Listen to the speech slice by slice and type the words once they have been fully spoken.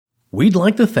We'd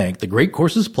like to thank the Great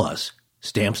Courses Plus,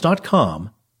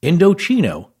 Stamps.com,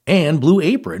 Indochino, and Blue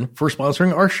Apron for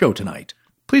sponsoring our show tonight.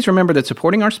 Please remember that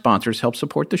supporting our sponsors helps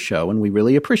support the show, and we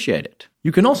really appreciate it.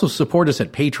 You can also support us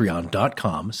at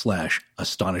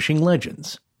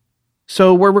patreon.com/astonishinglegends.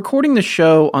 So we're recording the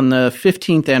show on the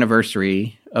 15th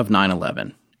anniversary of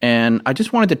 9/11, and I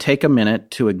just wanted to take a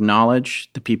minute to acknowledge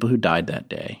the people who died that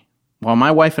day. While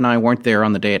my wife and I weren't there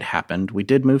on the day it happened, we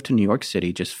did move to New York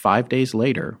City just 5 days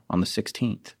later on the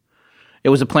 16th. It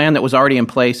was a plan that was already in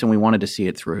place, and we wanted to see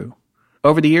it through.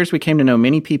 Over the years, we came to know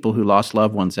many people who lost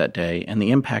loved ones that day, and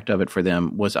the impact of it for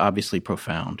them was obviously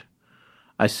profound.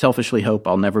 I selfishly hope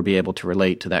I'll never be able to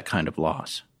relate to that kind of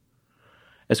loss.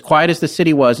 As quiet as the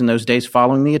city was in those days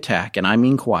following the attack, and I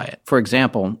mean quiet, for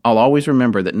example, I'll always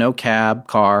remember that no cab,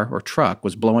 car, or truck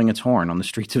was blowing its horn on the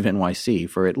streets of NYC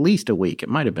for at least a week. It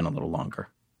might have been a little longer.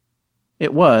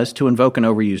 It was, to invoke an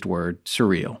overused word,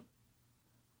 surreal.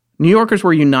 New Yorkers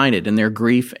were united in their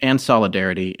grief and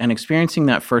solidarity, and experiencing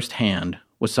that firsthand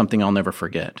was something I'll never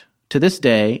forget. To this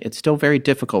day, it's still very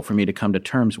difficult for me to come to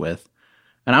terms with,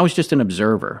 and I was just an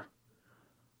observer.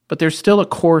 But there's still a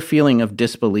core feeling of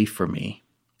disbelief for me.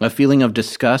 A feeling of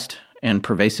disgust and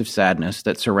pervasive sadness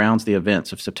that surrounds the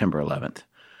events of September 11th.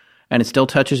 And it still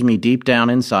touches me deep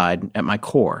down inside at my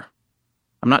core.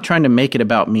 I'm not trying to make it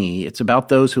about me. It's about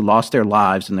those who lost their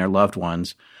lives and their loved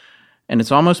ones. And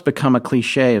it's almost become a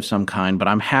cliche of some kind, but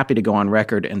I'm happy to go on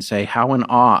record and say how in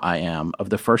awe I am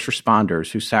of the first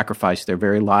responders who sacrificed their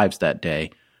very lives that day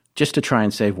just to try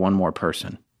and save one more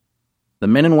person. The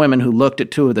men and women who looked at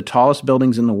two of the tallest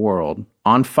buildings in the world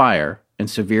on fire and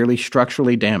severely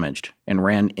structurally damaged, and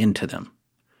ran into them.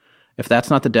 If that's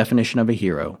not the definition of a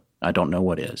hero, I don't know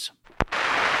what is.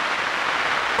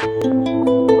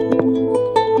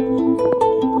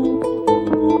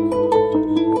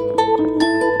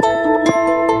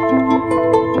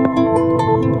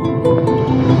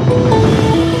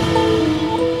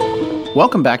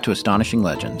 Welcome back to Astonishing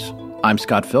Legends. I'm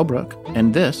Scott Philbrook,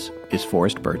 and this is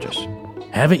Forrest Burgess.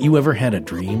 Haven't you ever had a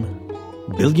dream?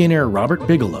 Billionaire Robert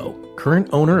Bigelow, current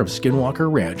owner of Skinwalker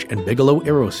Ranch and Bigelow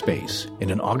Aerospace, in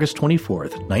an August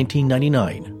 24th,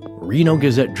 1999, Reno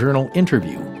Gazette-Journal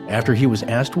interview after he was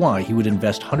asked why he would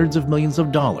invest hundreds of millions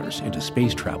of dollars into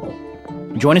space travel.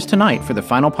 Join us tonight for the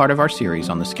final part of our series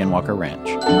on the Skinwalker Ranch.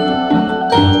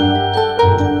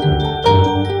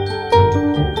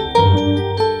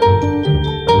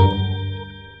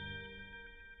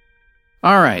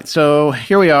 All right, so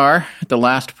here we are at the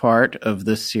last part of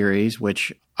this series,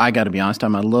 which I got to be honest,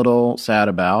 I'm a little sad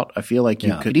about. I feel like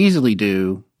you could easily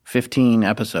do 15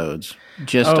 episodes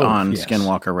just on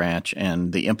Skinwalker Ranch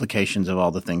and the implications of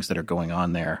all the things that are going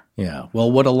on there. Yeah,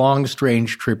 well, what a long,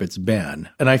 strange trip it's been.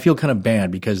 And I feel kind of bad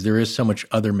because there is so much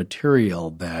other material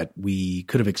that we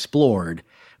could have explored,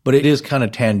 but it is kind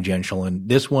of tangential. And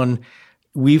this one,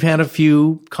 we've had a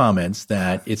few comments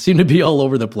that it seemed to be all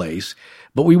over the place.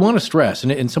 But we want to stress,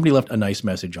 and somebody left a nice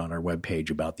message on our webpage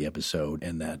about the episode,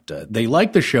 and that they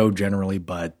liked the show generally,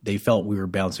 but they felt we were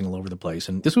bouncing all over the place.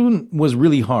 And this one was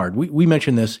really hard. We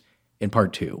mentioned this in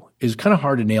part 2. It's kind of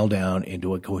hard to nail down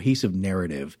into a cohesive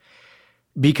narrative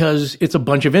because it's a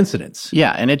bunch of incidents.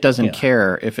 Yeah, and it doesn't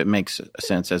care if it makes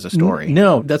sense as a story.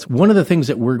 No, that's one of the things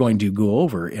that we're going to go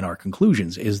over in our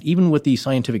conclusions is even with the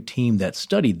scientific team that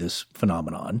studied this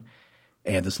phenomenon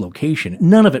and this location,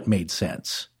 none of it made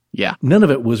sense. Yeah. None of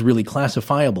it was really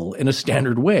classifiable in a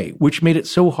standard way, which made it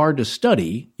so hard to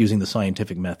study using the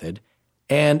scientific method,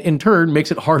 and in turn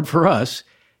makes it hard for us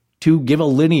to give a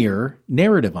linear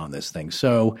narrative on this thing.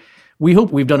 So we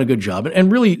hope we've done a good job.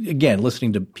 And really, again,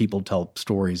 listening to people tell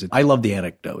stories, I love the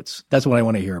anecdotes. That's what I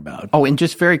want to hear about. Oh, and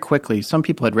just very quickly, some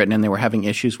people had written in they were having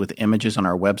issues with images on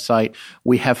our website.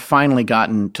 We have finally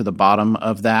gotten to the bottom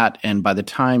of that, and by the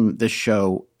time this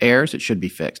show airs, it should be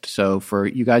fixed. So for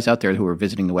you guys out there who are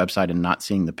visiting the website and not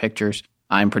seeing the pictures,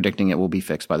 I'm predicting it will be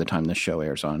fixed by the time this show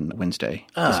airs on Wednesday.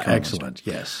 Excellent,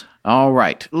 yes. All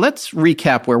right. Let's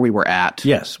recap where we were at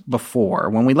before.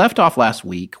 When we left off last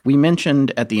week, we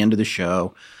mentioned at the end of the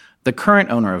show the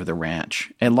current owner of the ranch,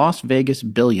 a Las Vegas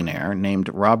billionaire named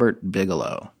Robert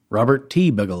Bigelow. Robert T.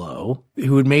 Bigelow,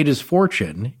 who had made his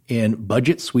fortune in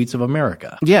Budget Suites of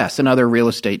America. Yes, and other real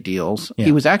estate deals. Yeah.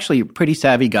 He was actually a pretty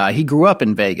savvy guy. He grew up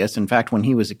in Vegas. In fact, when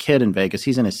he was a kid in Vegas,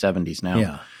 he's in his 70s now.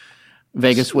 Yeah.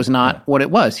 Vegas was not what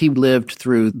it was. He lived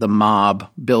through the mob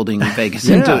building Vegas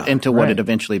into what it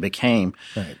eventually became.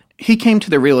 Right. He came to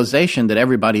the realization that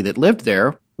everybody that lived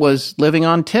there was living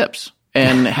on tips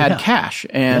and had cash.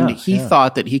 And he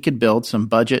thought that he could build some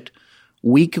budget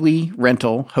weekly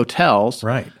rental hotels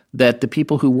that the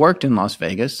people who worked in Las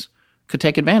Vegas could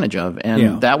take advantage of.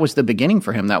 And that was the beginning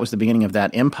for him. That was the beginning of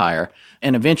that empire.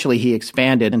 And eventually he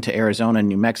expanded into Arizona and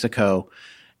New Mexico.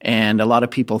 And a lot of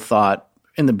people thought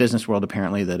in the business world,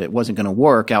 apparently, that it wasn't going to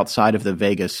work outside of the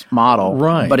Vegas model.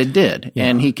 Right. But it did. Yeah.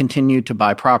 And he continued to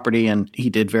buy property, and he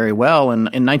did very well. And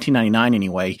in 1999,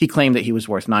 anyway, he claimed that he was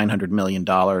worth $900 million.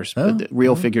 But the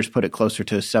real figures put it closer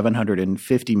to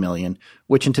 $750 million,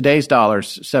 which in today's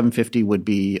dollars, $750 would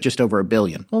be just over $1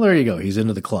 billion. Well, there you go. He's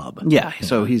into the club. Yeah.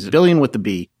 So he's $1 billion with the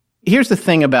B. Here's the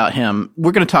thing about him.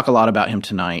 We're going to talk a lot about him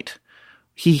tonight.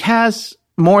 He has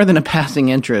more than a passing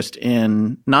interest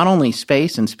in not only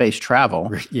space and space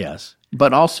travel, yes,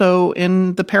 but also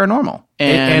in the paranormal.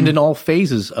 And in all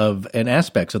phases of and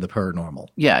aspects of the paranormal.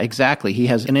 Yeah, exactly. He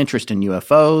has an interest in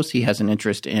UFOs. He has an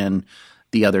interest in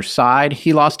the other side.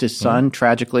 He lost his son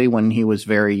tragically when he was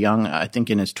very young. I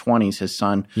think in his 20s, his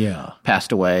son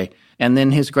passed away. And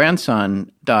then his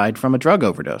grandson died from a drug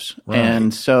overdose. Right.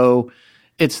 And so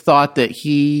it's thought that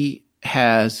he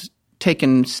has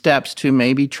taken steps to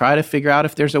maybe try to figure out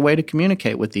if there's a way to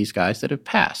communicate with these guys that have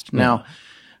passed. Now,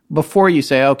 before you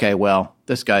say, okay, well,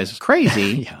 this guy's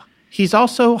crazy, he's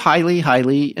also highly,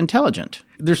 highly intelligent.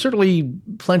 There's certainly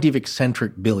plenty of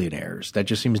eccentric billionaires. That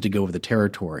just seems to go with the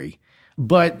territory.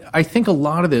 But I think a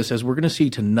lot of this, as we're going to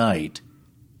see tonight,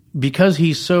 because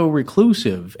he's so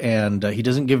reclusive and he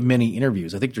doesn't give many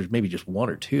interviews, I think there's maybe just one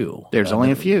or two. There's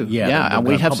only a few. Yeah.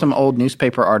 We have some old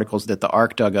newspaper articles that the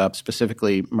ARC dug up,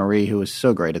 specifically Marie, who was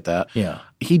so great at that. Yeah.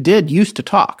 He did used to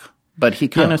talk, but he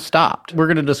kind of stopped. We're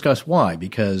going to discuss why,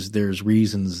 because there's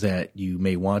reasons that you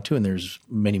may want to, and there's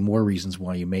many more reasons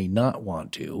why you may not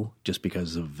want to, just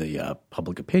because of the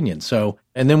public opinion. So,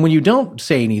 and then when you don't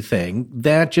say anything,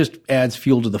 that just adds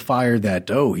fuel to the fire that,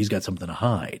 he's got something to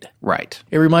hide. Right.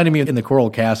 It reminded me in the Coral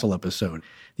Castle episode,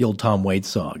 the old Tom Waits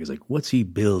song is like, what's he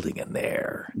building in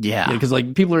there? Yeah. Because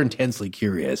people are intensely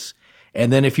curious. And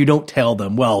then if you don't tell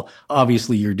them, well,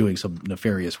 obviously you're doing some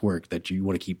nefarious work that you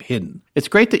want to keep hidden. It's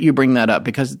great that you bring that up,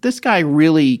 because this guy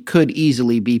really could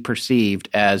easily be perceived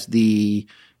as the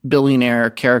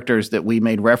billionaire characters that we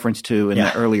made reference to in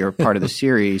the earlier part of the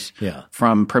series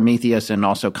from Prometheus and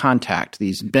also Contact,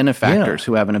 these benefactors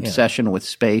who have an obsession with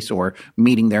space or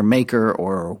meeting their maker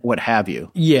or what have you.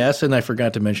 Yes, and I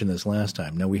forgot to mention this last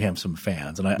time. Now, we have some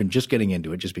fans, and I've been just getting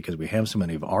into it just because we have so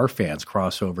many of our fans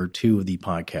cross over to the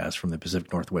podcast from the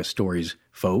Pacific Northwest Stories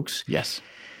folks. Yes.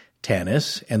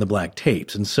 Tanis and the Black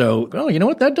Tapes. And so, you know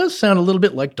what? That does sound a little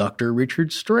bit like Dr.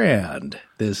 Richard Strand,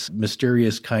 this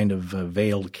mysterious kind of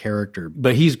veiled character.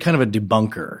 But he's kind of a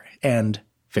debunker and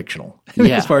fictional,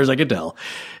 as far as I can tell.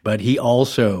 But he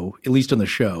also, at least on the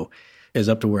show, is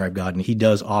up to where I've gotten. He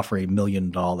does offer $1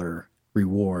 million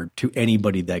reward to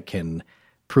anybody that can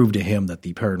prove to him that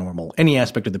the paranormal, any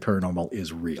aspect of the paranormal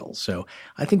is real. So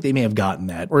I think they may have gotten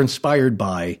that or inspired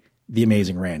by The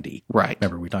Amazing Randy. Right.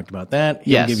 Remember, we talked about that?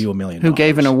 He'll give you $1 million. Who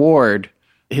gave an award,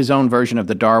 his own version of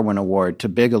the Darwin Award, to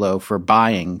Bigelow for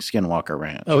buying Skinwalker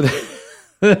Ranch. Oh,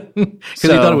 because he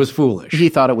thought it was foolish. He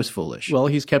thought it was foolish. Well,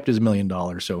 he's kept his $1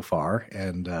 million so far.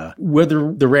 And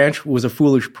whether the ranch was a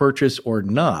foolish purchase or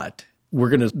not, we're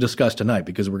going to discuss tonight,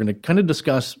 because we're going to kind of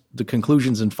discuss the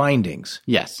conclusions and findings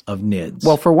of NIDS.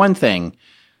 Well, for one thing,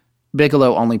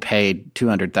 Bigelow only paid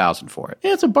 $200,000 for it.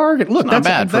 Yeah, it's a bargain. Look, it's not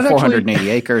bad for 480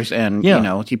 acres, and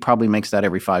he probably makes that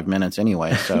every 5 minutes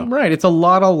anyway. So right, it's a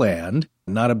lot of land,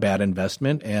 not a bad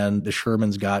investment, and the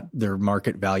Shermans got their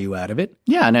market value out of it.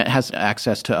 Yeah, and it has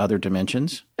access to other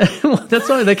dimensions. That's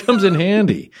all that comes in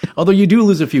handy. Although you do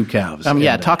lose a few calves.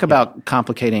 Talk about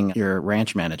complicating your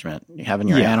ranch management, having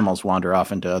your animals wander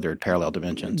off into other parallel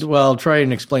dimensions. Well, try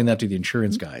and explain that to the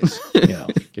insurance guys.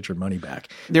 Get your money back.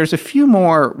 There's a few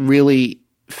more really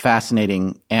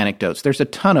fascinating anecdotes. There's a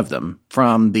ton of them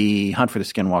from the Hunt for the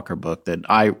Skinwalker book that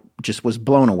I just was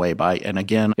blown away by. And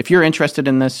again, if you're interested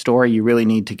in this story, you really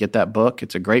need to get that book.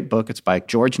 It's a great book. It's by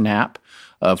George Knapp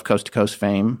of Coast to Coast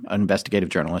fame, an investigative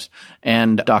journalist,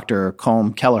 and Dr.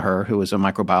 Colm Kelleher, who is a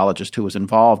microbiologist who was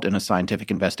involved in a scientific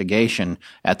investigation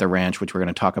at the ranch, which we're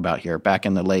going to talk about here, back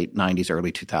in the late 90s,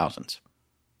 early 2000s.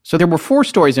 So there were 4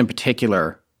 stories in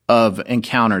particular of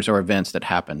encounters or events that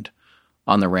happened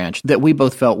on the ranch that we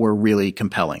both felt were really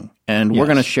compelling. And we're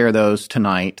going to share those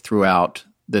tonight throughout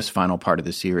this final part of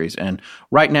the series. And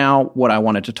right now, what I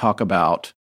wanted to talk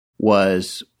about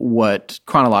was what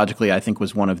chronologically I think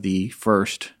was one of the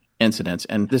first incidents.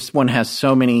 And this one has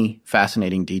so many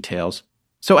fascinating details.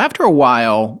 So after a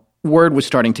while, word was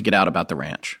starting to get out about the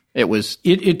ranch.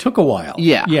 It took a while.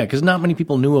 Yeah. Yeah, because not many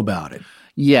people knew about it.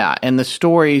 Yeah, and the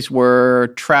stories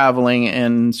were traveling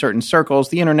in certain circles.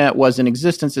 The internet was in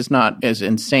existence. It's not as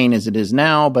insane as it is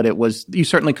now, but you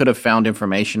certainly could have found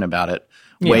information about it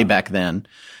way back then.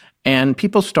 And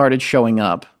people started showing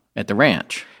up at the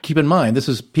ranch. Keep in mind, this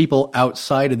is people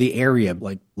outside of the area,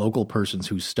 like local persons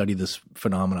who study this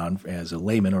phenomenon as a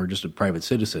layman or just a private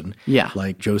citizen,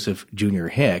 like Joseph Jr.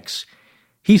 Hicks.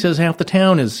 He says half the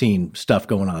town has seen stuff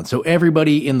going on. So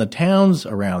everybody in the towns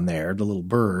around there, the little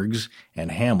burgs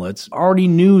and hamlets, already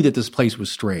knew that this place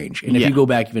was strange. And if you go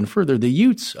back even further, the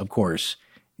Utes, of course,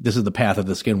 this is the path of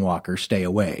the Skinwalker, stay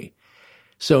away.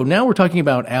 So now we're talking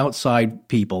about outside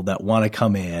people that want to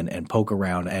come in and poke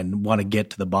around and want to get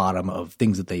to the bottom of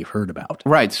things that they've heard about.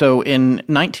 Right. So in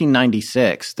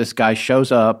 1996, this guy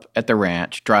shows up at the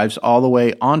ranch, drives all the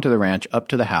way onto the ranch up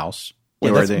to the house.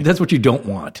 Yeah, that's what you don't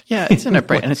want. Yeah, it's in a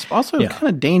break. And it's also kind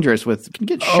of dangerous you can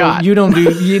get shot. You don't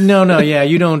do, you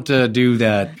don't do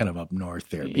that kind of up north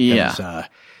there because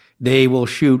they will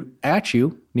shoot at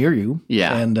you, near you.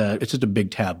 Yeah. And it's just a big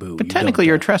taboo. But technically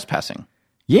you're trespassing.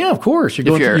 Yeah, of course.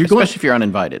 Especially if you're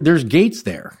uninvited. There's gates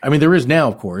there. I mean, there is now,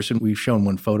 of course, and we've shown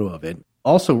one photo of it.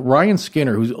 Also, Ryan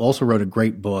Skinner, who also wrote a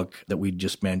great book that we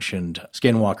just mentioned,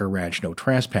 Skinwalker Ranch, No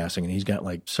Trespassing, and he's got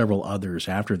like several others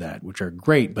after that, which are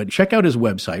great. But check out his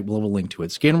website. We'll have a link to it,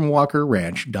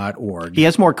 skinwalkerranch.org. He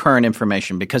has more current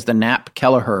information because the Knapp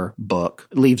Kelleher book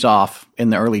leaves off in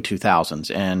the early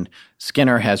 2000s, and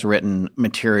Skinner has written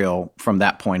material from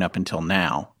that point up until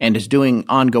now and is doing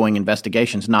ongoing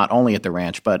investigations not only at the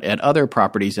ranch but at other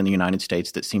properties in the United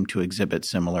States that seem to exhibit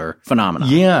similar phenomena.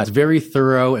 Yeah, it's very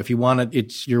thorough. If you want it,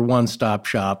 it's your one-stop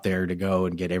shop there to go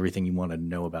and get everything you want to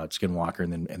know about Skinwalker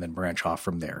and then branch off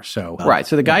from there. So right.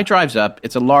 So the guy drives up.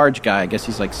 It's a large guy. I guess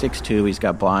he's like 6'2". He's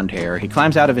got blonde hair. He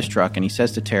climbs out of his truck and he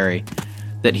says to Terry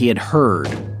that he had heard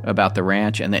about the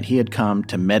ranch and that he had come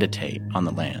to meditate on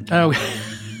the land. Oh,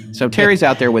 so Terry's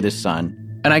out there with his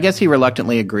son, and I guess he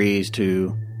reluctantly agrees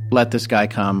to let this guy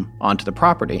come onto the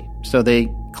property. So they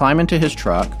climb into his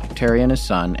truck, Terry and his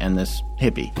son, and this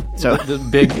hippie. So this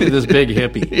big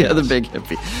hippie. Yeah, the big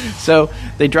hippie. So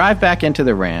they drive back into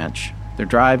the ranch. They're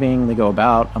driving. They go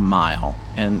about a mile,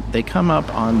 and they come up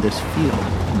on this field.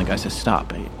 And the guy says,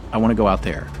 "Stop! I want to go out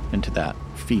there into that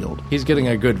field." He's getting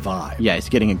a good vibe. Yeah, he's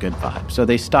getting a good vibe. So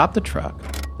they stop the truck.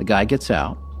 The guy gets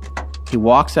out. He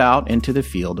walks out into the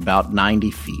field about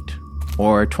 90 feet,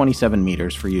 or 27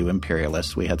 meters for you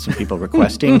imperialists. We had some people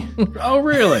requesting. Oh,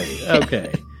 really?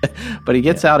 Okay. But he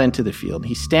gets out into the field.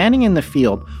 He's standing in the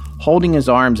field holding his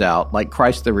arms out like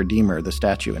Christ the Redeemer, the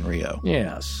statue in Rio.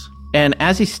 Yes. And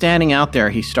as he's standing out there,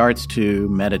 he starts to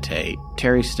meditate.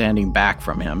 Terry's standing back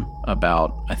from him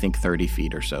about, I think, 30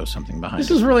 feet or so, something behind him.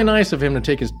 This is really nice of him to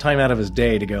take his time out of his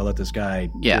day to go let this guy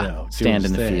stand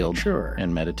in the field sure.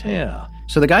 and meditate. Yeah.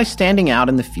 So the guy's standing out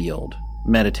in the field,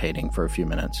 meditating for a few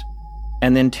minutes.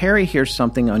 And then Terry hears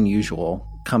something unusual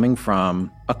coming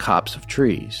from a copse of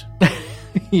trees.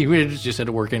 You just had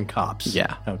to work in cops.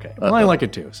 Yeah. Okay. Well, I like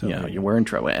it too. So yeah, you're wearing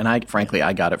trouble. And I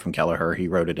got it from Kelleher. He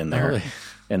wrote it in there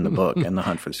in the book, in The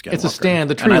Hunt for the Skinwalker. It's a stand,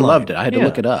 the tree And I line. loved it. I had to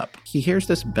look it up. He hears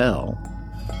this bell,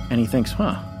 and he thinks,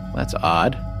 that's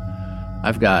odd.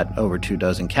 I've got over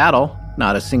 24 cattle.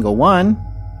 Not a single one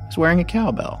is wearing a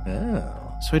cowbell. Oh.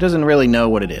 So he doesn't really know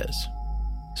what it is.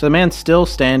 So the man's still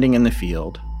standing in the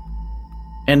field.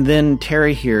 And then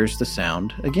Terry hears the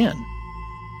sound again.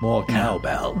 More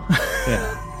cowbell.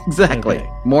 Yeah. Exactly. Okay.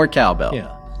 More cowbell.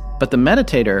 Yeah. But the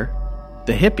meditator,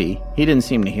 the hippie, he didn't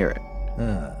seem to hear it.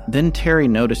 Then Terry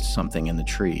noticed something in the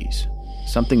trees.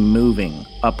 Something moving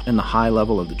up in the high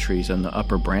level of the trees and the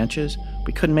upper branches.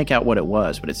 We couldn't make out what it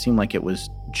was, but it seemed like it was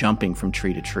jumping from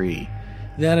tree to tree.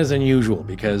 That is unusual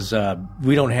because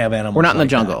we don't have animals. We're not in the like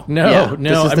jungle. That. No.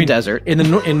 This is the desert. In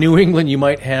New England, you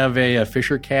might have a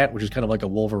fisher cat, which is kind of like a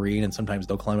wolverine, and sometimes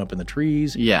they'll climb up in the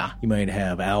trees. Yeah. You might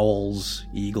have owls,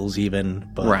 eagles even,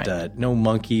 but no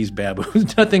monkeys,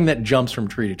 baboons, nothing that jumps from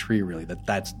tree to tree, really.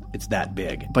 It's that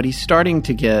big. But he's starting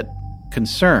to get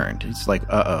concerned. It's like,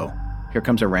 uh-oh, here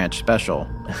comes a ranch special.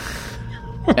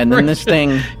 And then this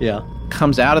thing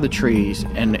comes out of the trees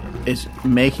and is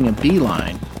making a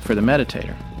beeline for the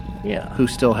meditator. Yeah. Who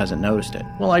still hasn't noticed it.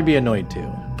 Well, I'd be annoyed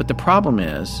too. But the problem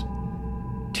is,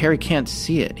 Terry can't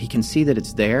see it. He can see that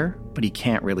it's there, but he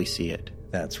can't really see it.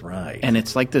 That's right. And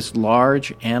it's like this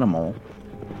large animal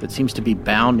that seems to be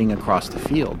bounding across the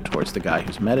field towards the guy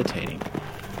who's meditating.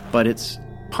 But it's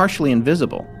partially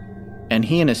invisible. And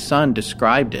he and his son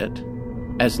described it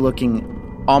as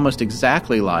looking almost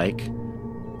exactly like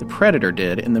the Predator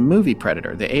did in the movie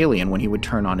Predator, the alien, when he would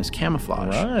turn on his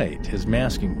camouflage. Right, his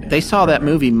masking. They saw that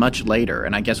movie much later,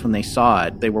 and I guess when they saw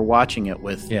it, they were watching it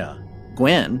with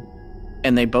Gwen,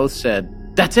 and they both said,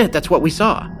 "That's it, that's what we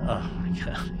saw." Oh, my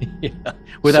God. Yeah.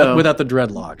 Without the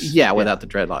dreadlocks. Yeah, without the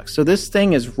dreadlocks. So this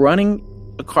thing is running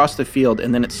across the field,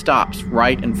 and then it stops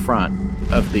right in front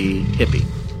of the hippie.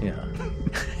 Yeah.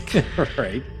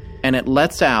 Right. And it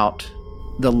lets out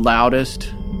the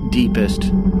loudest,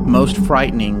 deepest, most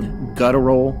frightening,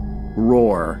 guttural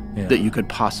roar that you could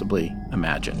possibly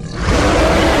imagine.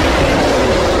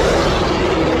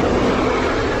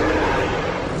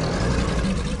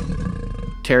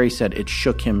 Terry said it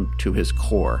shook him to his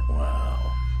core.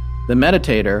 Wow. The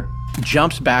meditator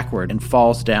jumps backward and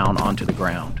falls down onto the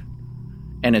ground.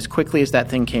 And as quickly as that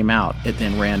thing came out, it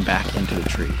then ran back into the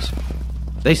trees.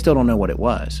 They still don't know what it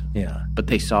was. Yeah. But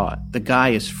they saw it. The guy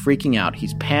is freaking out.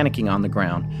 He's panicking on the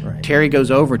ground. Right. Terry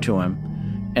goes over to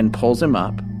him and pulls him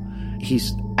up.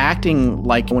 He's acting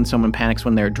like when someone panics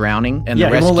when they're drowning and the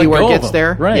rescuer gets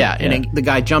there. Right. Yeah, and the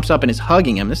guy jumps up and is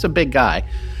hugging him. This is a big guy,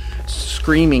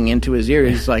 screaming into his ear.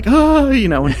 He's like, oh,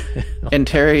 And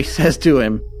Terry says to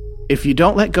him, if you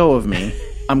don't let go of me,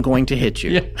 I'm going to hit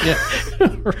you.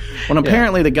 When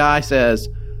apparently the guy says,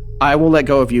 I will let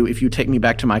go of you if you take me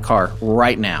back to my car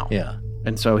right now. Yeah.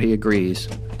 And so he agrees.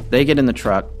 They get in the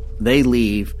truck. They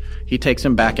leave. He takes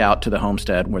him back out to the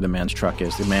homestead where the man's truck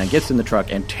is. The man gets in the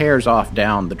truck and tears off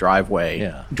down the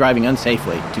driveway, driving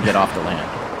unsafely to get off the land.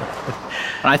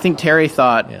 And I think Terry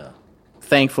thought,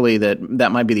 thankfully,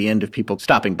 that might be the end of people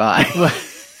stopping by.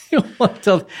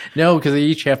 No, because they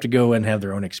each have to go and have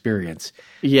their own experience.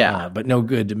 Yeah. But no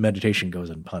good meditation goes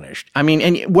unpunished. I mean,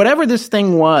 and whatever this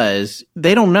thing was,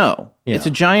 they don't know. Yeah. It's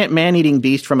a giant man-eating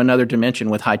beast from another dimension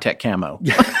with high-tech camo.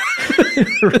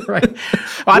 Right.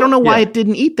 I don't know why it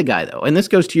didn't eat the guy, though. And this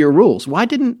goes to your rules. Why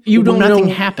didn't nothing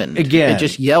happen? Again, it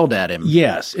just yelled at him.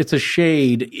 Yes, it's a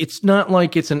shade. It's not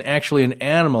like it's actually an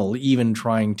animal even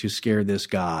trying to scare this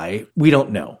guy. We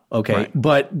don't know, okay? Right.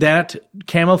 But that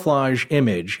camouflage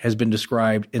image has been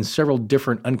described in several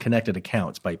different unconnected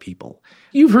accounts by people.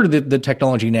 You've heard of the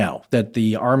technology now that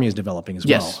the Army is developing as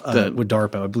well with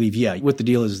DARPA, I believe. Yeah, what the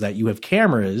deal is that you have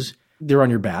cameras, they're on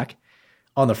your back.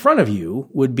 On the front of you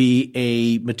would be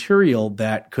a material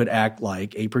that could act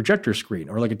like a projector screen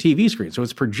or like a TV screen. So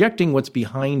it's projecting what's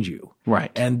behind you.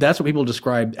 Right. And that's what people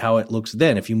describe how it looks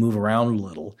then if you move around a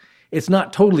little. It's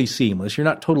not totally seamless. You're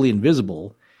not totally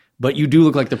invisible, but you do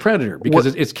look like the predator because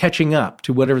it's catching up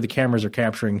to whatever the cameras are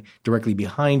capturing directly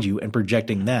behind you and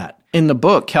projecting that. In the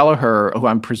book, Kelleher, who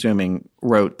I'm presuming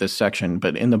wrote this section,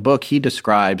 but in the book he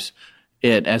describes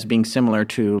it as being similar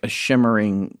to a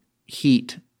shimmering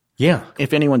heat. Yeah.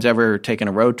 If anyone's ever taken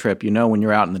a road trip, when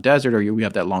you're out in the desert or you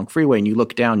have that long freeway and you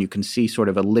look down, you can see sort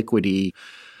of a liquidy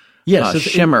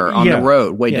shimmer on the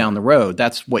road, way down the road.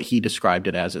 That's what he described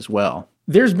it as well.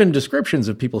 There's been descriptions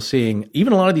of people seeing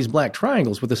even a lot of these black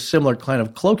triangles with a similar kind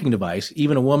of cloaking device.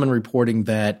 Even a woman reporting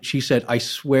that she said, I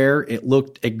swear it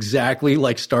looked exactly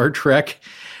like Star Trek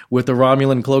with the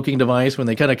Romulan cloaking device when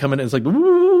they kind of come in and it's like,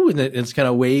 woo, and it's kind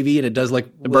of wavy and it does like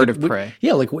a bird of prey.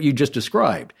 Yeah, like what you just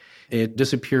described. It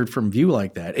disappeared from view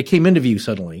like that. It came into view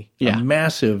suddenly, a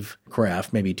massive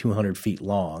craft, maybe 200 feet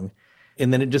long,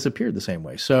 and then it disappeared the same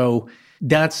way. So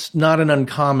that's not an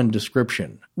uncommon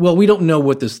description. Well, we don't know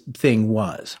what this thing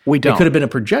was. We don't. It could have been a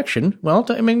projection. Well,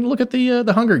 look at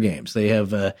the Hunger Games. They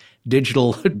have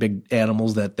digital big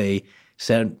animals that they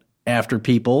sent after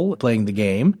people playing the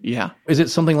game. Yeah. Is it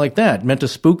something like that, meant to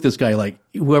spook this guy, like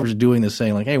whoever's doing this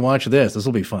saying like, hey, watch this. This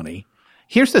will be funny.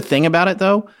 Here's the thing about it,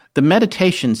 though. The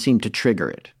meditation seemed to trigger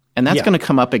it. And that's going to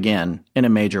come up again in a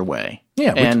major way.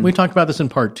 Yeah, and we talked about this in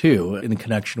part 2 in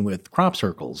connection with crop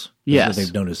circles. Yes.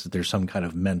 They've noticed that there's some kind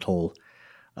of mental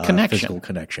physical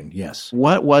connection. Yes.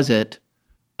 What was it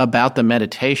about the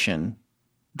meditation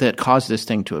that caused this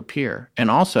thing to appear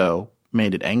and also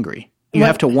made it angry? You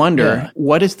have to wonder,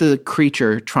 what is the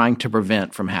creature trying to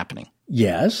prevent from happening?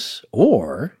 Yes,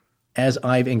 or, as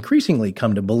I've increasingly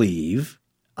come to believe,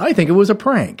 I think it was a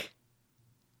prank.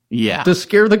 Yeah. To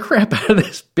scare the crap out of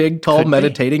this big, tall,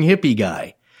 meditating hippie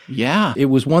guy. Yeah. It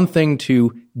was one thing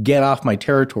to get off my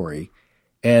territory,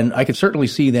 and I could certainly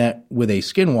see that with a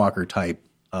Skinwalker type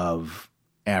of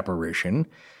apparition,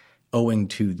 owing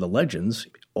to the legends,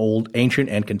 old, ancient,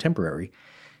 and contemporary.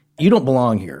 You don't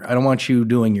belong here. I don't want you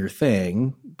doing your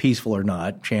thing, peaceful or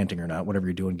not, chanting or not, whatever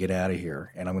you're doing, get out of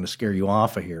here, and I'm going to scare you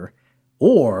off of here.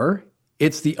 Or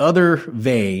it's the other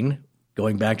vein,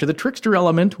 going back to the trickster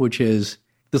element, which is,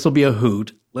 this will be a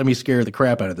hoot. Let me scare the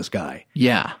crap out of this guy.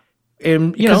 Yeah.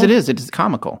 And because it's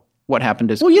comical. What happened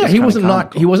is he wasn't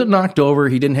knocked over.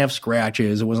 He didn't have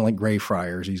scratches. It wasn't like Gray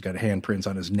Friars. He's got handprints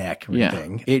on his neck or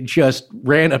anything. It just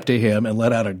ran up to him and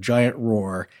let out a giant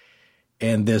roar,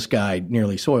 and this guy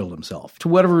nearly soiled himself. To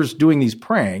whatever's doing these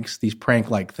pranks, these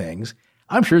prank-like things,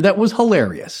 I'm sure that was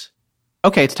hilarious.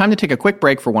 Okay, it's time to take a quick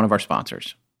break for one of our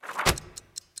sponsors.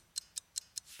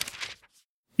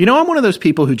 I'm one of those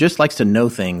people who just likes to know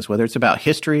things, whether it's about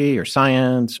history or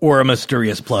science. Or a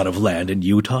mysterious plot of land in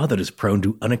Utah that is prone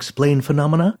to unexplained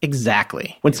phenomena.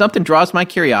 Exactly. When something draws my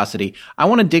curiosity, I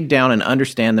want to dig down and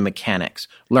understand the mechanics.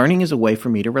 Learning is a way for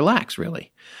me to relax,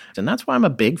 really. And that's why I'm a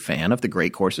big fan of the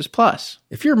Great Courses Plus.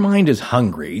 If your mind is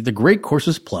hungry, the Great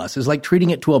Courses Plus is like treating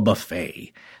it to a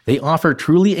buffet. They offer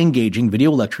truly engaging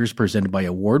video lectures presented by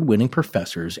award-winning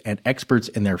professors and experts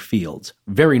in their fields.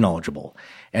 Very knowledgeable.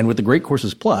 And with the Great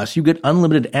Courses Plus, you get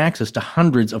unlimited access to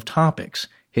hundreds of topics.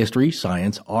 History,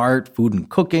 science, art, food and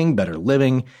cooking, better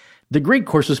living. The Great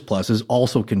Courses Plus is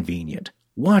also convenient.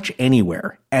 Watch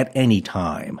anywhere, at any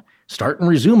time. Start and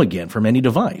resume again from any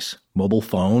device. Mobile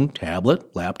phone,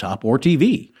 tablet, laptop, or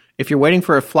TV. If you're waiting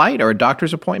for a flight or a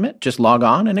doctor's appointment, just log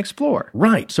on and explore.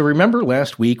 Right. So remember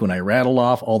last week when I rattled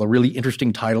off all the really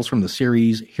interesting titles from the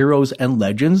series Heroes and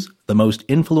Legends, the most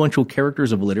influential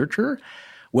characters of literature?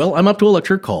 Well, I'm up to a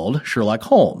lecture called Sherlock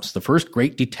Holmes, the First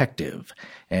Great Detective.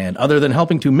 And other than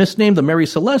helping to misname the Mary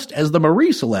Celeste as the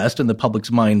Marie Celeste in the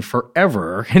public's mind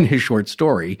forever in his short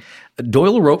story,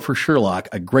 Doyle wrote for Sherlock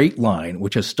a great line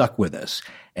which has stuck with us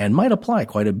and might apply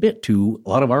quite a bit to a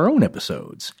lot of our own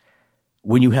episodes.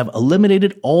 When you have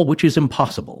eliminated all which is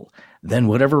impossible, then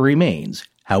whatever remains,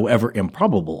 however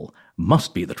improbable,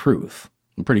 must be the truth.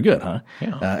 Pretty good, huh?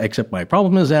 Yeah. Except my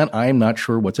problem is that I'm not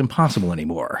sure what's impossible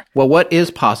anymore. Well, what is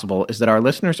possible is that our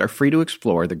listeners are free to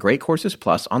explore the Great Courses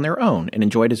Plus on their own and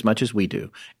enjoy it as much as we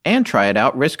do, and try it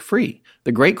out risk-free.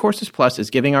 The Great Courses Plus is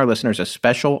giving our listeners a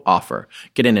special offer.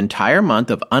 Get an entire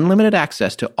month of unlimited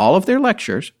access to all of their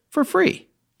lectures for free.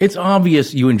 It's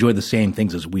obvious you enjoy the same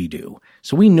things as we do,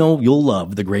 so we know you'll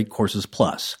love the Great Courses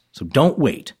Plus. So don't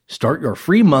wait. Start your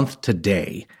free month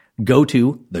today. Go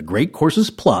to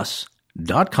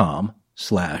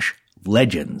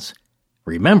thegreatcoursesplus.com/legends.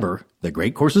 Remember,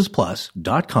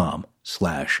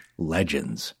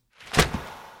 thegreatcoursesplus.com/legends.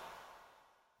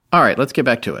 All right, let's get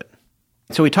back to it.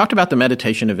 So we talked about the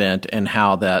meditation event and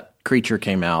how that creature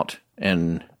came out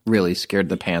and really scared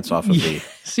the pants off of the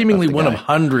seemingly of the one guy. of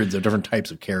hundreds of different types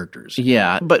of characters.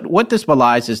 Yeah, but what this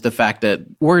belies is the fact that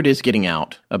word is getting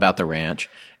out about the ranch,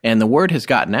 and the word has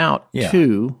gotten out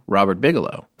to Robert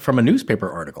Bigelow. From a newspaper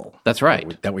article. That's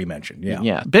right. That we mentioned, yeah.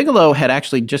 Yeah. Bigelow had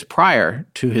actually, just prior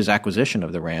to his acquisition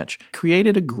of the ranch,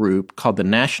 created a group called the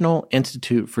National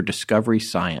Institute for Discovery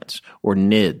Science, or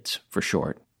NIDS for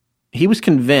short. He was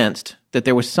convinced that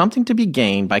there was something to be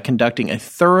gained by conducting a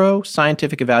thorough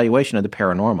scientific evaluation of the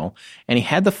paranormal, and he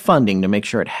had the funding to make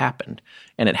sure it happened,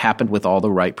 and it happened with all the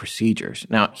right procedures.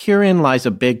 Now, herein lies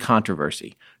a big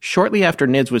controversy. Shortly after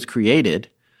NIDS was created,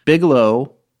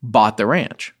 Bigelow bought the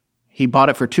ranch. He bought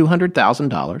it for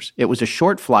 $200,000. It was a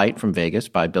short flight from Vegas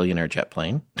by billionaire jet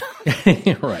plane.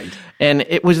 Right. And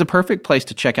it was the perfect place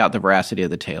to check out the veracity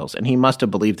of the tales, and he must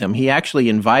have believed them. He actually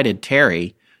invited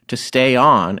Terry to stay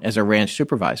on as a ranch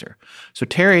supervisor. So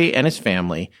Terry and his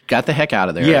family got the heck out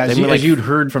of there. Yeah, as you'd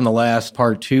heard from the last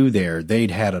part 2 there,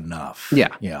 they'd had enough.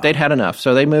 Yeah, they'd had enough.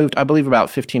 So they moved, I believe, about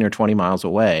 15 or 20 miles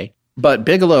away. But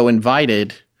Bigelow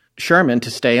invited Sherman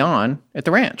to stay on at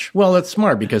the ranch. Well, that's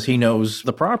smart because he knows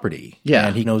the property. Yeah.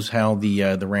 And he knows how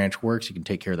the ranch works. He can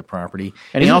take care of the property.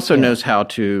 And he also knows how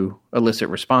to elicit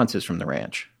responses from the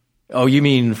ranch. Oh, you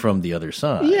mean from the other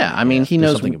side? Yeah, I mean, he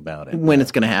knows something about it. When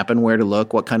it's going to happen, where to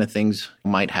look, what kind of things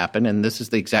might happen, and this is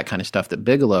the exact kind of stuff that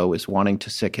Bigelow is wanting to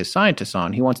sick his scientists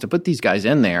on. He wants to put these guys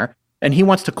in there, and he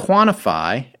wants to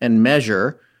quantify and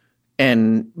measure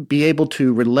and be able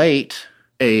to relate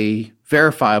a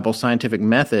verifiable scientific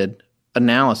method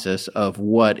analysis of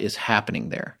what is happening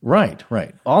there. Right,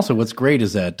 right. Also, what's great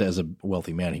is that as a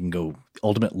wealthy man, he can go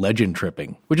ultimate legend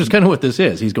tripping, which is kind of what this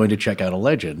is. He's going to check out a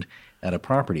legend at a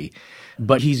property.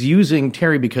 But he's using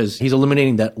Terry because he's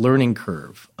eliminating that learning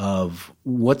curve of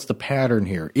what's the pattern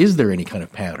here? Is there any kind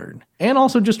of pattern? And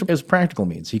also just as practical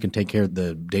means, he can take care of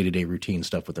the day-to-day routine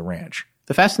stuff with the ranch.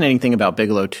 The fascinating thing about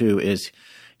Bigelow, too, is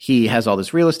he has all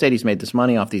this real estate. He's made this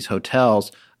money off these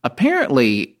hotels.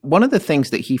 Apparently, one of the things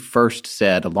that he first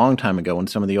said a long time ago in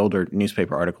some of the older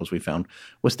newspaper articles we found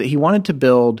was that he wanted to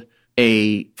build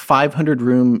a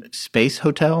 500-room space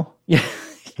hotel.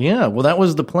 Yeah, well, that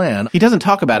was the plan. He doesn't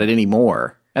talk about it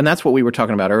anymore. And that's what we were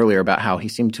talking about earlier about how he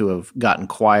seemed to have gotten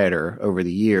quieter over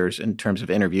the years in terms of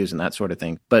interviews and that sort of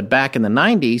thing. But back in the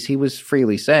 90s, he was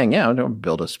freely saying, yeah, I'm going to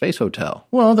build a space hotel.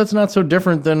 Well, that's not so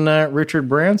different than Richard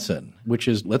Branson, which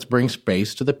is let's bring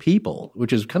space to the people,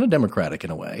 which is kind of democratic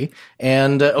in a way.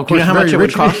 And, of course, you know how much it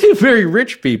would cost? Very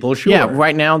rich people, sure. Yeah,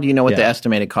 right now, do you know what the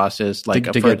estimated cost is, like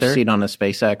to for get there? a seat on a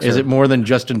SpaceX? Is it more than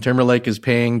Justin Timberlake is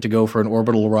paying to go for an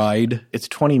orbital ride? It's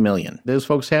 $20 million. Those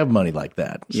folks have money like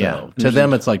that. So Yeah. to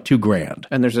them, it's like $2,000.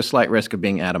 And there's a slight risk of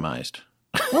being atomized.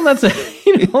 Well, that's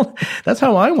that's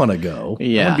how I want to go.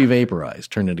 Yeah. I want to be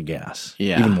vaporized, turned into gas.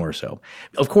 Yeah. Even more so.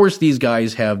 Of course, these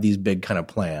guys have these big kind of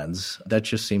plans. That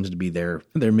just seems to be their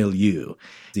milieu.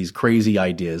 These crazy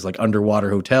ideas like underwater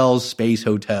hotels, space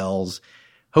hotels,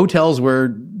 hotels where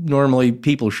normally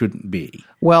people shouldn't be.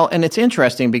 Well, and it's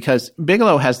interesting because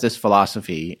Bigelow has this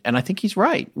philosophy, and I think he's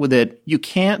right, with it. You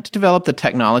can't develop the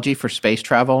technology for space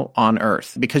travel on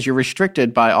Earth because you're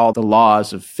restricted by all the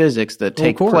laws of physics that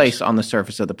take place on the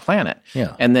surface of the planet.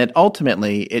 Yeah. And that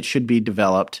ultimately it should be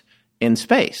developed in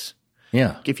space.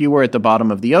 Yeah. If you were at the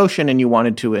bottom of the ocean and you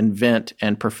wanted to invent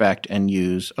and perfect and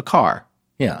use a car,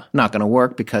 yeah. not going to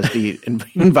work because the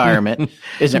environment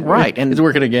isn't right. And it's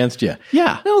working against you.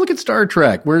 Yeah. No, look at Star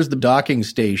Trek. Where's the docking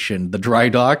station? The dry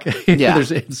dock? Yeah.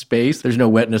 There's in space. There's no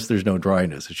wetness. There's no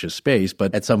dryness. It's just space.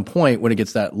 But at some point, when it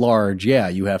gets that large, yeah,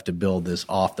 you have to build this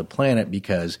off the planet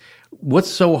because what's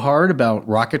so hard about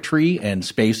rocketry and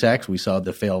SpaceX? We saw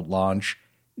the failed launch.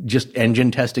 Just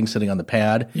engine testing sitting on the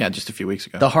pad. Yeah, just a few weeks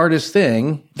ago. The hardest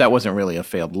thing. That wasn't really a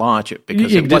failed launch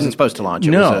because it wasn't supposed to launch.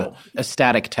 It was a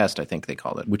static test, I think they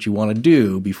called it. Which you want to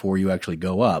do before you actually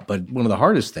go up. But one of the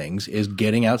hardest things is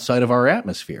getting outside of our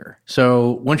atmosphere.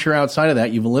 So once you're outside of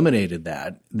that, you've eliminated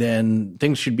that, then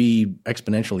things should be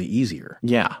exponentially easier.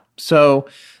 Yeah. So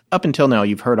up until now,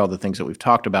 you've heard all the things that we've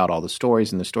talked about, all the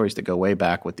stories and the stories that go way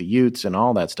back with the Utes and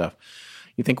all that stuff.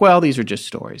 You think, well, these are just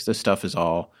stories. This stuff is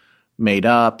all made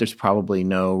up. There's probably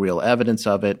no real evidence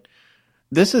of it.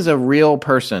 This is a real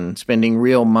person spending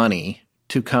real money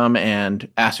to come and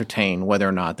ascertain whether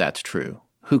or not that's true,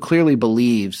 who clearly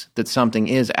believes that something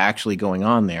is actually going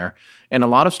on there. And a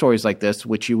lot of stories like this,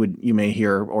 which you may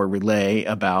hear or relay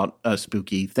about a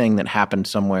spooky thing that happened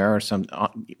somewhere or some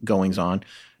goings on,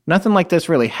 nothing like this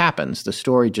really happens. The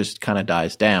story just kind of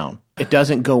dies down. It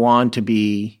doesn't go on to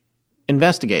be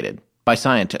investigated by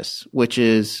scientists, which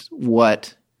is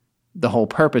what the whole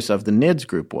purpose of the NIDS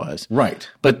group was. Right.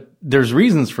 But there's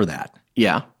reasons for that.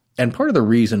 Yeah. And part of the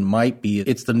reason might be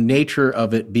it's the nature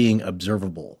of it being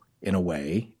observable in a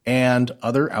way and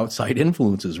other outside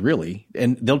influences, really.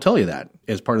 And they'll tell you that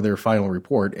as part of their final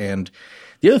report. And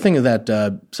the other thing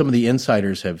that some of the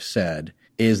insiders have said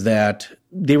is that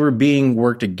they were being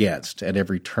worked against at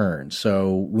every turn.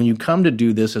 So when you come to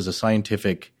do this as a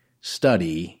scientific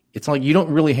study, it's like you don't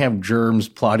really have germs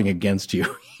plotting against you.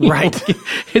 Right.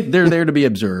 They're there to be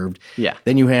observed. Yeah.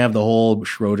 Then you have the whole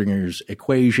Schrodinger's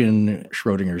equation,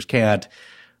 Schrodinger's cat,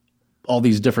 all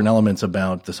these different elements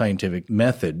about the scientific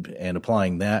method and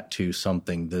applying that to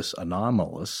something this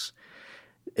anomalous.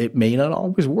 It may not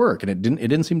always work, and it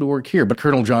didn't seem to work here. But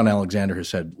Colonel John Alexander has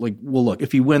said, like, well, look,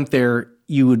 if you went there,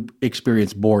 you would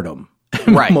experience boredom.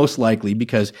 Right. Most likely,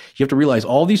 because you have to realize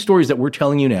all these stories that we're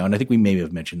telling you now, and I think we may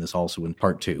have mentioned this also in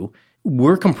part 2,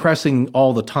 we're compressing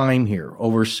all the time here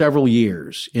over several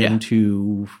years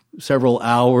into several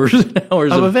hours and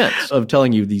hours of events of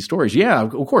telling you these stories. Yeah,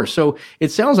 of course. So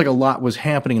it sounds like a lot was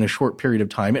happening in a short period of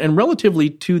time, and relatively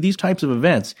to these types of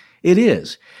events, it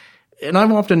is. And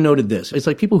I've often noted this. It's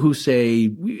like people who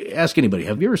say, ask anybody,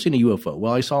 have you ever seen a UFO?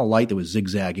 Well, I saw a light that was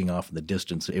zigzagging off in the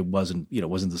distance. It wasn't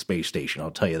the space station,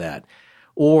 I'll tell you that.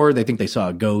 Or they think they saw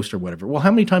a ghost or whatever. Well, how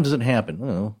many times does it happen? I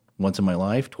don't know, once in my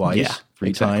life, twice,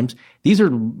 3 times. These are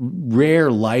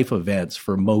rare life events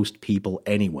for most people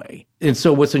anyway. And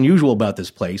so what's unusual about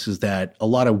this place is that a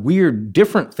lot of weird,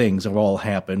 different things have all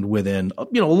happened within, a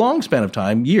long span of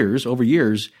time, over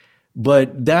years.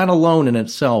 But that alone in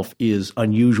itself is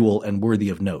unusual and worthy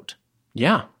of note.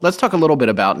 Yeah. Let's talk a little bit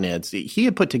about NIDS. He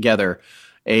had put together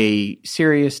a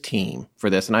serious team for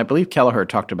this, and I believe Kelleher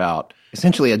talked about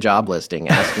essentially a job listing,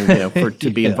 asking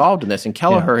to be involved in this. And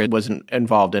Kelleher wasn't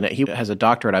involved in it. He has a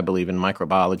doctorate, I believe, in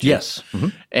microbiology. Yes. Mm-hmm.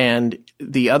 And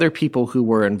the other people who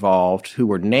were involved, who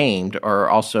were named, are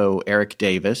also Eric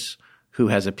Davis, who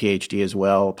has a PhD as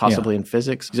well, possibly in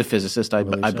physics. He's a physicist, I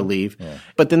believe. Yeah.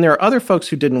 But then there are other folks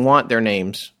who didn't want their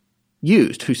names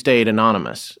used, who stayed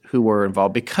anonymous, who were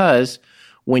involved, because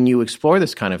when you explore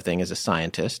this kind of thing as a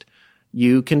scientist,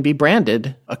 you can be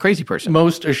branded a crazy person.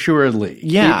 Most assuredly.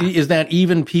 Yeah. Is that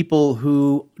even people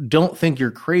who don't think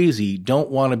you're crazy don't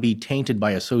want to be tainted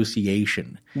by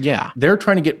association. Yeah. They're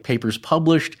trying to get papers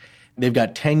published. They've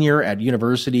got tenure at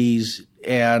universities,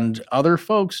 and other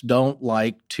folks don't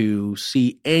like to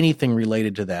see anything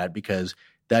related to that because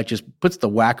that just puts the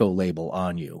wacko label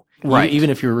on you, right? Even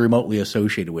if you're remotely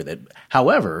associated with it.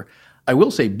 However, I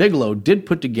will say Bigelow did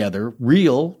put together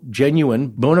real, genuine,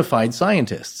 bona fide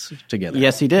scientists together.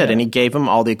 Yes, he did, and he gave them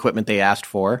all the equipment they asked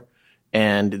for.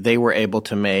 And they were able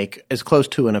to make as close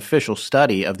to an official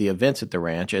study of the events at the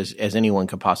ranch as anyone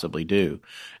could possibly do.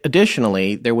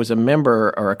 Additionally, there was a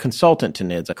member or a consultant to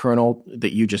NIDS, a colonel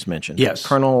that you just mentioned. Yes.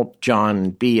 Colonel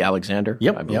John B. Alexander,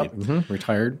 I believe.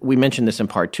 Retired. We mentioned this in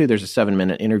part 2. There's a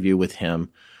 7-minute interview with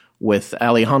him with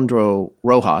Alejandro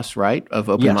Rojas, right, of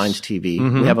Open Minds TV.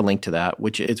 We have a link to that,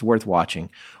 which it's worth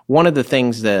watching. One of the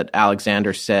things that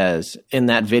Alexander says in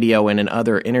that video and in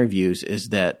other interviews is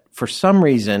that for some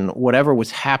reason, whatever was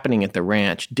happening at the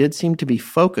ranch did seem to be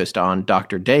focused on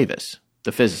Dr. Davis,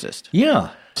 the physicist.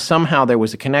 Yeah. Somehow there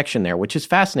was a connection there, which is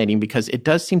fascinating because it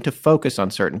does seem to focus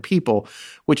on certain people,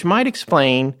 which might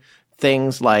explain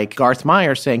things like Garth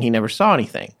Myers saying he never saw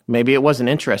anything. Maybe it wasn't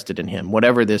interested in him,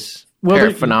 whatever this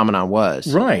phenomenon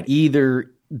was. Right. Either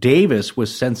Davis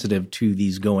was sensitive to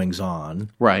these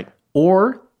goings-on. Right.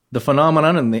 Or the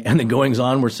phenomenon and the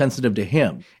goings-on were sensitive to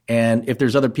him. And if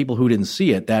there's other people who didn't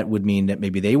see it, that would mean that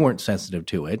maybe they weren't sensitive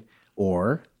to it.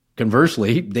 Or,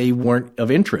 conversely, they weren't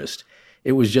of interest.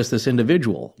 It was just this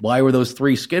individual. Why were those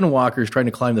 3 skinwalkers trying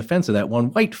to climb the fence of that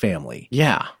one white family?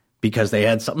 Yeah. Because they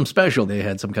had something special. They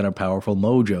had some kind of powerful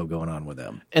mojo going on with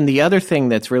them. And the other thing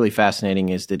that's really fascinating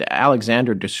is that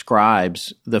Alexander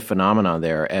describes the phenomena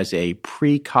there as a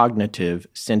precognitive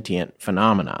sentient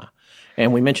phenomena.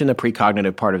 And we mentioned the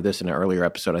precognitive part of this in an earlier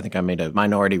episode. I think I made a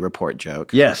Minority Report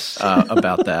joke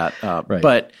about that. Right.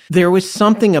 But there was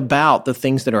something about the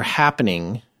things that are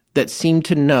happening that seem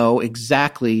to know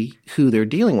exactly who they're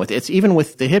dealing with. It's even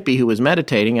with the hippie who was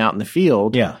meditating out in the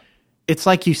field. Yeah. It's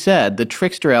like you said, the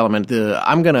trickster element,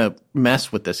 I'm going to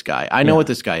mess with this guy. I know what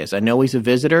this guy is. I know he's a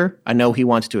visitor. I know he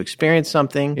wants to experience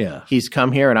something. Yeah. He's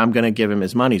come here, and I'm going to give him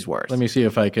his money's worth. Let me see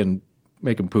if I can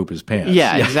make him poop his pants.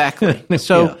 Yeah, exactly.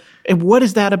 So and what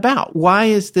is that about? Why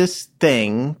is this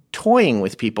thing toying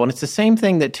with people? And it's the same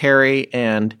thing that Terry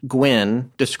and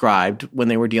Gwen described when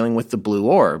they were dealing with the blue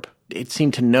orb. It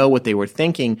seemed to know what they were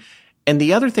thinking. And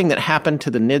the other thing that happened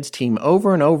to the NIDS team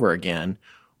over and over again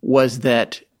was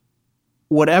that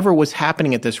whatever was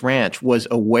happening at this ranch was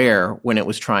aware when it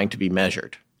was trying to be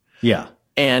measured. Yeah.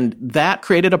 And that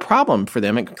created a problem for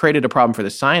them. It created a problem for the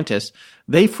scientists.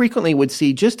 They frequently would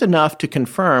see just enough to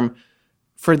confirm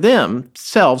for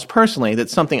themselves personally that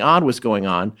something odd was going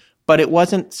on, but it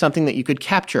wasn't something that you could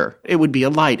capture. It would be a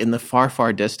light in the far,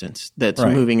 far distance that's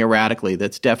moving erratically.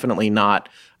 That's definitely not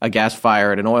a gas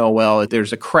fire at an oil well.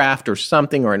 There's a craft or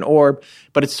something or an orb,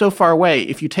 but it's so far away.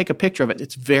 If you take a picture of it,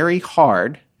 it's very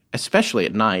hard, especially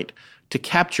at night, to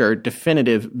capture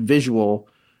definitive visual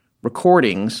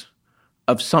recordings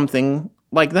of something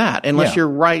like that, unless you're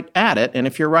right at it. And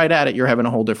if you're right at it, you're having a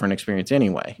whole different experience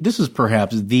anyway. This is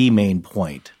perhaps the main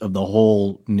point of the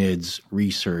whole NIDS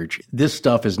research. This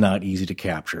stuff is not easy to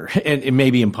capture, and it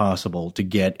may be impossible to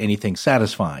get anything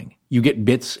satisfying. You get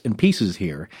bits and pieces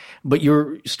here. But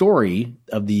your story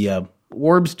of the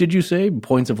orbs, did you say?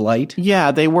 Points of light?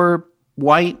 Yeah, they were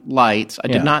white lights. I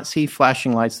did not see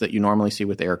flashing lights that you normally see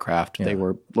with aircraft. They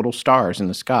were little stars in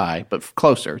the sky, but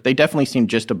closer. They definitely seemed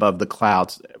just above the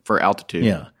clouds for altitude.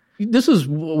 Yeah. This is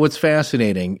what's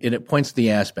fascinating, and it points to the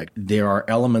aspect. There are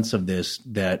elements of this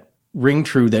that ring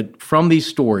true, that from these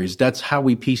stories, that's how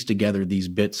we piece together these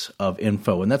bits of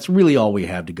info, and that's really all we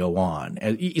have to go on,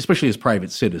 especially as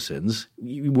private citizens.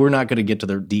 We're not going to get to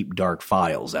the deep, dark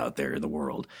files out there in the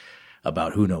world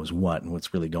about who knows what and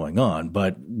what's really going on.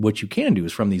 But what you can do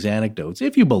is from these anecdotes,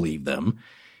 if you believe them,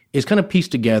 is kind of piece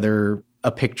together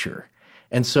a picture.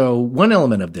 And so one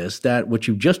element of this, that what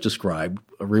you just described,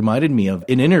 reminded me of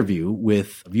an interview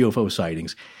with UFO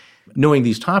sightings. Knowing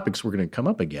these topics were going to come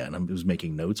up again, I was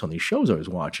making notes on these shows I was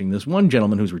watching. This one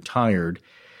gentleman who's retired,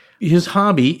 his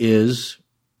hobby is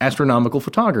astronomical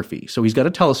photography. So he's got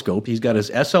a telescope, he's got his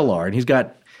SLR, and he's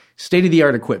got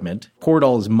state-of-the-art equipment, poured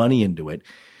all his money into it.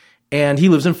 And he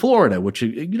lives in Florida, which,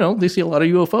 they see a lot of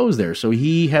UFOs there. So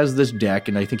he has this deck,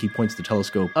 and I think he points the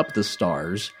telescope up at the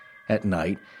stars at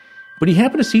night. But he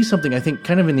happened to see something, I think,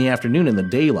 kind of in the afternoon in the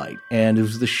daylight. And it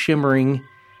was the shimmering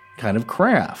kind of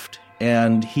craft.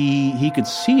 And he could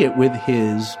see it with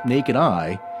his naked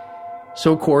eye.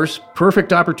 So, of course,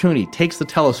 perfect opportunity. Takes the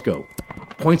telescope,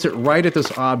 points it right at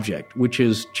this object, which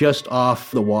is just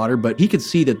off the water. But he could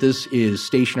see that this is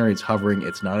stationary. It's hovering.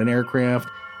 It's not an aircraft.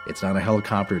 It's not a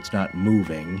helicopter. It's not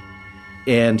moving.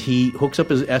 And he hooks up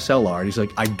his SLR, and he's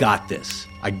like, I got this.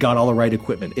 I got all the right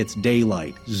equipment. It's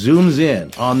daylight. Zooms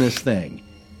in on this thing.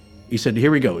 He said,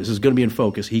 here we go. This is going to be in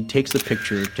focus. He takes the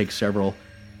picture, takes several.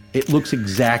 It looks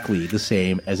exactly the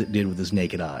same as it did with his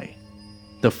naked eye.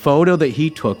 The photo that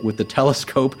he took with the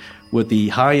telescope, with the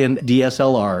high-end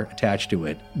DSLR attached to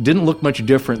it, didn't look much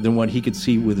different than what he could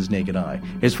see with his naked eye,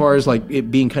 as far as like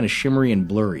it being kind of shimmery and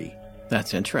blurry.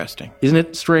 That's interesting. Isn't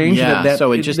it strange? Yeah,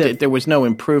 so there was no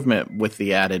improvement with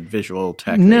the added visual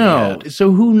tech. No.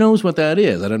 So who knows what that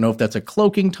is? I don't know if that's a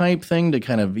cloaking type thing to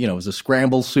kind of, it's a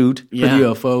scramble suit for the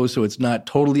UFO, so it's not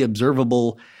totally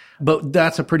observable. But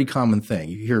that's a pretty common thing.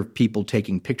 You hear people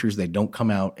taking pictures, they don't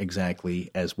come out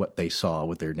exactly as what they saw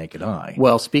with their naked eye.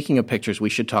 Well, speaking of pictures, we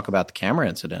should talk about the camera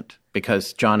incident,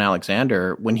 because John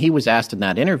Alexander, when he was asked in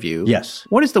that interview, yes,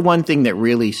 what is the one thing that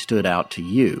really stood out to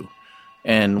you?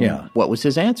 And what was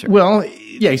his answer? Well,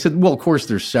 he said, well, of course,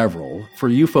 there's several. For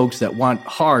you folks that want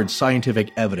hard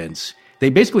scientific evidence,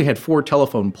 they basically had 4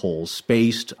 telephone poles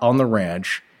spaced on the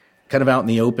ranch, kind of out in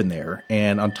the open there.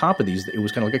 And on top of these, it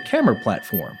was kind of like a camera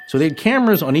platform. So they had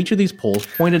cameras on each of these poles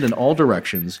pointed in all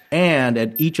directions and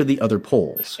at each of the other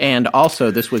poles. And also,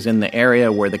 this was in the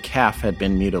area where the calf had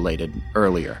been mutilated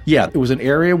earlier. Yeah, it was an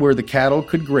area where the cattle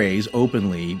could graze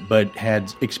openly, but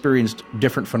had experienced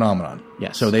different phenomenon.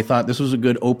 Yes. So they thought this was a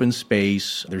good open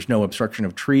space. There's no obstruction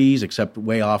of trees except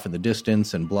way off in the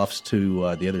distance and bluffs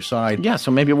to the other side. Yeah,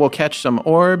 so maybe we'll catch some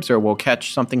orbs, or we'll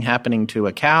catch something happening to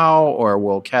a cow, or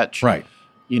we'll catch,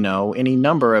 any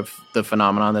number of the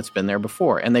phenomenon that's been there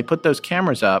before. And they put those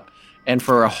cameras up, and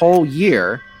for a whole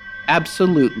year,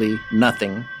 absolutely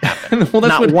nothing happened. Well,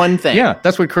 not one thing. Yeah,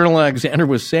 that's what Colonel Alexander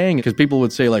was saying, because people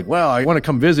would say, like, well, I want to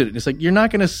come visit. And it's like, you're not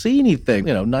going to see anything.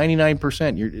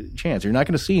 99% your chance. You're not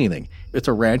going to see anything. It's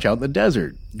a ranch out in the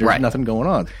desert. There's nothing going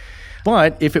on.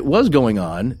 But if it was going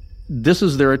on, this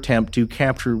is their attempt to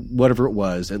capture whatever it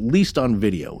was, at least on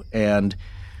video. And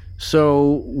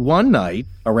so one night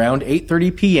around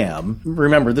 8:30 p.m.,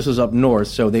 remember, this is up north,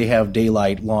 so they have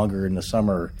daylight longer in the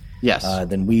summer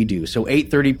than we do. So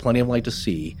 8:30, plenty of light to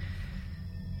see.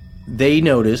 They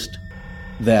noticed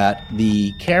that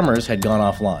the cameras had gone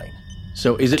offline.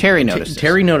 So is it Terry noticed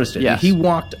Terry noticed it. Yes. He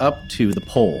walked up to the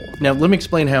pole. Now, let me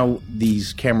explain how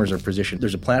these cameras are positioned.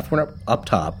 There's a platform up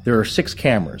top. There are 6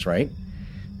 cameras, right?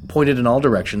 Pointed in all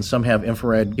directions. Some have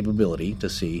infrared capability to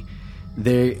see.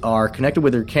 They are connected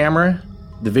with their camera.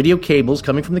 The video cables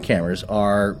coming from the cameras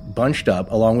are bunched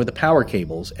up along with the power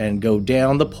cables and go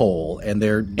down the pole, and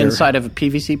they're inside of a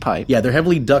PVC pipe. Yeah, they're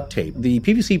heavily duct taped. The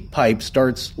PVC pipe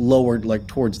starts lowered, like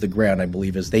towards the ground, I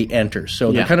believe, as they enter.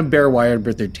 So they're kind of bare wired,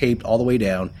 but they're taped all the way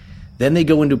down. Then they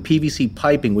go into PVC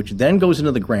piping, which then goes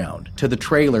into the ground to the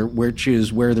trailer, which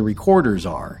is where the recorders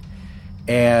are.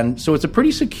 And so it's a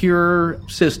pretty secure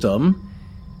system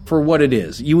for what it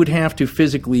is. You would have to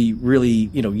physically really,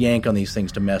 yank on these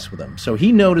things to mess with them. So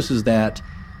he notices that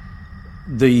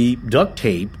the duct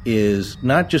tape is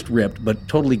not just ripped, but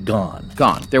totally gone.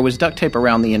 Gone. There was duct tape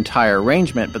around the entire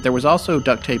arrangement, but there was also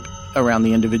duct tape around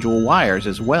the individual wires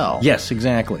as well. Yes,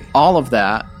 exactly. All of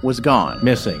that was gone.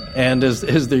 Missing. And as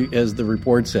the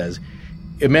report says,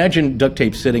 imagine duct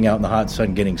tape sitting out in the hot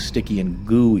sun getting sticky and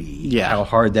gooey. Yeah. How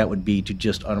hard that would be to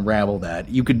just unravel that.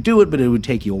 You could do it, but it would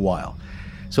take you a while.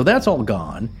 So that's all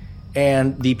gone.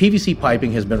 And the PVC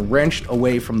piping has been wrenched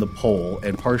away from the pole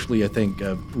and partially, I think,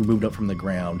 removed up from the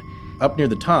ground. Up near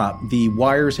the top, the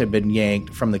wires have been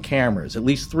yanked from the cameras, at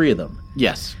least 3 of them.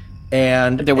 Yes.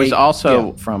 And there was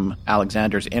also, from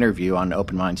Alexander's interview on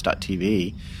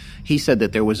openminds.tv, he said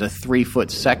that there was a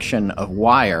 3-foot section of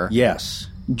wire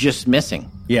just missing.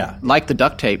 Yeah. Like the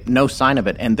duct tape, no sign of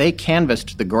it. And they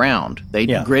canvassed the ground. They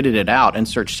gridded it out and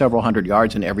searched several hundred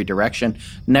yards in every direction,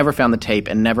 never found the tape,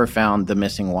 and never found the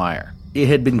missing wire. It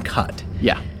had been cut.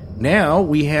 Yeah. Now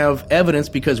we have evidence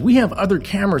because we have other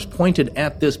cameras pointed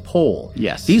at this pole.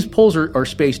 Yes. These poles are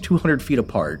spaced 200 feet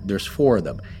apart. There's 4 of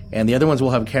them. And the other ones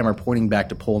will have a camera pointing back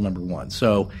to pole number 1.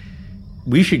 So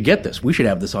we should get this. We should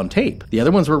have this on tape. The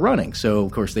other ones were running. So,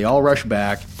 of course, they all rush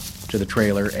back to the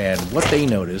trailer, and what they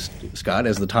noticed, Scott,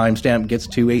 as the timestamp gets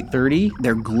to 8:30,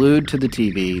 they're glued to the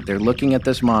TV. They're looking at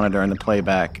this monitor and the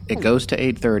playback. It goes to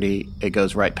 8:30. It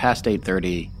goes right past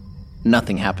 8:30.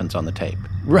 Nothing happens on the tape.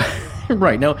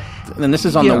 Right. Now, and this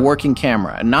is on the working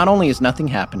camera. And not only is nothing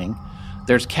happening,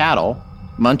 there's cattle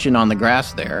munching on the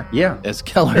grass there. Yeah. As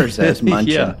Keller says,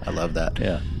 munching. I love that.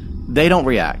 Yeah. They don't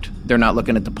react. They're not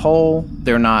looking at the pole.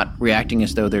 They're not reacting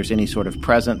as though there's any sort of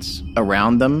presence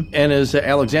around them. And as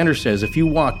Alexander says, if you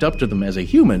walked up to them as a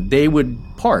human, they would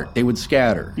part. They would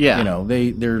scatter. Yeah.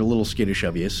 They're a little skittish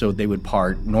of you, so they would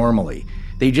part normally.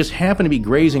 They just happen to be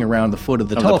grazing around the foot of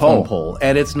the telephone pole.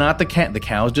 And it's not the cat. The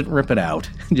cows didn't rip it out.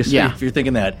 If you're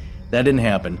thinking that didn't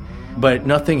happen. But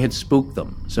nothing had spooked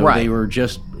them. So they were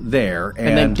just there.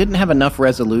 And they didn't have enough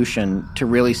resolution to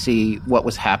really see what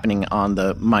was happening on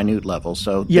the minute level.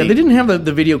 So they didn't have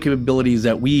the video capabilities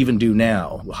that we even do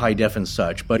now, high def and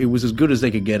such, but it was as good as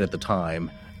they could get at the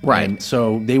time. Right. And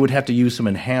so they would have to use some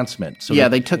enhancement. So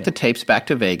they took the tapes back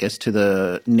to Vegas to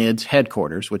the NIDS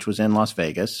headquarters, which was in Las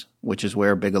Vegas, which is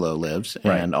where Bigelow lives,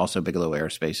 and also Bigelow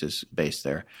Aerospace is based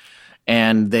there.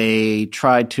 And they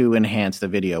tried to enhance the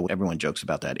video. Everyone jokes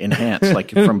about that. Enhance,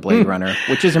 like from Blade Runner,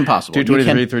 which is impossible.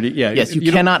 220, 330, yeah. Yes,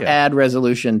 you cannot add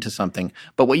resolution to something.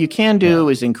 But what you can do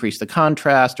is increase the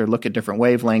contrast or look at different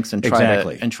wavelengths and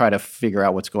try to figure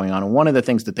out what's going on. And one of the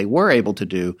things that they were able to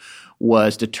do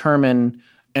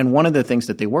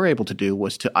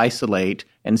was to isolate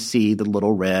and see the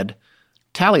little red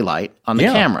tally light on the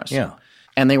cameras. Yeah.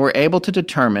 And they were able to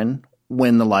determine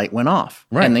when the light went off.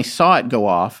 Right. And they saw it go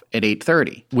off at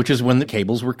 8:30. Which is when the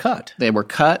cables were cut. They were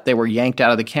cut. They were yanked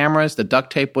out of the cameras. The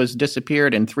duct tape was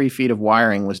disappeared and 3 feet of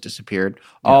wiring was disappeared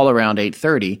all around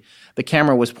 8:30. The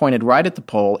camera was pointed right at the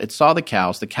pole. It saw the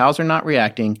cows. The cows are not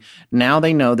reacting. Now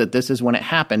they know that this is when it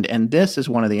happened. And this is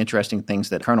one of the interesting things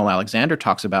that Colonel Alexander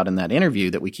talks about in that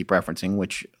interview that we keep referencing,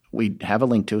 which we have a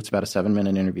link to. It's about a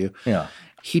 7-minute interview. Yeah.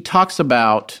 He talks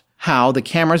about how the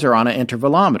cameras are on an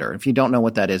intervalometer. If you don't know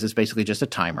what that is, it's basically just a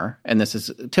timer. And this is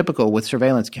typical with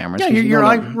surveillance cameras. Yeah, your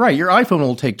iPhone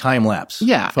will take time lapse.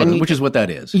 Yeah. Which is what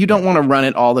that is. You don't want to run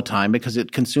it all the time because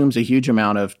it consumes a huge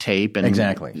amount of tape. And,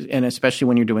 exactly. And especially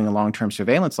when you're doing a long-term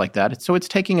surveillance like that. So it's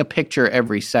taking a picture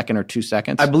every second or 2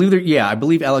 seconds. I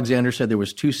believe Alexander said there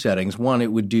was 2 settings. One,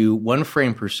 it would do 1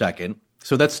 frame per second.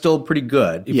 So that's still pretty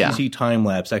good. If you see time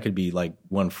lapse, that could be like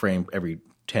 1 frame every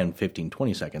 10, 15,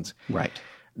 20 seconds. Right.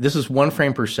 This is 1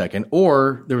 frame per second,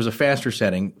 or there was a faster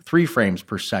setting, 3 frames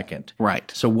per second.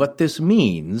 Right. So what this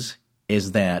means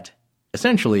is that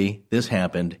essentially this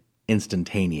happened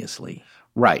instantaneously.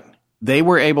 Right. They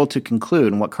were able to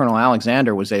conclude, and what Colonel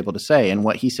Alexander was able to say, and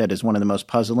what he said is one of the most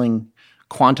puzzling,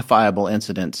 quantifiable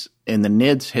incidents in the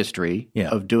NIDS history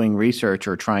of doing research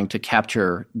or trying to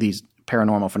capture these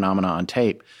paranormal phenomena on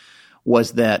tape,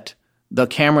 was that the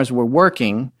cameras were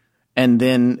working and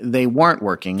then they weren't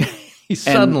working.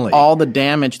 Suddenly. And all the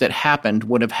damage that happened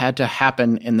would have had to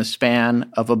happen in the span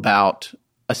of about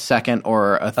a second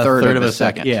or a third of a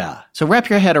second. Yeah. So wrap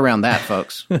your head around that,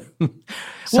 folks.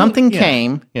 Something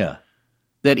came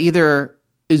that either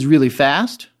is really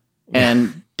fast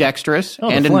and dexterous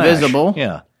and invisible,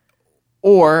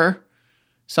 or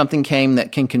something came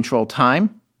that can control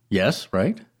time. Yes,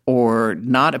 right. Or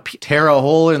not tear a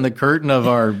hole in the curtain of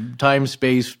our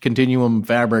time-space continuum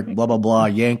fabric, blah, blah, blah,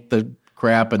 yank the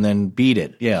crap and then beat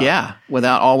it. Yeah.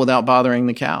 Without bothering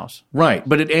the cows. Right.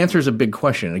 But it answers a big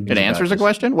question. It answers a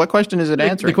question? What question is it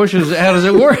answering? The question is, how does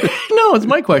it work? No, it's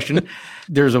my question.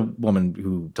 There's a woman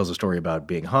who tells a story about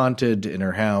being haunted in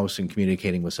her house and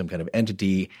communicating with some kind of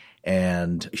entity,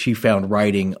 and she found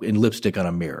writing in lipstick on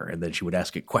a mirror, and then she would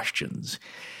ask it questions.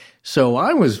 So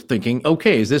I was thinking,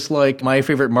 okay, is this like My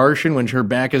Favorite Martian when her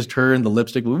back is turned, the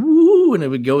lipstick, woo, and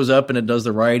it goes up and it does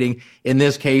the writing? In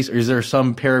this case, is there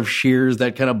some pair of shears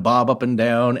that kind of bob up and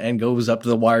down and goes up to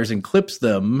the wires and clips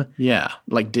them? Yeah,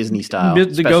 like Disney style.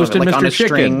 The Ghost and Mr.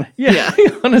 Chicken. Yeah,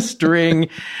 on a string.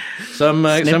 Some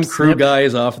crew guy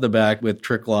is off the back with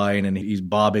trick line and he's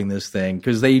bobbing this thing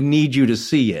because they need you to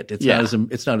see it.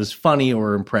 It's not as funny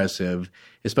or impressive,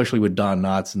 especially with Don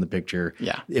Knotts in the picture.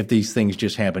 Yeah. If these things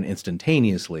just happen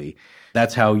instantaneously,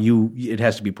 that's how it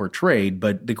has to be portrayed.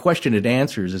 But the question it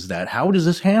answers is that, how does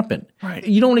this happen? Right.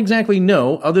 You don't exactly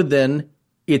know, other than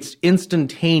it's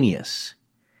instantaneous.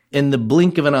 In the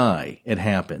blink of an eye, it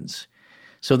happens.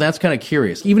 So that's kind of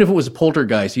curious. Even if it was a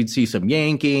poltergeist, you'd see some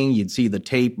yanking, you'd see the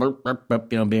tape,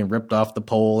 being ripped off the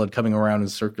pole and coming around in a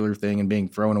circular thing and being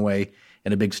thrown away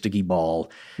in a big sticky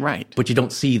ball. Right. But you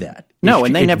don't see that. No,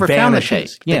 and they never found the tape.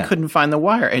 Yeah. They couldn't find the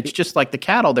wire. It's just like the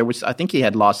cattle. I think he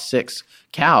had lost 6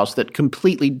 cows that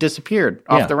completely disappeared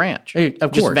off the ranch. Of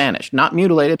course. Just vanished. Not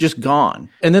mutilated, just gone.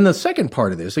 And then the second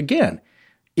part of this, again,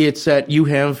 it's that you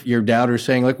have your doubters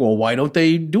saying, like, well, why don't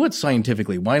they do it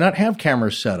scientifically? Why not have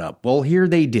cameras set up? Well, here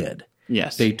they did.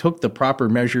 Yes. They took the proper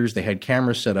measures. They had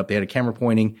cameras set up. They had a camera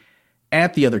pointing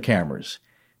at the other cameras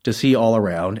to see all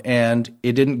around, and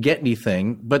it didn't get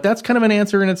anything. But that's kind of an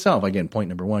answer in itself. Again, point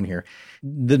number 1 here.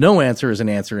 The no answer is an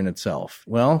answer in itself.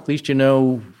 Well, at least you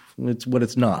know it's what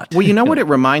it's not. Well, you know what it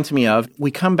reminds me of? We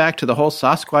come back to the whole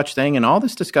Sasquatch thing and all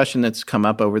this discussion that's come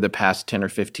up over the past 10 or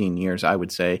 15 years, I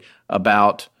would say,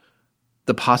 about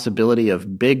the possibility of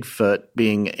Bigfoot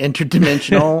being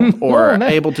interdimensional or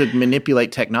able to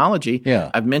manipulate technology.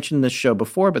 Yeah. I've mentioned this show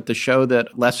before, but the show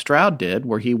that Les Stroud did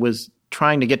where he was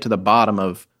trying to get to the bottom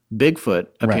of Bigfoot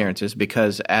appearances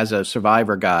because as a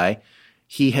survivor guy,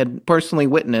 he had personally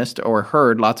witnessed or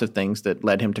heard lots of things that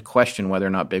led him to question whether or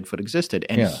not Bigfoot existed.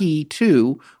 And he,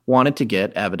 too, wanted to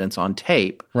get evidence on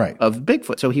tape of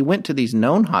Bigfoot. So he went to these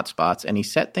known hotspots and he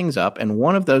set things up. And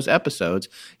one of those episodes,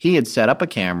 he had set up a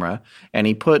camera and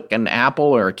he put an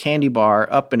apple or a candy bar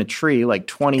up in a tree like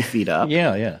 20 feet up.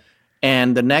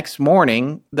 And the next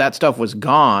morning, that stuff was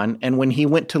gone. And when he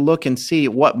went to look and see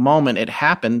at what moment it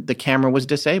happened, the camera was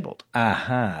disabled.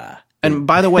 And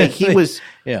by the way, he was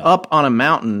up on a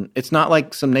mountain. It's not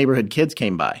like some neighborhood kids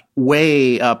came by.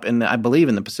 Way up in I believe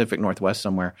in the Pacific Northwest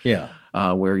somewhere.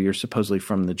 Where you're supposedly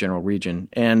from the general region.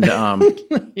 And never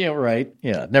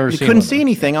you couldn't see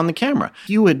anything on the camera.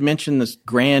 You had mentioned this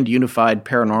grand unified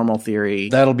paranormal theory.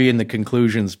 That'll be in the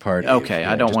conclusions part. Okay,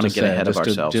 I don't want to get ahead of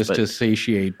ourselves. Just to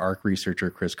satiate ARC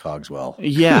researcher Chris Cogswell.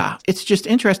 It's just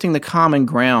interesting the common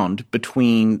ground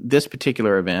between this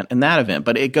particular event and that event.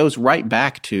 But it goes right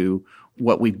back to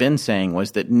what we've been saying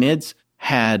was that NIDS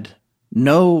had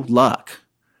no luck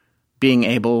being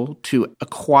able to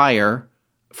acquire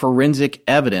forensic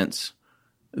evidence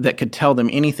that could tell them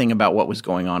anything about what was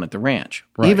going on at the ranch.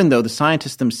 Even though the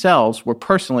scientists themselves were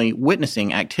personally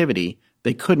witnessing activity,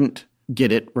 they couldn't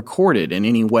get it recorded in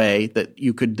any way that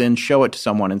you could then show it to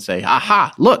someone and say,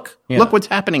 aha, look what's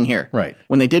happening here.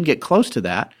 When they did get close to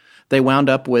that, they wound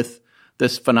up with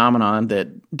this phenomenon that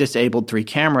disabled 3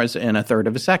 cameras in a third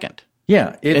of a second.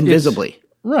 Invisibly.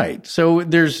 So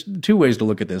there's 2 ways to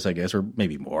look at this, I guess, or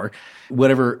maybe more.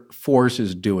 Whatever force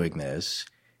is doing this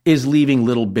is leaving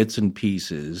little bits and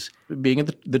pieces, being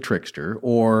the trickster,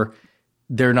 or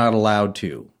they're not allowed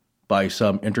to by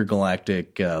some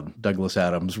intergalactic Douglas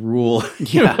Adams rule.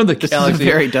 The this galaxy. Is a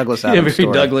very Douglas Adams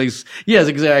story. Douglas. Yes,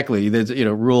 exactly. There's,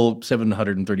 Rule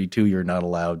 732, you're not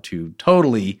allowed to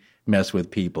totally mess with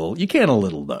people. You can a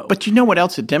little, though. But you know what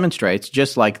else it demonstrates,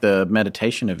 just like the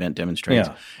meditation event demonstrates?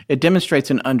 It demonstrates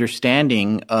an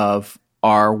understanding of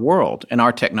our world and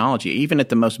our technology, even at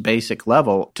the most basic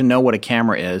level, to know what a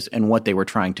camera is and what they were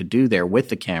trying to do there with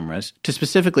the cameras. To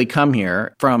specifically come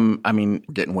here from,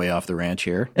 getting way off the ranch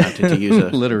here, not to use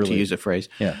a to use a phrase,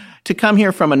 to come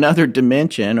here from another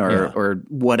dimension or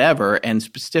whatever, and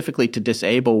specifically to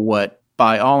disable what,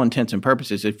 by all intents and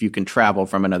purposes, if you can travel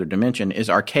from another dimension,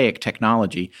 is archaic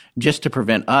technology, just to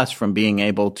prevent us from being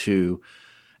able to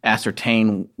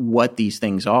ascertain what these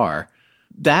things are.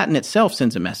 That in itself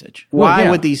sends a message. Why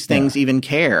would these things even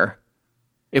care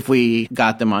if we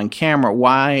got them on camera?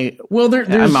 Why? Well,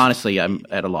 I'm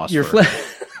at a loss for it. For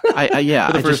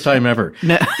the first time ever.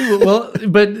 Well,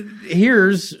 but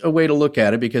here's a way to look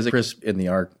at it, because Chris in the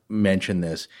ARC mentioned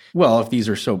this. Well, if these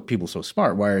are people so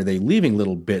smart, why are they leaving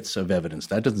little bits of evidence?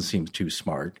 That doesn't seem too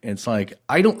smart. And it's like,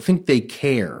 I don't think they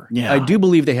care. I do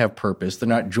believe they have purpose. They're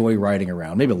not joyriding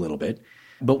around, maybe a little bit.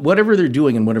 But whatever they're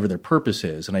doing and whatever their purpose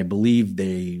is, and I believe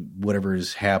whatever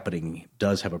is happening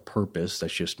does have a purpose.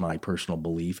 That's just my personal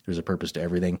belief. There's a purpose to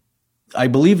everything. I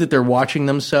believe that they're watching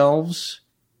themselves,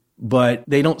 but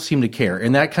they don't seem to care.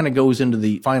 And that kind of goes into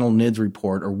the final NIDS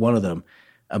report, or one of them,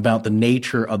 about the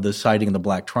nature of the sighting of the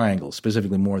Black Triangle,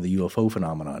 specifically more the UFO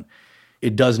phenomenon.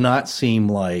 It does not seem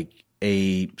like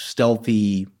a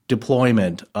stealthy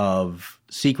deployment of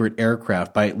secret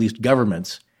aircraft by at least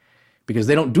governments, because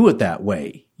they don't do it that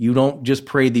way. You don't just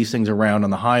parade these things around on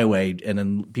the highway and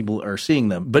then people are seeing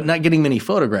them, but not getting many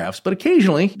photographs. But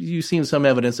occasionally you've seen some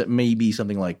evidence that may be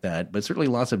something like that, but certainly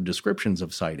lots of descriptions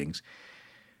of sightings.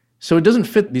 So it doesn't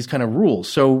fit these kind of rules.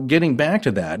 So getting back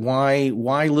to that, why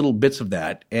little bits of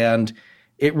that? And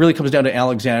it really comes down to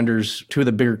Alexander's 2 of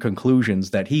the bigger conclusions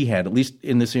that he had, at least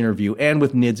in this interview and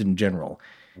with NIDS in general.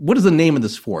 What is the name of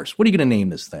this force? What are you going to name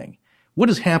this thing? What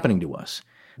is happening to us?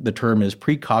 The term is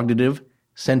precognitive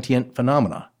sentient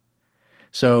phenomena.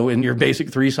 So in your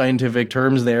basic 3 scientific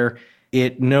terms there,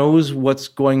 it knows what's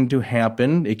going to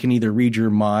happen. It can either read your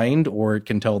mind, or it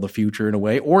can tell the future in a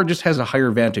way, or it just has a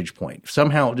higher vantage point.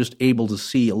 Somehow just able to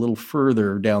see a little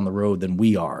further down the road than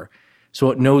we are. So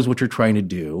it knows what you're trying to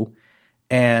do.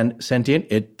 And sentient,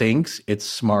 it thinks, it's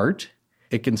smart.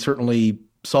 It can certainly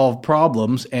solve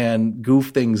problems and goof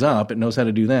things up. It knows how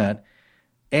to do that.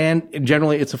 And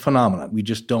generally, it's a phenomenon. We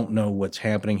just don't know what's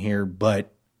happening here,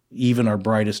 but even our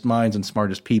brightest minds and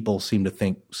smartest people seem to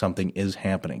think something is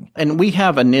happening. And we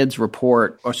have a NIDS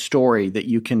report, a story that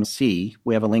you can see.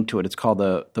 We have a link to it. It's called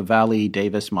the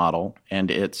Valley-Davis model,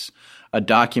 and it's a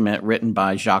document written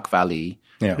by Jacques Vallée,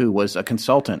 who was a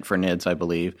consultant for NIDS, I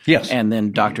believe. Yes. And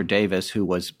then Dr. Davis, who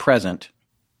was present.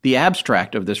 The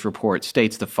abstract of this report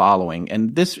states the following,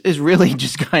 and this is really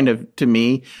just kind of, to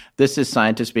me, this is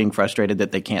scientists being frustrated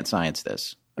that they can't science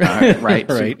this, right? Right.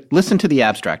 So listen to the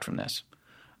abstract from this.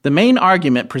 The main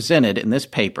argument presented in this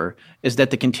paper is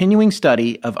that the continuing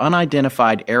study of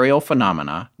unidentified aerial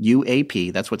phenomena,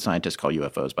 UAP, that's what scientists call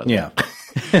UFOs, by the way.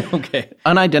 Yeah. Okay.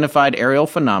 Unidentified aerial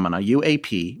phenomena,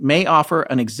 UAP, may offer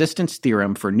an existence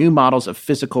theorem for new models of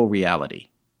physical reality.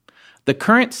 The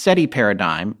current SETI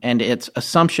paradigm and its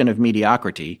assumption of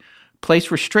mediocrity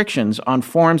place restrictions on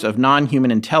forms of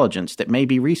non-human intelligence that may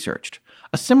be researched.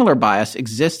 A similar bias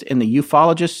exists in the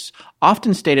ufologists'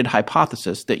 often stated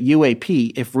hypothesis that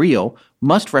UAP, if real,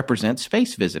 must represent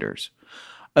space visitors.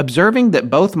 Observing that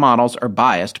both models are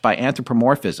biased by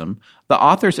anthropomorphism, the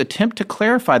authors attempt to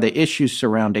clarify the issues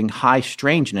surrounding high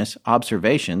strangeness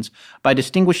observations by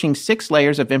distinguishing 6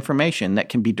 layers of information that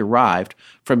can be derived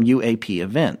from UAP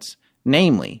events.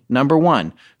 Namely, number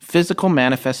 1, physical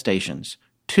manifestations,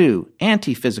 2,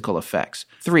 anti-physical effects,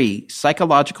 3,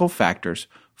 psychological factors,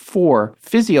 4,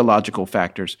 physiological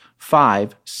factors,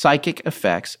 5, psychic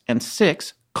effects, and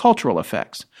 6, cultural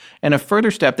effects. In a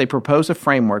further step, they propose a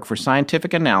framework for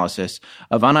scientific analysis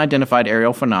of unidentified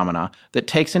aerial phenomena that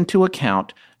takes into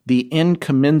account the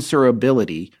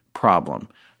incommensurability problem.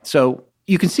 So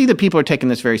you can see that people are taking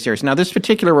this very serious. Now, this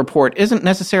particular report isn't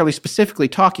necessarily specifically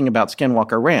talking about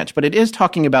Skinwalker Ranch, but it is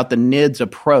talking about the NIDS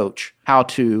approach, how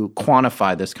to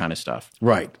quantify this kind of stuff.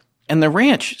 Right. And the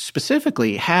ranch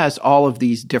specifically has all of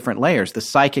these different layers, the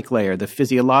psychic layer, the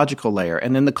physiological layer,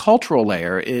 and then the cultural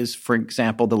layer is, for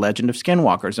example, the legend of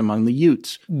skinwalkers among the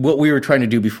Utes. What we were trying to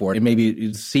do before, and maybe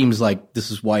it seems like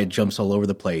this is why it jumps all over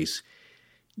the place,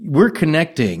 we're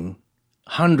connecting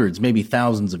hundreds, maybe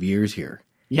thousands of years here.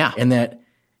 Yeah. And that,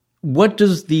 what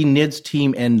does the NIDS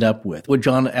team end up with? What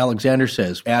John Alexander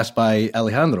says, asked by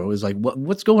Alejandro, is like,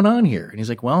 what's going on here? And he's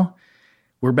like, well,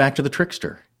 we're back to the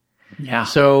trickster. Yeah.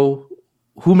 So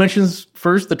who mentions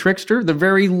first the trickster? The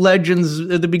very legends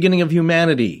at the beginning of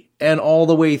humanity and all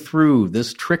the way through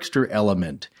this trickster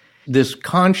element, this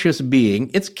conscious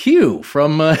being. It's Q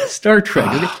from Star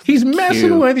Trek. He's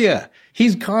messing with you.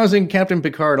 He's causing Captain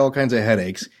Picard all kinds of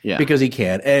headaches because he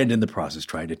can, and in the process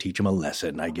trying to teach him a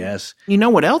lesson, I guess. You know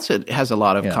what else it has a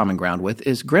lot of common ground with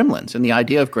is Gremlins and the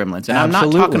idea of Gremlins. And I'm not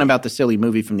talking about the silly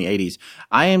movie from the 80s.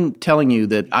 I am telling you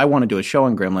that I want to do a show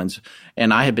on Gremlins,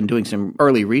 and I have been doing some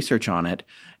early research on it,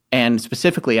 and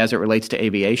specifically as it relates to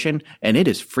aviation, and it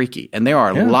is freaky. And there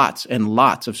are lots and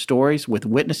lots of stories with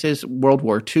witnesses, World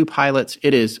War II pilots.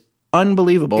 It is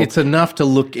unbelievable. It's enough to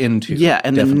look into. Yeah,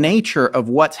 and the nature of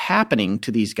what's happening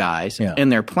to these guys in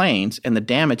their planes and the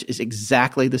damage is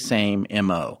exactly the same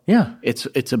MO. Yeah.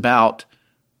 It's about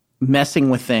messing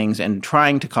with things and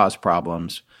trying to cause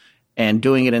problems and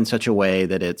doing it in such a way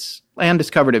that it's – Landis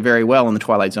covered it very well in the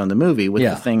Twilight Zone, the movie, with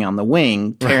the thing on the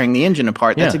wing tearing the engine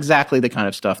apart. That's exactly the kind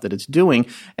of stuff that it's doing.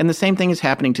 And the same thing is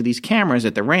happening to these cameras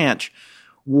at the ranch.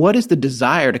 What is the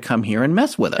desire to come here and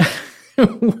mess with us?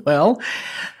 Well –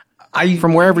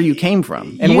 from wherever you came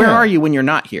from. And where are you when you're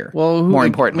not here? Well, more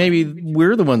importantly. Maybe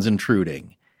we're the ones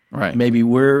intruding. Right. Maybe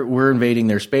we're invading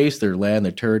their space, their land,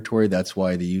 their territory. That's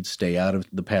why the Utes stay out of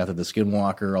the path of the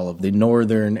Skinwalker. All of the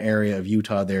northern area of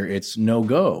Utah there, it's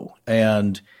no-go.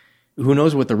 And who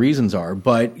knows what the reasons are.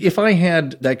 But if I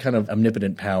had that kind of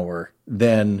omnipotent power,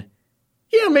 then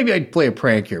maybe I'd play a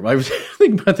prank here. I was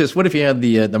thinking about this. What if you had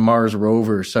the Mars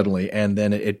rover suddenly and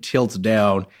then it tilts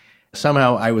down?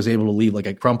 Somehow I was able to leave like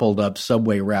a crumpled up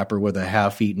Subway wrapper with a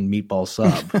half-eaten meatball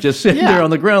sub just sitting there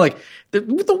on the ground like, the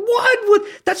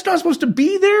what? That's not supposed to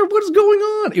be there? What is going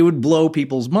on? It would blow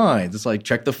people's minds. It's like,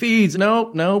 check the feeds.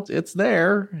 No, it's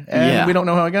there. And we don't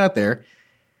know how it got there.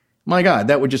 My God,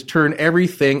 that would just turn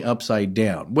everything upside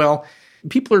down. Well,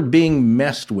 people are being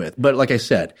messed with. But like I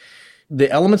said,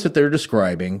 the elements that they're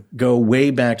describing go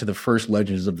way back to the first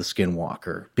legends of the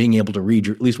Skinwalker, being able to read,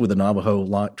 at least with the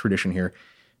Navajo tradition here,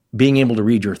 being able to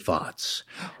read your thoughts,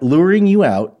 luring you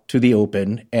out to the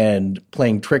open and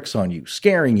playing tricks on you,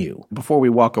 scaring you. Before we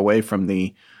walk away from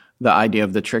the idea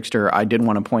of the trickster, I did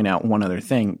want to point out one other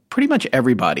thing. Pretty much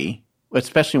everybody,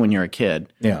 especially when you're a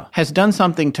kid, has done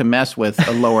something to mess with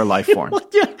a lower life form.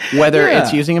 Whether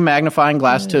it's using a magnifying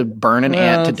glass to burn an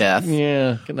ant to death,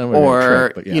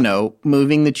 or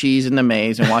moving the cheese in the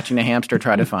maze and watching a hamster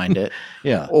try to find it,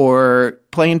 or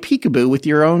playing peekaboo with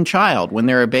your own child when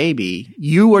they're a baby.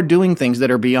 You are doing things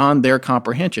that are beyond their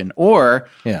comprehension. Or,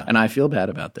 and I feel bad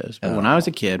about this, but when I was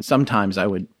a kid, sometimes I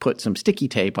would put some sticky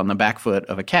tape on the back foot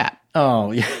of a cat.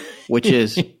 Oh, yeah. Which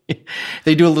is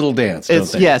they do a little dance, don't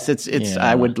they? Yes, it's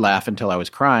I would laugh until I was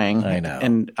crying. I know.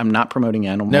 And I'm not promoting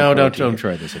animal cruelty. Don't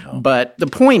try this at home. But the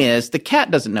point is, the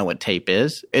cat doesn't know what tape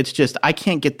is. It's just, I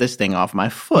can't get this thing off my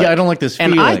foot. Yeah, I don't like this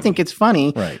feeling. And I think it's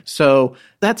funny. Right. So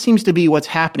that seems to be what's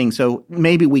happening. So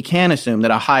maybe we can assume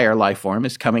that a higher life form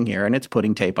is coming here and it's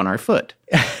putting tape on our foot.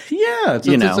 Yeah,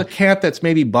 it's a cat that's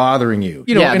maybe bothering you.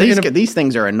 These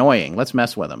things are annoying. Let's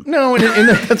mess with them. No,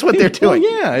 that's what they're doing.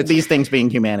 Well, yeah, these things being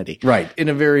humanity. Right, in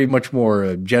a very much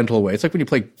more gentle way. It's like when you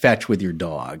play fetch with your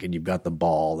dog and you've got the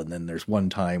ball, and then there's one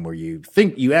time where you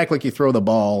act like you throw the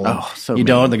ball. Oh, so you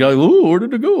don't. The guy, ooh, where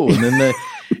did it go? And then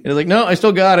it's like, no, I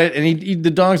still got it. And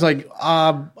the dog's like,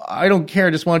 I don't care.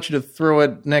 I just want you to throw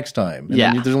it next time. And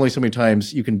then there's only so many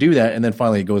times you can do that, and then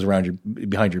finally it goes around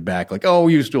behind your back, like, oh,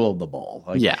 you stole the ball.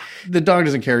 Like, the dog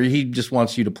doesn't care. He just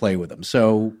wants you to play with him.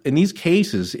 So in these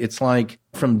cases, it's like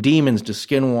from demons to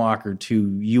Skinwalker to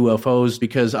UFOs,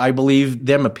 because I believe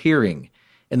them appearing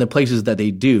in the places that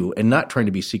they do and not trying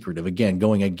to be secretive, again,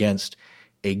 going against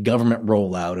a government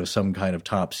rollout of some kind of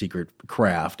top secret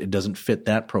craft. It doesn't fit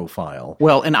that profile.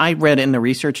 Well, and I read in the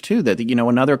research too that,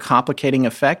 another complicating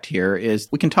effect here is,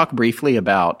 we can talk briefly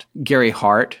about Gary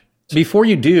Hart. Before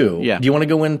you do you want to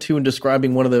go into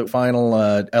describing one of the final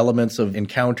elements of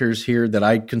encounters here that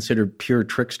I consider pure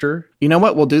trickster? You know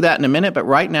what? We'll do that in a minute, but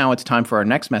right now it's time for our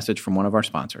next message from one of our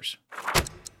sponsors.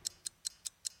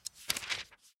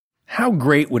 How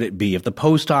great would it be if the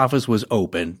post office was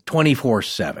open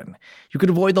 24/7? You could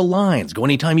avoid the lines, go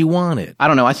anytime you wanted. I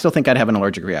don't know. I still think I'd have an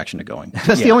allergic reaction to going.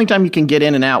 That's the only time you can get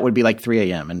in and out would be like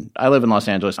 3 a.m. And I live in Los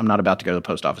Angeles. I'm not about to go to the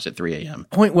post office at 3 a.m.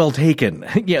 Point well taken.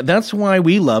 Yeah, that's why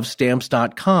we love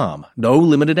Stamps.com. No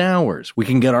limited hours. We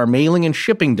can get our mailing and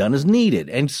shipping done as needed,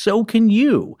 and so can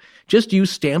you. Just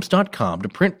use Stamps.com to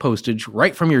print postage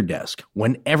right from your desk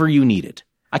whenever you need it.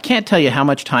 I can't tell you how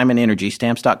much time and energy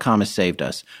Stamps.com has saved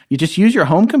us. You just use your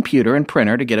home computer and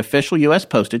printer to get official U.S.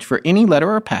 postage for any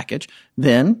letter or package.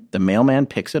 Then the mailman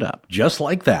picks it up. Just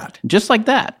like that. Just like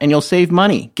that. And you'll save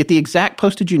money. Get the exact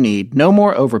postage you need. No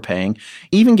more overpaying.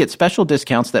 Even get special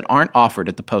discounts that aren't offered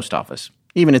at the post office,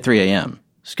 even at 3 a.m.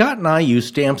 Scott and I use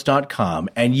Stamps.com,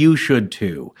 and you should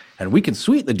too. And we can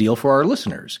sweeten the deal for our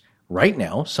listeners. Right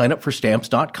now, sign up for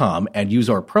Stamps.com and use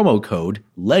our promo code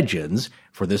LEGENDS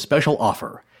for this special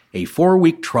offer. A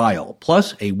 4-week trial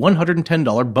plus a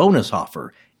 $110 bonus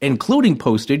offer, including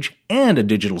postage and a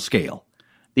digital scale.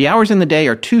 The hours in the day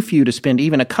are too few to spend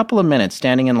even a couple of minutes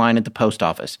standing in line at the post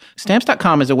office.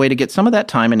 Stamps.com is a way to get some of that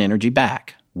time and energy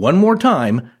back. One more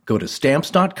time, go to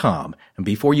Stamps.com, and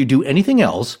before you do anything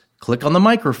else, click on the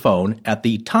microphone at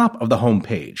the top of the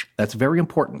homepage. That's very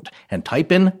important. And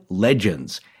type in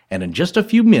LEGENDS. And in just a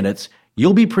few minutes,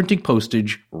 you'll be printing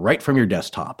postage right from your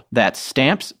desktop. That's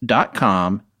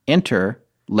Stamps.com. Enter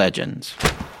LEGENDS.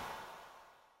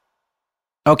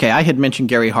 Okay, I had mentioned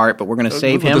Gary Hart, but we're going to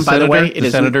save him, by the way. It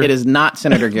is not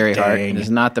Senator Gary Hart. It is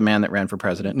not the man that ran for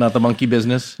president. Not the monkey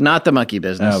business? Not the monkey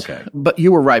business. Okay. But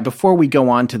you were right. Before we go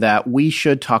on to that, we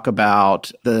should talk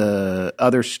about the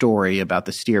other story about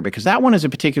the steer, because that one is a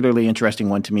particularly interesting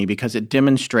one to me because it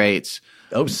demonstrates...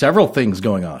 several things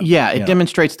going on. Yeah, it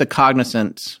demonstrates the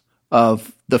cognizance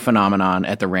of the phenomenon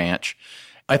at the ranch.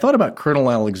 I thought about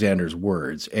Colonel Alexander's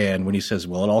words, and when he says,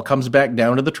 well, it all comes back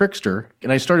down to the trickster,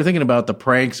 and I started thinking about the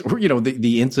pranks, or,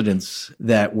 the incidents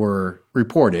that were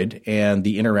reported and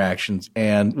the interactions,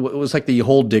 and it was like the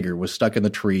hole digger was stuck in the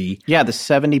tree. Yeah, the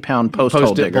 70-pound post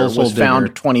hole digger was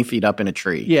found 20 feet up in a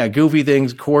tree. Yeah, goofy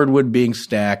things, cordwood being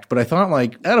stacked, but I thought,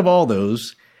 out of all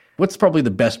those, what's probably the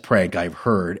best prank I've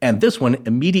heard? And this one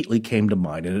immediately came to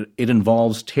mind, and it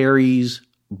involves Terry's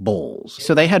bulls.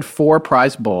 So they had 4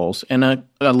 prize bulls in a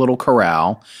little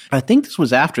corral. I think this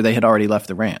was after they had already left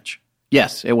the ranch.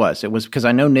 Yes, it was. It was because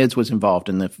I know NIDS was involved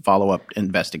in the follow-up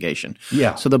investigation.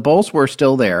 Yeah. So the bulls were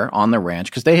still there on the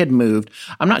ranch because they had moved.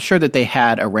 I'm not sure that they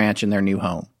had a ranch in their new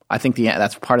home. I think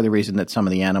that's part of the reason that some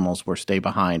of the animals were stay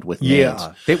behind with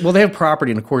NIDS. Yeah. They have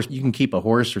property, and of course you can keep a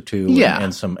horse or two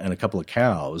and a couple of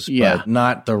cows, but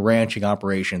not the ranching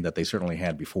operation that they certainly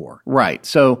had before. Right.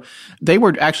 So they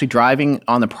were actually driving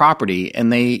on the property, and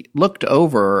they looked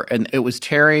over, and it was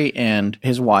Terry and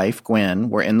his wife, Gwen,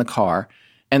 were in the car,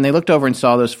 and they looked over and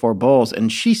saw those 4 bulls,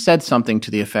 and she said something to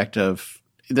the effect of,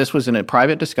 this was in a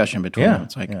private discussion between them.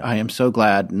 It's like, I am so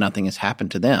glad nothing has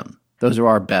happened to them. Those are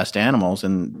our best animals,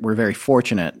 and we're very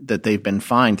fortunate that they've been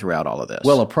fine throughout all of this.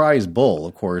 Well, a prize bull,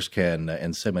 of course, can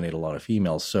inseminate a lot of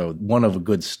females, so one of a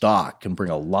good stock can bring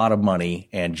a lot of money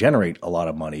and generate a lot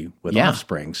of money with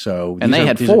offspring. So and they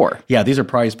had 4. These are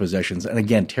prized possessions. And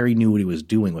again, Terry knew what he was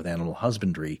doing with animal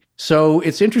husbandry. So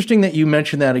it's interesting that you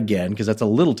mentioned that again, because that's a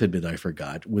little tidbit I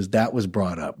forgot, was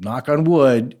brought up. Knock on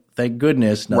wood, thank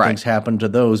goodness nothing's happened to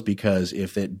those, because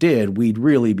if it did, we'd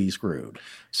really be screwed.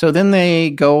 So then they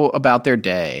go about their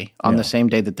day on the same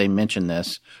day that they mention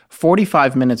this.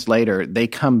 45 minutes later, they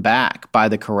come back by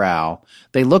the corral.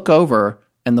 They look over,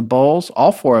 and the bulls,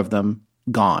 all 4 of them,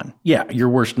 gone. Yeah, your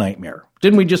worst nightmare.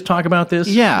 Didn't we just talk about this?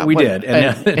 Yeah. We did.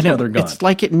 And now they're gone. It's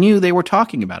like it knew they were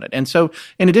talking about it. And so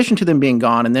in addition to them being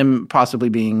gone and them possibly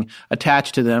being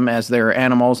attached to them as their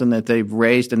animals and that they've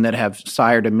raised and that have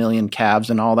sired 1 million calves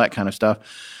and all that kind of stuff,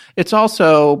 it's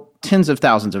also tens of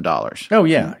thousands of dollars. Oh,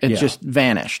 yeah. It just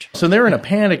vanished. So they're in a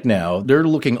panic now. They're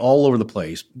looking all over the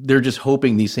place. They're just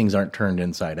hoping these things aren't turned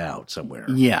inside out somewhere.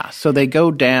 Yeah. So they go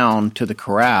down to the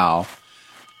corral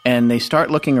and they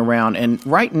start looking around, and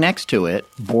right next to it,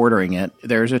 bordering it,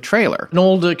 there's a trailer. An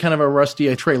old kind of a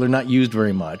rusty trailer, not used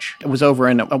very much. It was over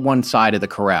in one side of the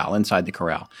corral, inside the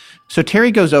corral. So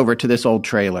Terry goes over to this old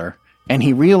trailer, and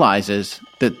he realizes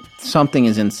that something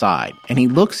is inside. And he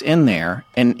looks in there,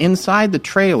 and inside the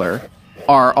trailer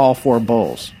are all 4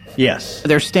 bulls. Yes.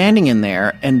 They're standing in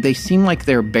there, and they seem like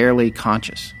they're barely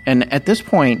conscious. And at this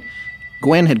point,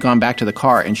 Gwen had gone back to the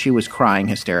car, and she was crying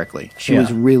hysterically. She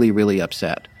was really, really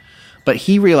upset. But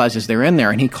he realizes they're in there,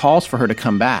 and he calls for her to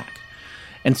come back.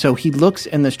 And so he looks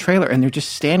in this trailer, and they're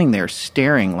just standing there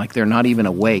staring like they're not even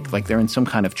awake, like they're in some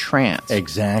kind of trance.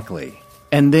 Exactly.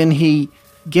 And then he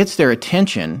gets their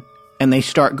attention, and they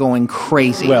start going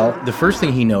crazy. Well, the first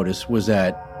thing he noticed was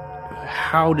that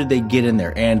how did they get in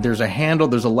there? And there's a handle,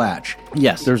 there's a latch.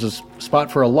 Yes. There's a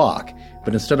spot for a lock.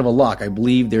 But instead of a lock, I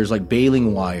believe there's like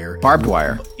baling wire. Barbed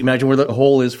wire. Imagine where the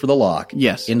hole is for the lock.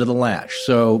 Yes. Into the latch.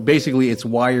 So basically it's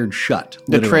wired shut.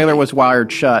 The trailer was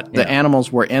wired shut. The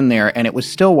animals were in there, and it was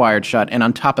still wired shut. And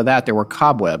on top of that, there were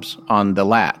cobwebs on the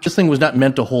latch. This thing was not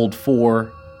meant to hold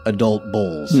 4 adult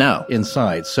bulls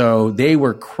inside. So they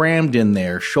were crammed in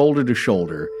there, shoulder to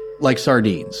shoulder, like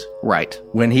sardines. Right.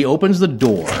 When he opens the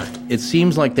door, it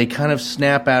seems like they kind of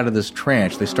snap out of this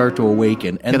trance. They start to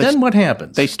awaken. And then what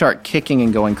happens? They start kicking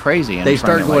and going crazy. And they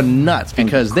start going nuts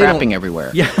because they crapping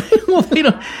everywhere. Yeah. Well, they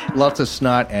don't. Lots of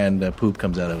snot and poop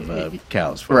comes out of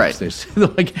cows. Right.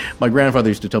 Like my grandfather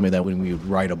used to tell me that when we would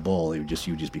ride a bull, you'd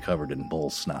just be covered in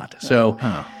bull snot. So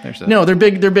no, they're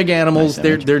big. They're big animals.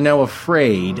 Nice they're now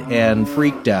afraid and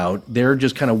freaked out. They're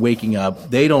just kind of waking up.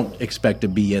 They don't expect to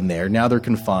be in there. Now they're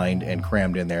confined and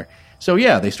crammed in there. So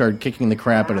yeah, they started kicking the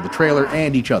crap out of the trailer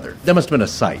and each other. That must have been a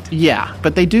sight. Yeah,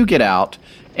 but they do get out,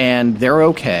 and they're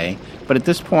okay. But at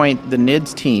this point, the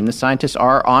NIDS team, the scientists,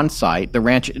 are on site. The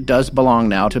ranch does belong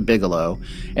now to Bigelow,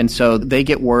 and so they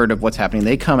get word of what's happening.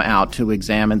 They come out to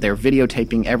examine. They're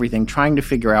videotaping everything, trying to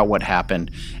figure out what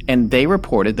happened. And they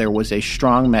reported there was a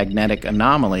strong magnetic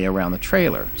anomaly around the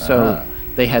trailer. So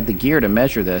they had the gear to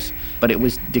measure this, but it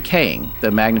was decaying.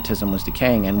 The magnetism was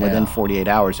decaying, and within 48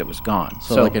 hours, it was gone.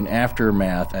 So like an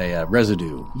aftermath, a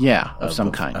residue. Yeah, of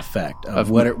some kind. Effect.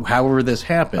 However this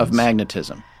happens. Of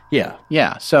magnetism. Yeah.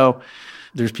 Yeah, so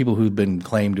there's people who've been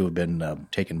claimed to have been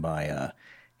taken by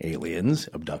aliens,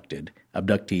 abductees,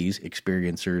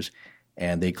 experiencers,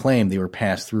 and they claim they were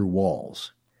passed through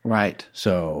walls. Right.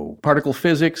 So particle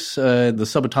physics, the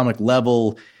subatomic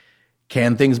level.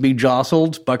 Can things be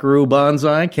jostled? Buckaroo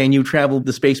Banzai? Can you travel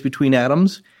the space between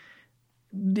atoms?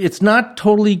 It's not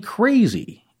totally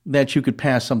crazy that you could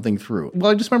pass something through.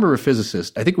 Well, I just remember a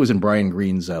physicist, I think it was in Brian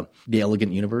Greene's The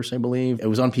Elegant Universe, I believe. It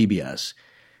was on PBS.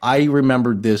 I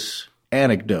remembered this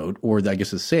anecdote, or I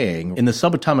guess a saying, in the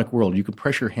subatomic world, you can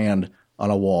press your hand on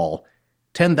a wall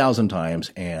 10,000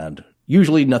 times and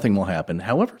usually nothing will happen.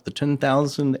 However, the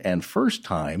 10,001st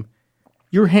time,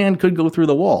 your hand could go through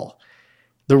the wall.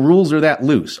 The rules are that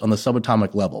loose on the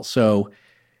subatomic level. So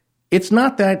it's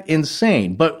not that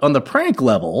insane. But on the prank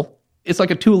level, it's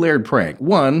like a 2-layered prank.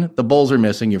 1, the bulls are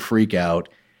missing. You freak out.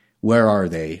 Where are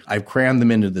they? I've crammed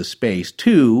them into this space.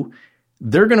 2,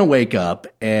 they're going to wake up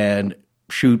and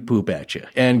shoot poop at you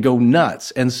and go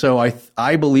nuts. And so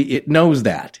I believe it knows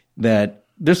that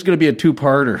this is going to be a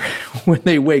 2-parter. When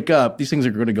they wake up, these things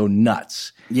are going to go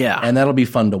nuts. Yeah. And that'll be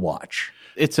fun to watch.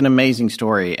 It's an amazing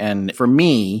story. And for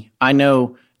me, I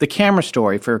know the camera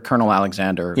story for Colonel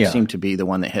Alexander seemed to be the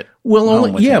one that hit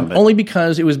home with him. Only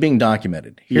because it was being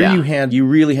documented. Here you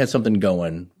really had something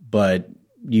going, but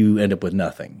you end up with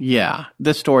nothing. Yeah.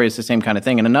 This story is the same kind of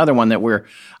thing. And another one that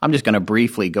I'm just going to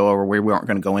briefly go over. We weren't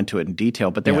going to go into it in detail,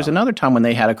 but there was another time when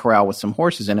they had a corral with some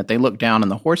horses in it. They looked down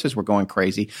and the horses were going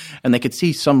crazy, and they could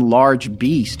see some large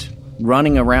beast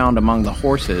running around among the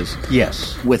horses.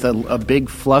 Yes. With a big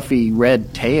fluffy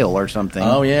red tail or something.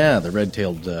 Oh, yeah. The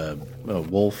red-tailed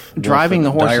wolf. Driving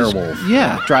the horses. Dire wolf.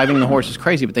 Yeah, driving the horses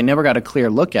crazy, but they never got a clear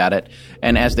look at it.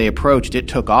 And as they approached, it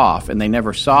took off, and they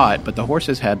never saw it, but the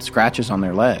horses had scratches on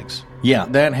their legs. Yeah,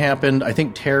 that happened. I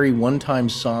think Terry one time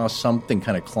saw something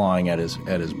kind of clawing at his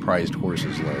prized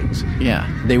horse's legs. Yeah.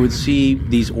 They would see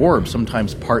these orbs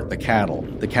sometimes part the cattle.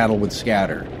 The cattle would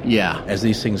scatter. Yeah. As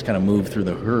these things kind of move through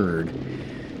the herd.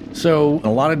 So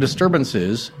a lot of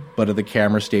disturbances, but at the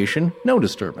camera station, no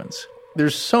disturbance.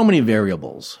 There's so many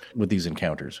variables with these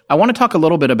encounters. I want to talk a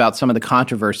little bit about some of the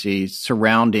controversies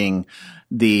surrounding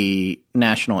the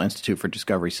National Institute for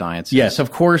Discovery Sciences. Yes,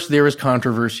 of course, there is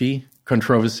controversy.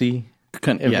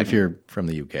 If you're from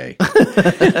the UK.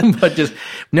 But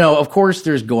of course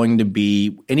there's going to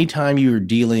be, anytime you're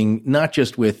dealing not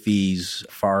just with these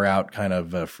far out kind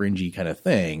of fringy kind of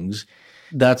things,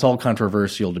 that's all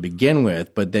controversial to begin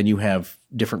with, but then you have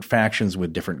different factions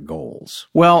with different goals.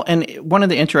 Well, and one of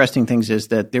the interesting things is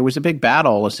that there was a big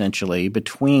battle essentially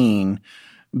between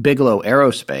Bigelow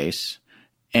Aerospace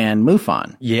and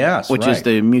MUFON. Yes, which is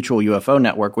the Mutual UFO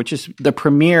Network, which is the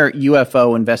premier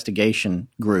UFO investigation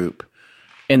group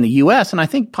in the U.S. and I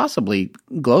think possibly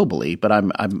globally, but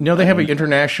they have an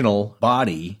international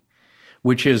body,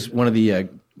 which is one of the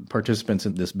participants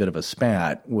in this bit of a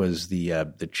spat was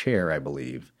the chair, I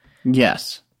believe.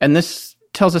 Yes, and this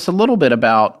tells us a little bit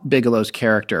about Bigelow's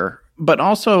character, but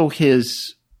also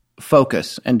his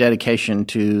focus and dedication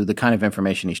to the kind of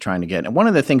information he's trying to get. And one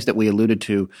of the things that we alluded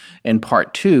to in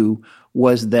part 2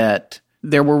 was that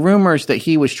there were rumors that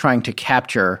he was trying to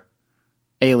capture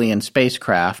alien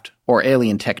spacecraft or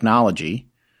alien technology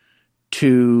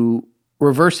to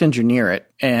reverse engineer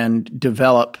it and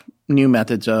develop new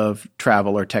methods of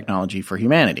travel or technology for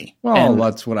humanity. Well,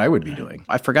 that's what I would be doing.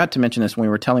 I forgot to mention this when we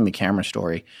were telling the camera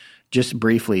story. Just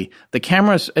briefly, the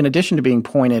cameras, in addition to being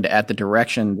pointed at the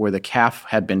direction where the calf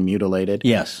had been mutilated,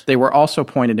 yes, they were also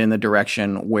pointed in the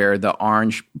direction where the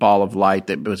orange ball of light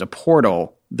that was a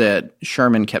portal that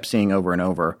Sherman kept seeing over and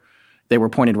over, they were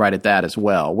pointed right at that as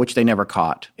well, which they never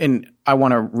caught. And I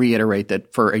want to reiterate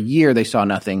that for a year they saw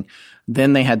nothing.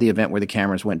 Then they had the event where the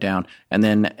cameras went down, and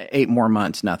then 8 more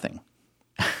months, nothing.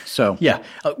 So yeah,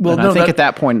 I think at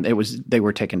that point they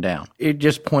were taken down. It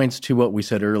just points to what we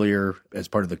said earlier as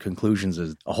part of the conclusions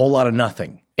is a whole lot of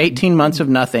nothing. 18 months of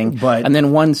nothing, and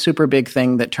then one super big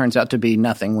thing that turns out to be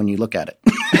nothing when you look at it.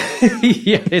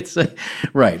 Yeah, it's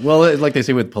right. Well, like they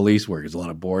say with police work, there's a lot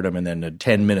of boredom and then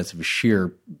 10 minutes of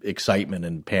sheer excitement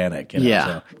and panic. Yeah.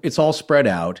 So it's all spread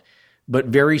out, but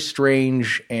very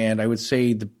strange. And I would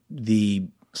say the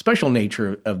special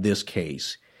nature of this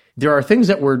case, there are things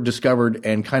that were discovered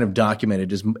and kind of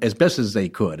documented as best as they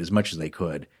could, as much as they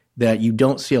could, that you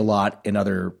don't see a lot in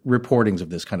other reportings of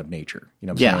this kind of nature. You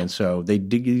know what I'm saying? So they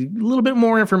dig a little bit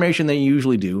more information than you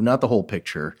usually do, not the whole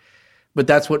picture. But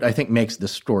that's what I think makes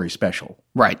this story special.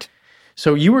 Right.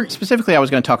 So you were... Specifically, I was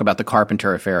going to talk about the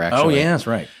Carpenter affair, actually. Oh, yes,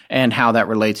 right. And how that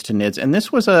relates to NIDS. And this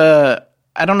was I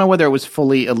don't know whether it was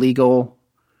fully illegal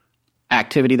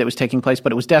activity that was taking place,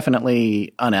 but it was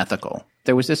definitely unethical.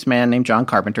 There was this man named John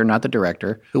Carpenter, not the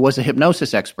director, who was a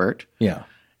hypnosis expert. Yeah.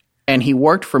 And he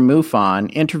worked for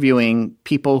MUFON interviewing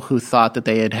people who thought that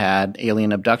they had had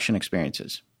alien abduction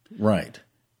experiences. Right.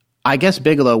 I guess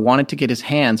Bigelow wanted to get his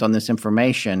hands on this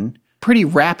information pretty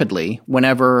rapidly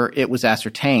whenever it was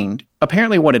ascertained.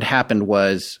 Apparently what had happened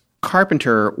was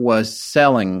Carpenter was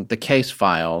selling the case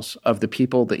files of the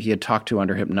people that he had talked to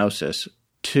under hypnosis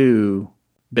to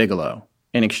Bigelow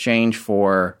in exchange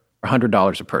for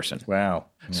 $100 a person. Wow.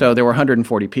 Yeah. So there were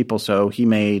 140 people, so he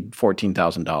made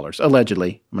 $14,000.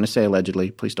 Allegedly. I'm going to say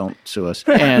allegedly. Please don't sue us.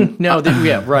 And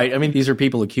yeah, right. I mean, these are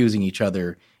people accusing each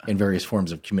other in various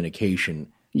forms of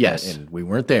communication. Yes. And we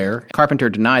weren't there. Carpenter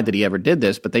denied that he ever did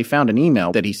this, but they found an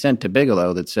email that he sent to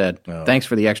Bigelow that said, thanks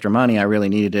for the extra money. I really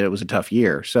needed it. It was a tough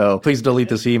year. So please delete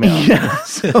this email. Yeah.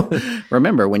 So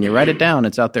remember, when you write it down,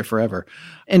 it's out there forever.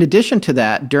 In addition to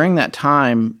that, during that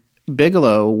time,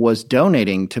 Bigelow was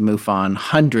donating to MUFON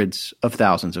hundreds of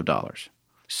thousands of dollars.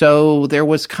 So there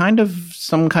was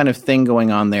some kind of thing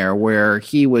going on there where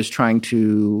he was trying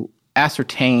to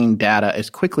ascertain data as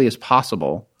quickly as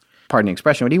possible, pardon the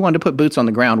expression, but he wanted to put boots on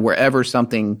the ground wherever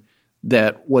something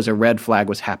that was a red flag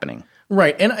was happening.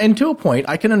 Right. And to a point,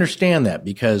 I can understand that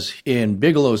because in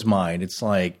Bigelow's mind, it's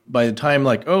like by the time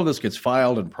this gets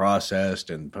filed and processed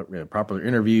and proper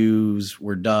interviews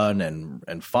were done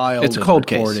and filed. It's a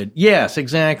cold recorded. Case. Yes,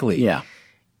 exactly. Yeah.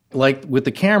 Like with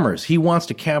the cameras, he wants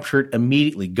to capture it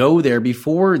immediately. Go there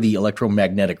before the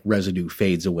electromagnetic residue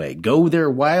fades away. Go there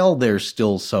while there's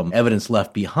still some evidence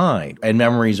left behind and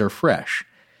memories are fresh.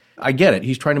 I get it.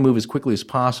 He's trying to move as quickly as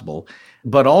possible.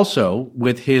 But also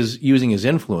with his using his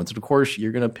influence, and of course,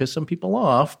 you're going to piss some people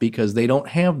off because they don't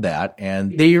have that,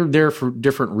 and they are there for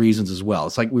different reasons as well.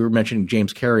 It's like we were mentioning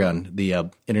James Carrion, the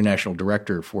international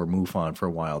director for MUFON for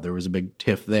a while. There was a big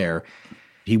tiff there.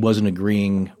 He wasn't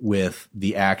agreeing with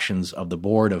the actions of the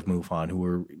board of MUFON, who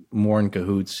were more in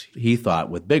cahoots, he thought,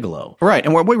 with Bigelow. Right.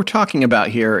 And what we were talking about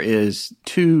here is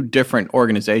two different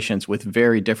organizations with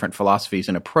very different philosophies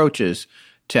and approaches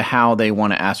to how they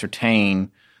want to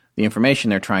ascertain the information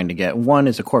they're trying to get. One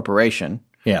is a corporation,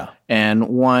 Yeah. And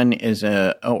one is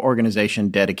an organization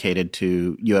dedicated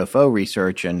to UFO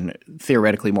research and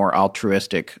theoretically more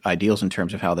altruistic ideals in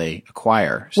terms of how they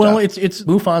acquire stuff. Well, it's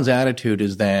MUFON's attitude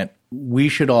is that we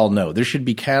should all know. There should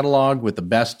be cataloged with the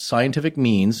best scientific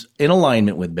means in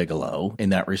alignment with Bigelow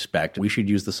in that respect. We should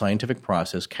use the scientific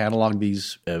process, catalog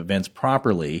these events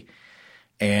properly,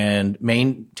 and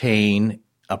maintain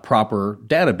a proper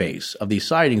database of these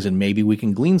sightings, and maybe we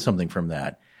can glean something from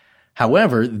that.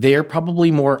 However, they're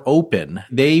probably more open.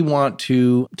 They want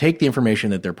to take the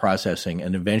information that they're processing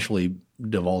and eventually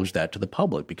divulge that to the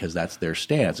public because that's their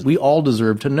stance. We all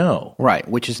deserve to know. Right,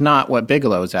 which is not what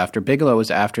Bigelow is after. Bigelow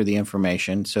is after the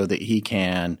information so that he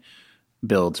can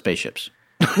build spaceships.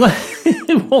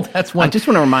 Well, that's one. I just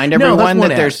want to remind everyone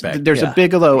that there's yeah. a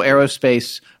Bigelow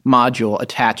aerospace module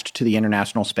attached to the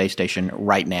International Space Station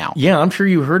right now. Yeah, I'm sure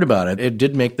you heard about it. It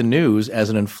did make the news as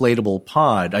an inflatable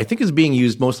pod. I think it's being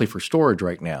used mostly for storage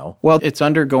right now. Well, it's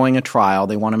undergoing a trial.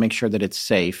 They want to make sure that it's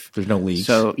safe. There's no leaks.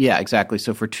 So, yeah, exactly.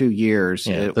 So for 2 years.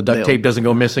 The duct tape doesn't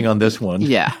go missing on this one.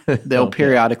 Yeah. They'll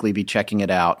periodically be checking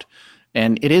it out.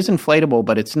 And it is inflatable,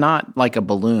 but it's not like a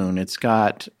balloon. It's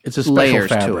got layers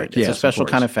to it. It's a special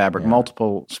kind of fabric,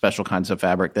 multiple special kinds of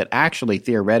fabric that actually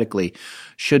theoretically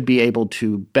should be able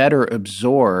to better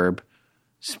absorb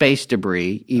space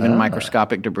debris, even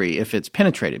microscopic debris, if it's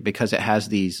penetrated, because it has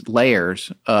these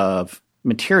layers of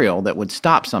material that would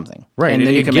stop something. Right. And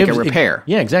then you can make a repair.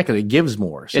 Yeah, exactly. It gives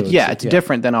more. So it's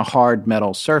different than a hard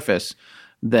metal surface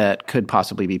that could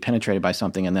possibly be penetrated by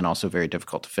something and then also very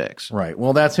difficult to fix. Right.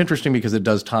 Well, that's interesting because it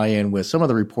does tie in with some of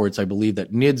the reports I believe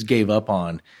that NIDS gave up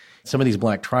on. Some of these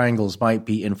black triangles might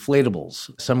be inflatables,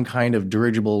 some kind of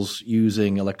dirigibles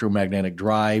using electromagnetic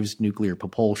drives, nuclear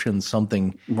propulsion,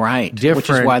 something different. Which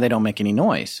is why they don't make any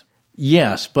noise.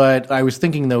 Yes, but I was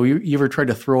thinking, though, you ever tried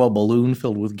to throw a balloon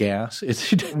filled with gas?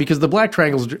 It's because the black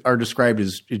triangles are described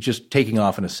as just taking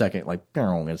off in a second, like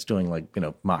it's doing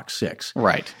Mach 6.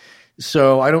 Right.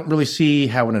 So I don't really see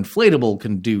how an inflatable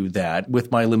can do that with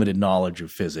my limited knowledge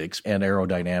of physics and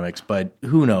aerodynamics, but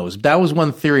who knows? That was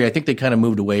one theory. I think they kind of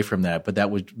moved away from that, but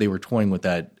they were toying with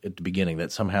that at the beginning,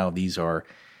 that somehow these are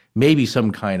maybe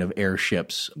some kind of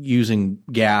airships using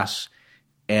gas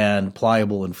and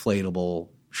pliable inflatable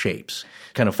shapes.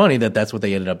 Kind of funny that that's what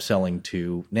they ended up selling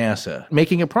to NASA,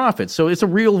 making a profit. So it's a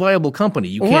real viable company.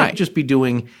 You can't just be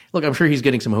doing, look, I'm sure he's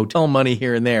getting some hotel money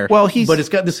here and there, but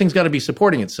this thing's got to be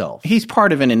supporting itself. He's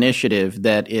part of an initiative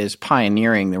that is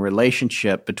pioneering the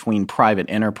relationship between private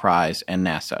enterprise and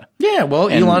NASA. Yeah, well,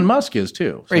 Elon Musk is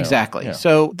too. So, exactly. Yeah.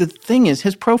 So the thing is,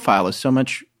 his profile is so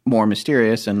much more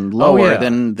mysterious and lower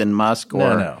than Musk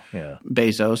or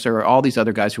Bezos or all these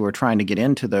other guys who are trying to get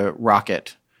into the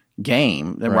rocket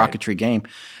game, the rocketry game.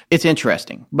 It's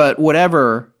interesting. But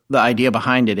whatever the idea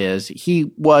behind it is,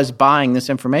 he was buying this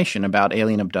information about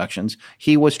alien abductions.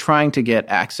 He was trying to get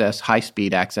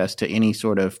high-speed access to any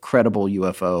sort of credible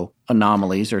UFO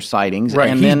anomalies or sightings. Right.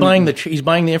 And he's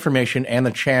buying the information and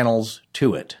the channels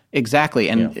to it. Exactly.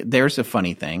 And there's a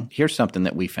funny thing. Here's something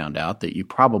that we found out that you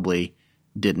probably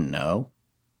didn't know.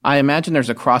 I imagine there's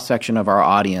a cross-section of our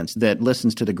audience that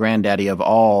listens to the granddaddy of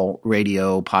all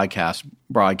radio podcasts,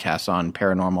 broadcasts on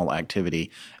paranormal activity,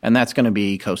 and that's going to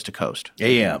be Coast to Coast.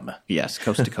 AM. Yes,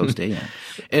 Coast to Coast AM.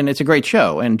 And it's a great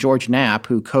show. And George Knapp,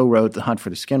 who co-wrote The Hunt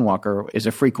for the Skinwalker, is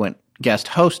a frequent guest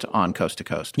host on Coast to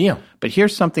Coast. Yeah. But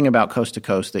here's something about Coast to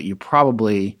Coast that you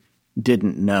probably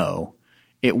didn't know.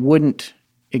 It wouldn't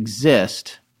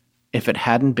exist if it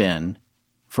hadn't been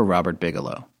for Robert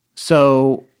Bigelow.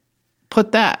 So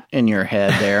put that in your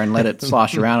head there and let it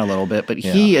slosh around a little bit. But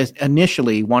he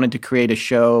initially wanted to create a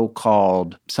show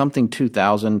called something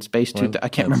 2000, Space 2000. I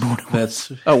can't remember what it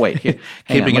was. Oh, wait. Here,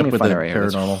 Keeping Up with the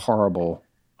Paranormal. Horrible.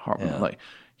 Like,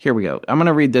 here we go. I'm going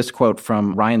to read this quote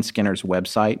from Ryan Skinner's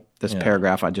website, this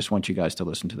paragraph. I just want you guys to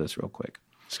listen to this real quick.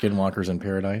 Skinwalkers in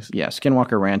Paradise? Yeah,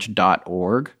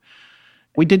 skinwalkerranch.org.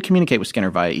 We did communicate with Skinner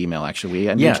via email,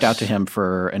 actually. We reached out to him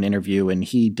for an interview, and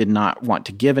he did not want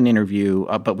to give an interview,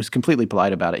 but was completely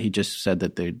polite about it. He just said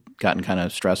that they'd gotten kind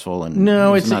of stressful, and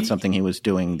it's not something he was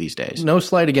doing these days. No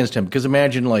slight against him, because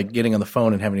imagine getting on the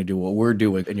phone and having to do what we're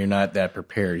doing, and you're not that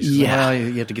prepared. You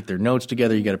have to get their notes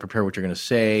together. You got to prepare what you're going to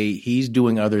say. He's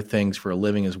doing other things for a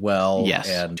living as well. Yes.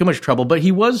 And too much trouble, but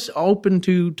he was open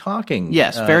to talking.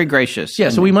 Yes, very gracious. Yeah,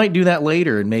 so we might do that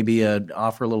later and maybe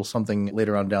offer a little something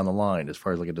later on down the line as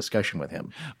far as a discussion with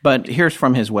him. But here's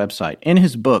from his website. In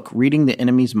his book, Reading the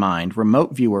Enemy's Mind,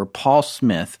 remote viewer Paul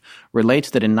Smith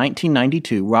relates that in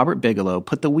 1992, Robert Bigelow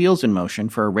put the wheels in motion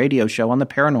for a radio show on the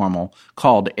paranormal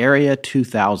called Area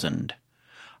 2000.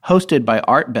 Hosted by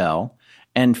Art Bell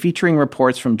and featuring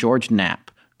reports from George Knapp,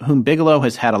 whom Bigelow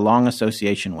has had a long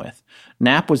association with.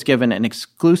 Knapp was given an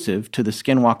exclusive to the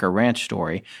Skinwalker Ranch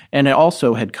story, and it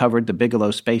also had covered the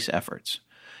Bigelow space efforts.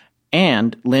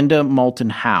 And Linda Moulton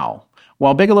Howe.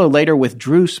 While Bigelow later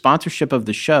withdrew sponsorship of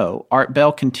the show, Art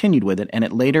Bell continued with it, and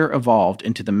it later evolved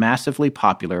into the massively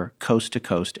popular Coast to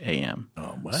Coast AM.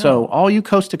 Oh, wow. So all you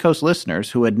Coast to Coast listeners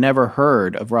who had never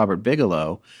heard of Robert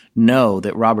Bigelow know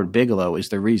that Robert Bigelow is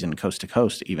the reason Coast to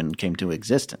Coast even came to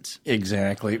existence.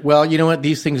 Exactly. Well, you know what?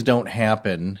 These things don't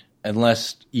happen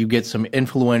unless you get some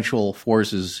influential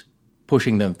forces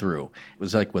pushing them through. It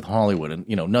was like with Hollywood, and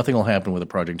nothing will happen with a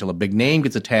project until a big name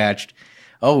gets attached.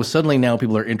 Oh, suddenly now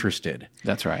people are interested.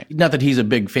 That's right. Not that he's a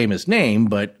big famous name,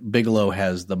 but Bigelow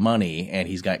has the money and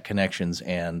he's got connections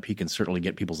and he can certainly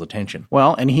get people's attention.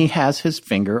 Well, and he has his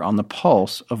finger on the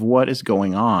pulse of what is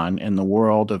going on in the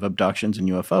world of abductions and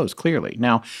UFOs, clearly.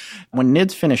 Now, when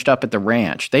NIDS finished up at the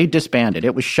ranch, they disbanded.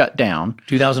 It was shut down.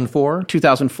 2004?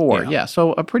 2004, yeah.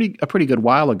 So a pretty good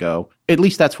while ago. At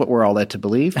least that's what we're all led to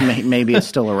believe. Maybe it's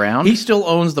still around. He still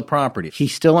owns the property. He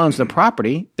still owns the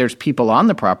property. There's people on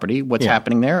the property. What's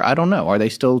happening there? I don't know. Are they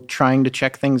still trying to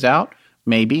check things out?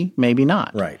 Maybe, maybe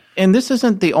not. Right. And this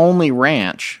isn't the only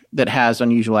ranch that has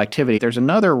unusual activity. There's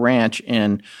another ranch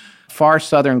in far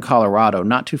southern Colorado,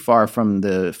 not too far from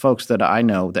the folks that I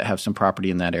know that have some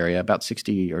property in that area, about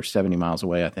 60 or 70 miles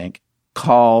away, I think,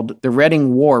 called the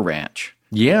Redding War Ranch.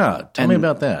 Yeah, tell me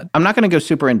about that. I'm not going to go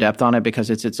super in-depth on it because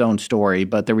it's its own story,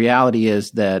 but the reality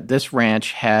is that this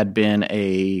ranch had been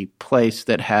a place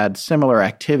that had similar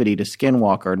activity to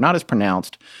Skinwalker, not as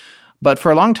pronounced, but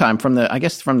for a long time, from the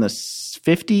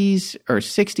 50s or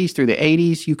 60s through the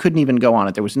 80s, you couldn't even go on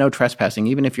it. There was no trespassing,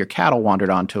 even if your cattle wandered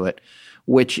onto it,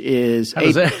 which is... How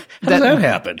does that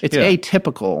happen? It's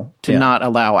atypical to not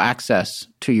allow access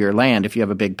to your land if you have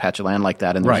a big patch of land like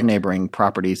that and there's neighboring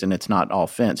properties and it's not all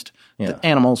fenced. The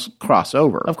animals cross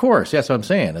over. Of course. That's what I'm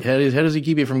saying. How does he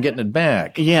keep you from getting it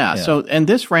back? Yeah. So, and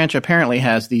this ranch apparently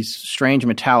has these strange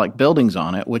metallic buildings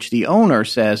on it, which the owner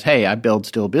says, hey, I build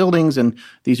steel buildings and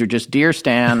these are just deer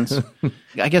stands.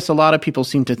 I guess a lot of people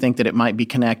seem to think that it might be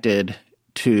connected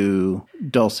to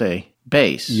Dulce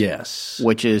Base. Yes.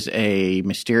 Which is a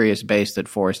mysterious base that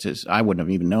Forrest I wouldn't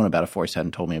have even known about if Forrest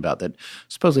hadn't told me about, that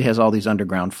supposedly has all these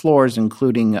underground floors,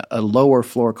 including a lower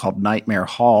floor called Nightmare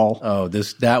Hall. Oh,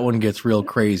 that one gets real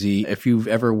crazy. If you've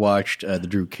ever watched the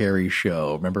Drew Carey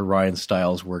show, remember Ryan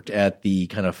Stiles worked at the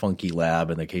kind of funky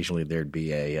lab and occasionally there'd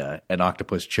be an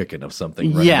octopus chicken of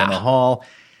something running in the hall.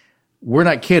 We're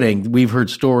not kidding. We've heard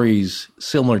stories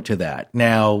similar to that.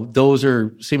 Now, those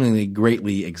are seemingly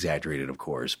greatly exaggerated, of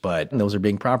course, but those are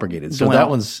being propagated. So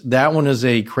that one is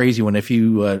a crazy one. If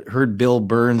you heard Bill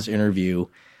Burns' interview,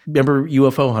 remember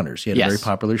UFO Hunters? He had a very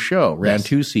popular show, ran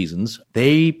 2 seasons.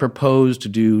 They proposed to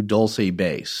do Dulce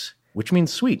Base, which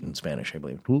means sweet in Spanish, I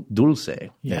believe. Dulce. Yeah.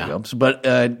 There you go. But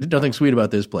nothing sweet about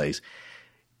this place.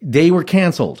 They were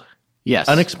canceled. Yes.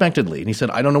 Unexpectedly. And he said,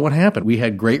 I don't know what happened. We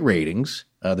had great ratings.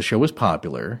 The show was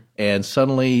popular. And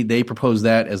suddenly they proposed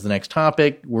that as the next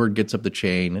topic. Word gets up the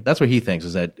chain. That's what he thinks,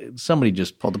 is that somebody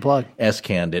just pulled the plug.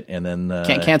 S-canned it and then...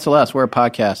 Can't cancel us. We're a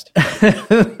podcast.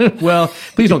 Well,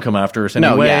 please don't come after us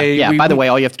anyway. No, yeah. By the way,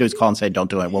 all you have to do is call and say, don't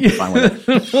do it. We'll be fine with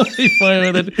it. We'll be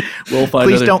fine with it. We'll find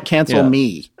Please don't cancel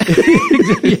me.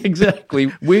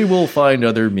 Exactly. We will find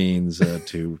other means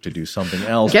to do something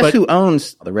else. Guess who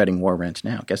owns the Redding War Ranch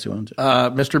now? Guess who owns it?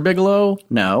 Mr. Bigelow?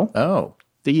 No. Oh.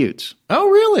 The Utes. Oh,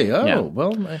 really? Oh, yeah.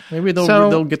 Well, maybe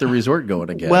they'll get the resort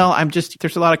going again. Well,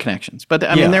 there's a lot of connections. But,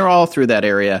 I mean, they're all through that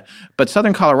area. But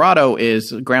southern Colorado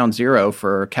is ground zero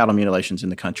for cattle mutilations in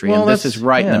the country. Well, and this is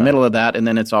right in the middle of that, and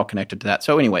then it's all connected to that.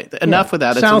 So anyway, enough with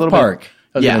that. It's South a little Park.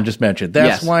 I was going to just mention.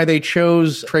 That's why they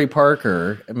chose Trey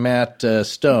Parker, Matt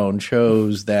Stone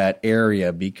chose that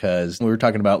area, because we were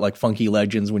talking about like funky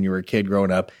legends when you were a kid growing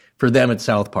up. For them, it's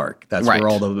South Park. That's where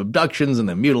all the abductions and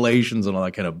the mutilations and all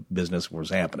that kind of business was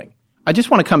happening. I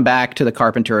just want to come back to the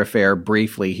Carpenter affair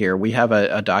briefly here. We have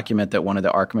a document that one of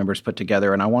the ARC members put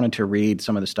together, and I wanted to read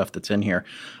some of the stuff that's in here.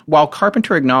 While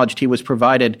Carpenter acknowledged he was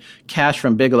provided cash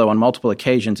from Bigelow on multiple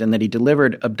occasions and that he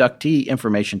delivered abductee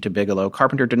information to Bigelow,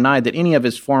 Carpenter denied that any of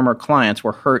his former clients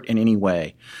were hurt in any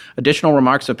way. Additional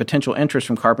remarks of potential interest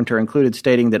from Carpenter included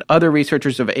stating that other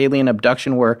researchers of alien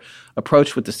abduction were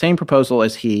approached with the same proposal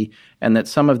as he, and that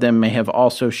some of them may have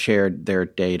also shared their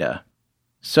data.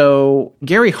 So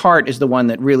Gary Hart is the one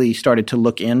that really started to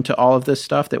look into all of this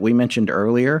stuff that we mentioned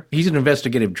earlier. He's an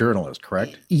investigative journalist,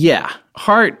 correct? Yeah.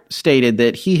 Hart stated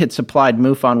that he had supplied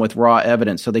MUFON with raw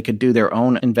evidence so they could do their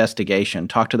own investigation,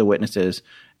 talk to the witnesses,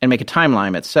 and make a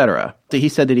timeline, etc. He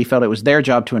said that he felt it was their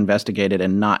job to investigate it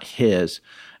and not his,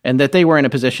 and that they were in a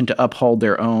position to uphold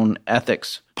their own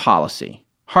ethics policy.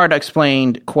 Hart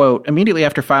explained, quote, immediately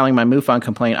after filing my MUFON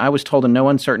complaint, I was told in no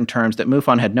uncertain terms that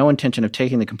MUFON had no intention of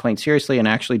taking the complaint seriously and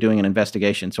actually doing an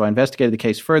investigation. So I investigated the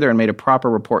case further and made a proper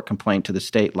report complaint to the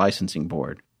state licensing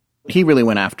board. He really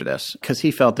went after this because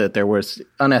he felt that there was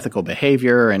unethical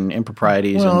behavior and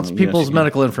improprieties. Well, it's people's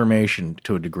medical information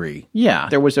to a degree. Yeah.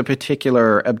 There was a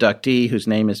particular abductee whose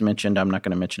name is mentioned. I'm not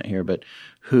going to mention it here, but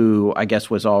who I guess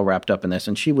was all wrapped up in this.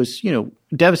 And she was,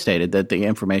 devastated that the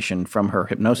information from her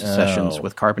hypnosis sessions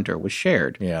with Carpenter was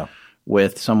shared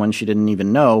with someone she didn't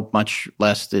even know, much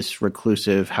less this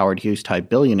reclusive Howard Hughes type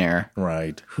billionaire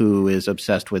who is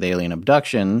obsessed with alien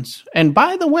abductions. And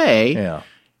by the way,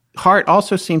 Hart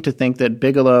also seemed to think that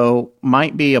Bigelow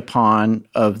might be a pawn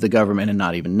of the government and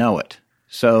not even know it.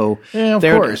 So, of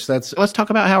course, let's talk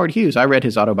about Howard Hughes. I read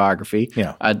his autobiography.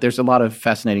 There's a lot of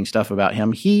fascinating stuff about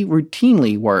him. He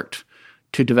routinely worked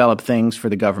to develop things for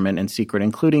the government in secret,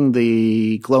 including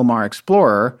the Glomar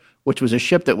Explorer, which was a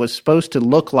ship that was supposed to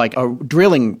look like a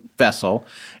drilling vessel,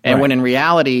 and when in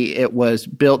reality it was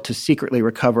built to secretly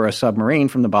recover a submarine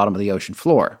from the bottom of the ocean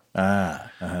floor.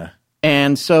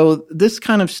 And so this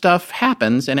kind of stuff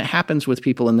happens, and it happens with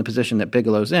people in the position that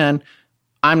Bigelow's in.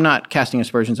 I'm not casting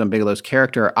aspersions on Bigelow's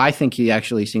character. I think he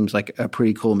actually seems like a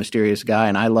pretty cool, mysterious guy,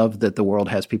 and I love that the world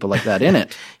has people like that in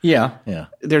it.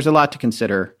 There's a lot to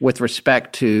consider with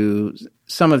respect to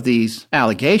some of these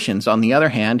allegations. On the other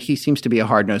hand, he seems to be a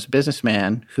hard-nosed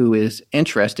businessman who is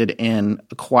interested in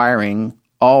acquiring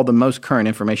all the most current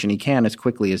information he can as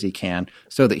quickly as he can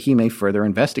so that he may further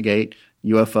investigate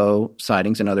UFO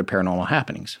sightings and other paranormal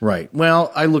happenings. Right.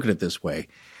 Well, I look at it this way.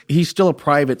 He's still a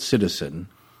private citizen,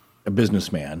 a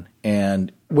businessman,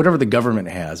 and whatever the government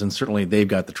has, and certainly they've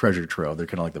got the treasure trove, they're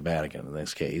kind of like the Vatican in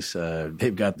this case,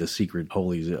 they've got the secret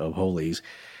holies of holies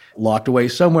locked away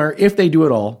somewhere, if they do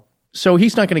it all. So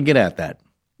he's not going to get at that.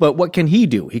 But what can he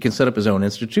do? He can set up his own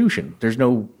institution. There's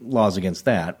no laws against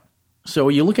that. So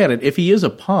you look at it, if he is a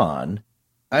pawn,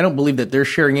 I don't believe that they're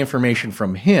sharing information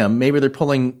from him. Maybe they're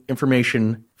pulling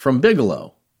information from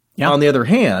Bigelow. On the other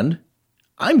hand,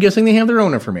 I'm guessing they have their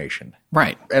own information.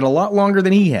 Right. And a lot longer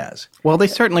than he has. Well, they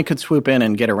certainly could swoop in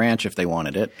and get a ranch if they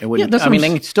wanted it. It wouldn't. They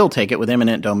could still take it with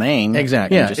eminent domain.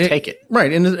 Exactly. And just take it.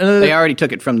 Right. And they already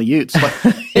took it from the Utes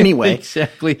anyway.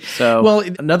 Exactly. Well,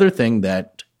 another thing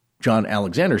that John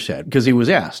Alexander said, because he was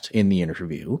asked in the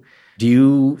interview, do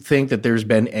you think that there's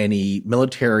been any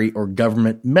military or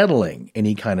government meddling,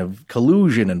 any kind of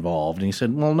collusion involved? And he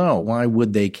said, well, no. Why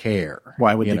would they care?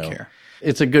 Why would they care?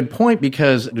 It's a good point,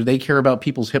 because do they care about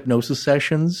people's hypnosis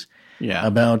sessions?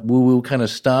 About woo-woo kind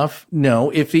of stuff?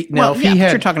 No.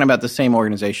 You're talking about the same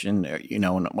organization,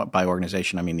 and by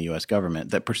organization I mean the U.S.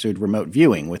 government, that pursued remote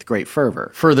viewing with great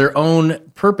fervor. For their own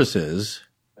purposes,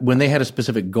 when they had a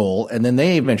specific goal, and then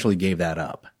they eventually gave that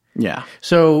up. Yeah.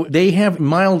 So they have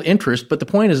mild interest, but the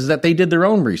point is that they did their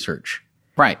own research.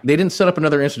 Right. They didn't set up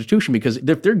another institution, because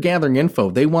if they're gathering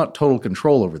info, they want total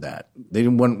control over that. They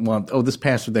didn't want this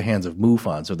passed through the hands of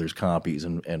MUFON, so there's copies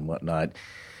and whatnot.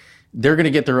 They're going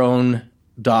to get their own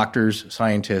doctors,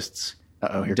 scientists,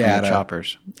 here data, come the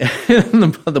choppers.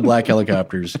 the black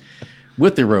helicopters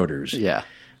with the rotors. Yeah.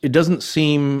 It doesn't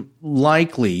seem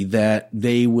likely that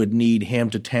they would need him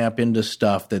to tap into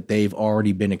stuff that they've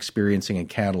already been experiencing and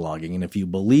cataloging. And if you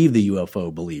believe the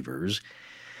UFO believers,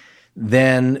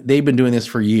 then they've been doing this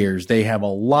for years. They have a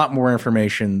lot more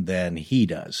information than he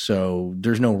does. So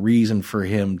there's no reason for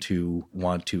him to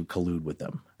want to collude with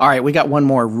them. All right, we got one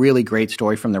more really great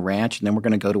story from the ranch, and then we're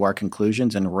going to go to our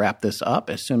conclusions and wrap this up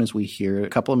as soon as we hear a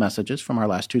couple of messages from our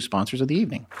last two sponsors of the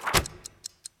evening.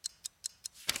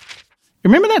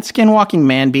 Remember that skinwalking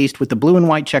man-beast with the blue and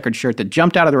white checkered shirt that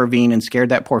jumped out of the ravine and scared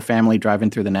that poor family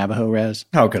driving through the Navajo res?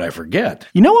 How could I forget?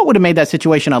 You know what would have made that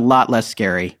situation a lot less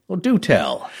scary? Well, do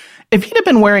tell. If he'd have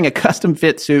been wearing a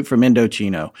custom-fit suit from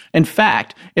Indochino. In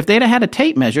fact, if they'd have had a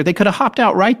tape measure, they could have hopped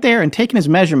out right there and taken his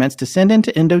measurements to send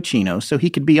into Indochino so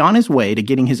he could be on his way to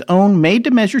getting his own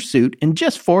made-to-measure suit in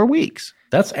just 4 weeks.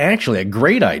 That's actually a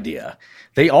great idea.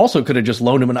 They also could have just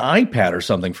loaned him an iPad or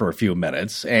something for a few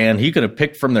minutes, and he could have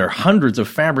picked from their hundreds of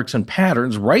fabrics and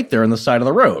patterns right there on the side of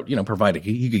the road, provided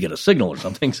he could get a signal or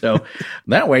something. So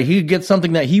that way he could get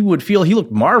something that he would feel he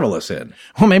looked marvelous in.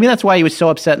 Well, maybe that's why he was so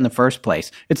upset in the first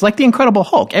place. It's like the Incredible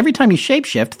Hulk. Every time you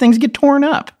shapeshift, things get torn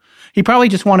up. He probably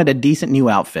just wanted a decent new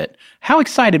outfit. How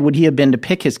excited would he have been to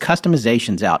pick his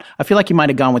customizations out? I feel like he might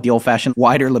have gone with the old-fashioned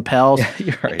wider lapels. Yeah,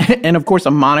 you're right. And, of course,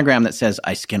 a monogram that says,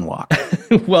 I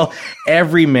skinwalk. Well,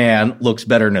 every man looks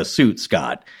better in a suit,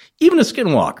 Scott. Even a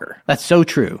skinwalker. That's so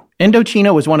true.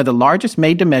 Indochino is one of the largest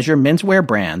made-to-measure menswear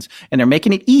brands, and they're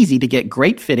making it easy to get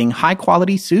great-fitting,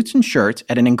 high-quality suits and shirts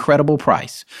at an incredible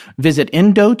price. Visit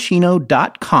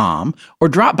Indochino.com or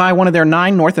drop by one of their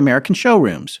 9 North American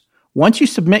showrooms. Once you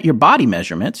submit your body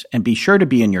measurements, and be sure to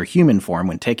be in your human form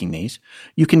when taking these,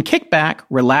 you can kick back,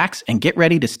 relax, and get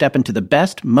ready to step into the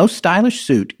best, most stylish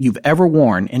suit you've ever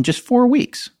worn in just 4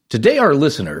 weeks. Today, our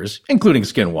listeners, including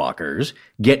skinwalkers,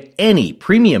 get any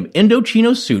premium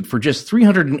Indochino suit for just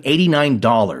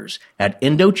 $389 at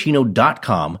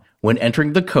Indochino.com when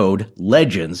entering the code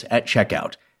LEGENDS at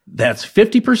checkout. That's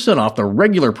 50% off the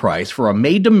regular price for a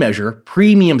made-to-measure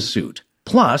premium suit.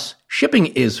 Plus, shipping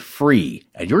is free,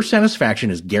 and your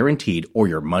satisfaction is guaranteed or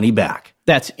your money back.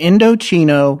 That's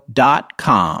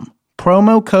Indochino.com.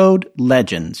 Promo code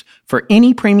LEGENDS for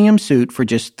any premium suit for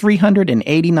just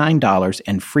 $389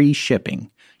 and free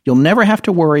shipping. You'll never have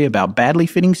to worry about badly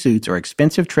fitting suits or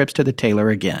expensive trips to the tailor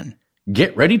again.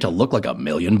 Get ready to look like $1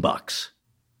 million.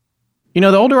 You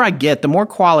know, the older I get, the more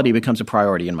quality becomes a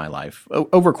priority in my life,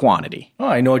 over quantity. Oh,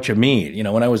 I know what you mean. You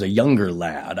know, when I was a younger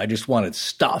lad, I just wanted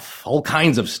stuff, all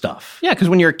kinds of stuff. Yeah, because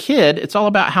when you're a kid, it's all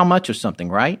about how much of something,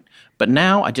 right? But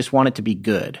now I just want it to be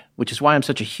good, which is why I'm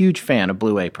such a huge fan of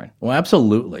Blue Apron. Well,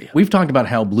 absolutely. We've talked about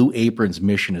how Blue Apron's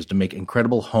mission is to make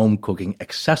incredible home cooking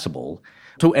accessible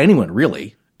to anyone,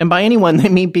 really. And by anyone, they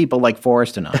mean people like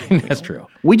Forrest and I. That's true.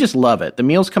 We just love it. The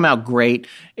meals come out great.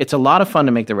 It's a lot of fun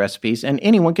to make the recipes, and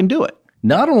anyone can do it.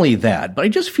 Not only that, but I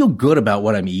just feel good about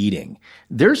what I'm eating.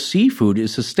 Their seafood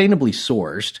is sustainably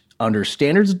sourced under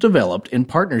standards developed in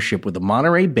partnership with the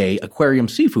Monterey Bay Aquarium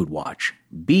Seafood Watch.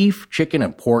 Beef, chicken,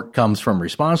 and pork comes from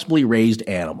responsibly raised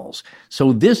animals.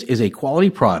 So this is a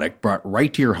quality product brought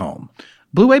right to your home.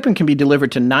 Blue Apron can be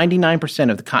delivered to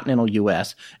 99% of the continental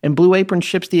U.S., and Blue Apron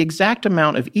ships the exact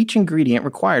amount of each ingredient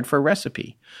required for a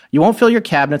recipe. You won't fill your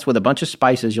cabinets with a bunch of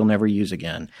spices you'll never use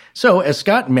again. So, as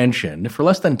Scott mentioned, for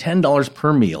less than $10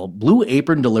 per meal, Blue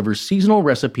Apron delivers seasonal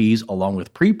recipes along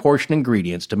with pre-portioned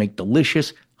ingredients to make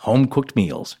delicious, home-cooked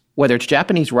meals. Whether it's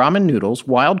Japanese ramen noodles,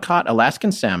 wild-caught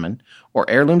Alaskan salmon, or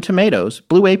heirloom tomatoes,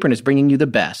 Blue Apron is bringing you the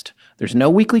best. There's no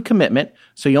weekly commitment,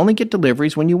 so you only get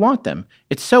deliveries when you want them.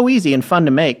 It's so easy and fun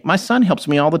to make. My son helps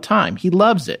me all the time. He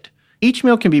loves it. Each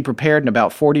meal can be prepared in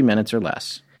about 40 minutes or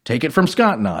less. Take it from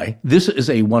Scott and I, this is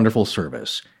a wonderful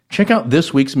service. Check out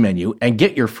this week's menu and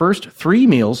get your first 3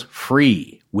 meals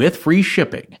free with free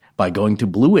shipping by going to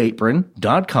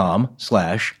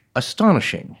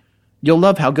blueapron.com/astonishing. You'll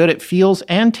love how good it feels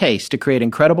and tastes to create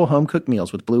incredible home-cooked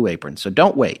meals with Blue Apron, so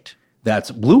don't wait.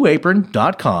 That's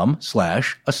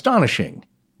blueapron.com/astonishing.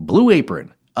 Blue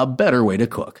Apron, a better way to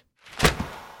cook.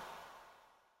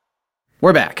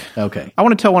 We're back. Okay. I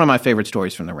want to tell one of my favorite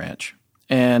stories from the ranch.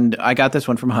 And I got this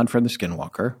one from Hunt for the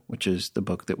Skinwalker, which is the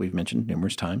book that we've mentioned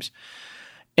numerous times.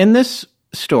 In this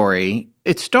story,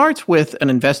 it starts with an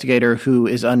investigator who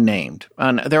is unnamed.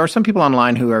 And there are some people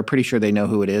online who are pretty sure they know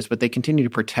who it is, but they continue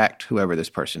to protect whoever this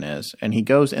person is. And he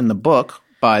goes in the book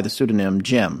by the pseudonym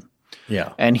Jim.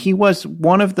 Yeah. And he was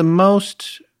one of the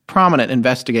most prominent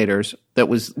investigators that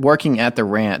was working at the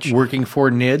ranch. Working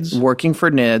for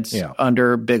NIDS?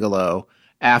 Under Bigelow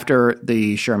after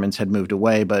the Shermans had moved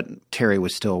away, but Terry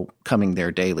was still coming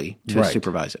there daily to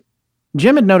supervise it.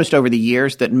 Jim had noticed over the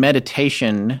years that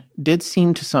meditation did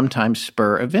seem to sometimes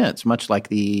spur events, much like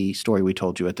the story we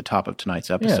told you at the top of tonight's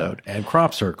episode. Yeah, and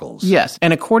crop circles. Yes,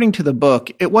 and according to the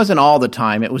book, it wasn't all the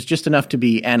time. It was just enough to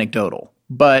be anecdotal.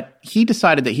 But he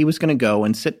decided that he was going to go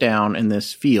and sit down in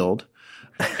this field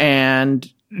and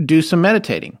do some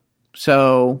meditating.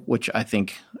 So, which I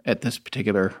think at this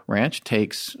particular ranch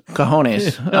takes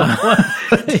cojones.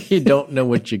 You don't know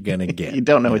what you're going to get. You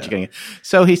don't know what you're going to get.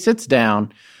 So he sits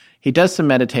down, he does some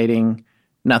meditating,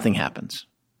 nothing happens.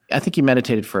 I think he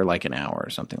meditated for like an hour or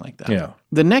something like that. Yeah.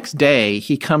 The next day,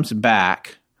 he comes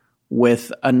back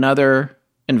with another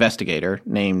investigator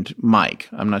named Mike.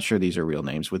 I'm not sure these are real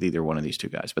names with either one of these two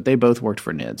guys, but they both worked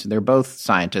for NIDS. They're both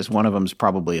scientists. One of them's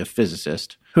probably a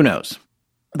physicist. Who knows?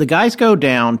 The guys go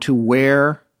down to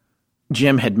where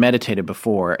Jim had meditated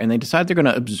before, and they decide they're going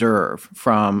to observe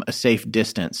from a safe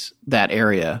distance that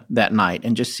area that night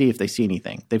and just see if they see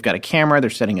anything. They've got a camera. They're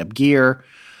setting up gear.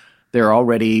 They're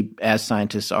already, as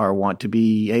scientists are, want to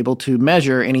be able to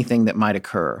measure anything that might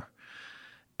occur.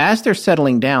 As they're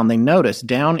settling down, they notice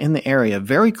down in the area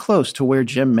very close to where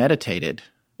Jim meditated,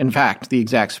 in fact, the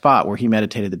exact spot where he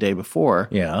meditated the day before,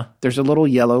 there's a little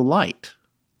yellow light.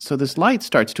 So this light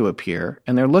starts to appear,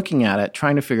 and they're looking at it,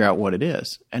 trying to figure out what it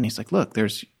is. And he's like, look,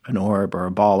 there's an orb or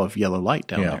a ball of yellow light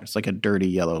down there. It's like a dirty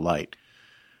yellow light.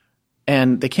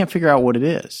 And they can't figure out what it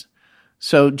is.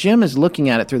 So Jim is looking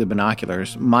at it through the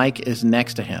binoculars. Mike is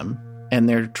next to him, and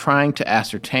they're trying to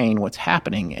ascertain what's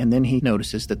happening. And then he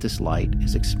notices that this light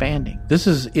is expanding. This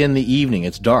is in the evening.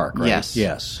 It's dark, right? Yes.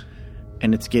 Yes.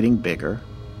 And it's getting bigger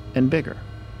and bigger.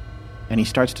 And he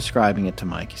starts describing it to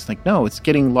Mike. He's like, no, it's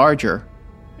getting larger.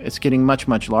 It's getting much,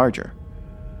 much larger.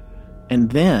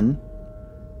 And then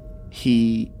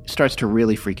he starts to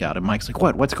really freak out. And Mike's like,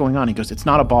 what? What's going on? He goes, it's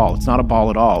not a ball. It's not a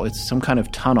ball at all. It's some kind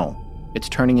of tunnel. It's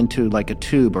turning into like a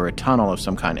tube or a tunnel of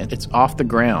some kind. It's off the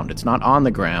ground. It's not on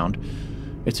the ground.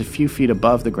 It's a few feet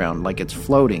above the ground, like it's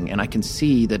floating. And I can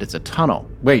see that it's a tunnel.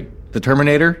 Wait, the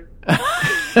Terminator?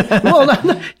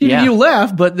 Well, you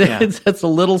laugh, but that's a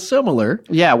little similar.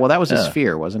 Yeah, well, that was a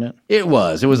sphere, wasn't it? It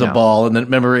was. It was a ball, and then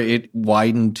remember, it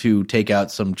widened to take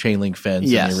out some chain link fence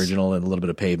in the original and a little bit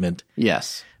of pavement.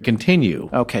 Yes. Continue.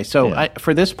 Okay, so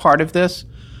for this part of this,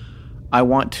 I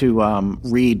want to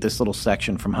read this little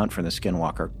section from Hunt for the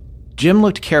Skinwalker. Jim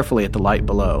looked carefully at the light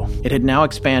below. It had now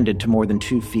expanded to more than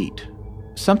 2 feet.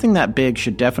 Something that big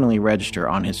should definitely register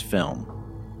on his film.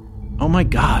 Oh my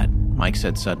God, Mike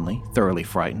said suddenly, thoroughly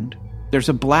frightened. There's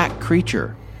a black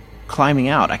creature climbing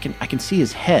out. I can see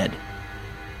his head.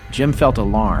 Jim felt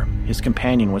alarm. His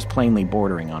companion was plainly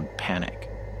bordering on panic.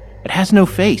 It has no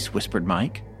face, whispered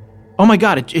Mike. Oh my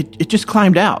God, it just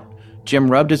climbed out.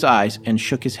 Jim rubbed his eyes and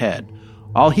shook his head.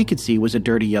 All he could see was a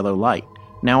dirty yellow light,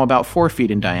 now about 4 feet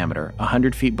in diameter,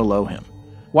 100 feet below him.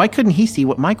 Why couldn't he see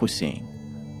what Mike was seeing?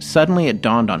 Suddenly it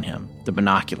dawned on him, the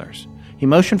binoculars. He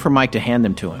motioned for Mike to hand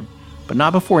them to him, but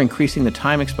not before increasing the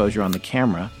time exposure on the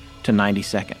camera to 90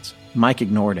 seconds. Mike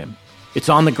ignored him. It's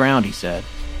on the ground, he said.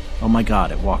 Oh my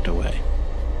God, it walked away.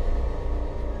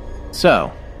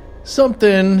 So,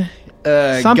 something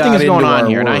is going on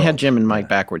here, world. and I had Jim and Mike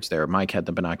backwards there. Mike had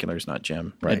the binoculars, not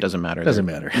Jim. Right. It doesn't matter. Doesn't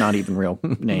matter. Not even real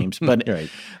names. But right.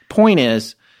 Point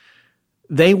is,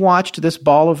 they watched this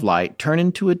ball of light turn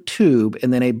into a tube,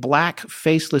 and then a black,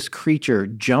 faceless creature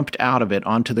jumped out of it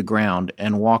onto the ground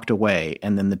and walked away,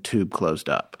 and then the tube closed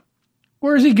up.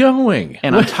 Where's he going?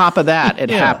 And on top of that, it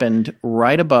happened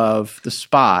right above the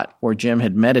spot where Jim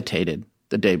had meditated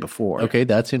the day before. Okay,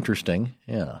 that's interesting.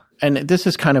 Yeah. And this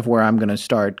is kind of where I'm going to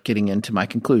start getting into my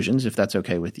conclusions, if that's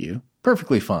okay with you.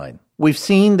 Perfectly fine. We've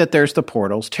seen that there's the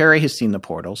portals. Terry has seen the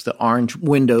portals, the orange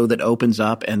window that opens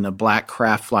up and the black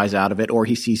craft flies out of it, or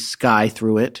he sees sky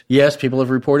through it. Yes, people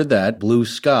have reported that. Blue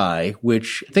sky,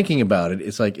 which, thinking about it,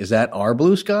 it's like, is that our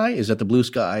blue sky? Is that the blue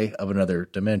sky of another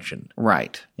dimension?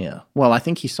 Right. Yeah. Well, I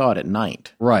think he saw it at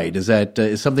night. Right. Is that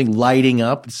is something lighting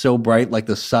up? It's so bright like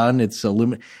the sun. It's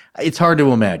It's hard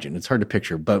to imagine. It's hard to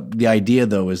picture. But the idea,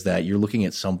 though, is that you're looking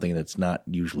at something that's not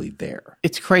usually there.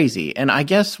 It's crazy. And I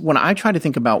guess when I try to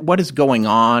think about what is going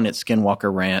on at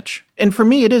Skinwalker Ranch, and for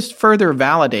me, it is further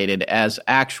validated as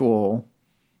actual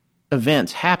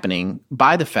events happening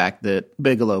by the fact that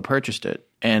Bigelow purchased it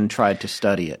and tried to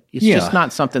study it. It's just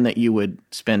not something that you would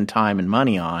spend time and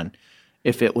money on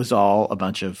if it was all a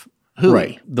bunch of hooey.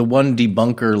 Right. The one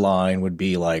debunker line would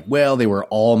be like, well, they were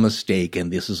all mistaken.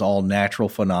 This is all natural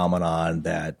phenomenon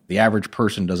that the average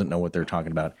person doesn't know what they're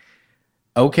talking about.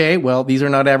 Okay, well, these are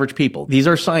not average people. These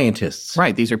are scientists.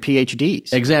 Right. These are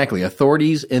PhDs. Exactly.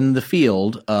 Authorities in the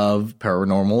field of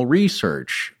paranormal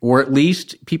research, or at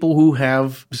least people who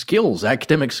have skills,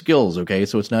 academic skills. Okay.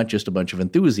 So it's not just a bunch of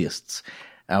enthusiasts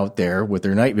out there with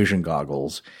their night vision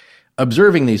goggles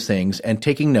observing these things and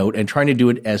taking note and trying to do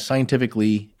it as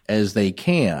scientifically as they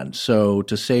can. So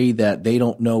to say that they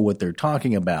don't know what they're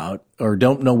talking about or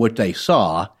don't know what they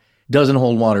saw doesn't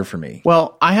hold water for me.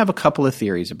 Well, I have a couple of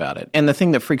theories about it. And the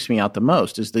thing that freaks me out the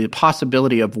most is the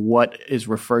possibility of what is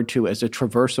referred to as a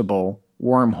traversable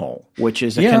wormhole, which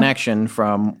is a connection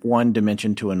from one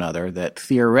dimension to another that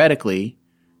theoretically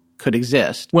could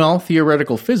exist. Well,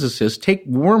 theoretical physicists take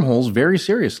wormholes very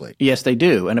seriously. Yes, they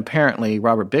do. And apparently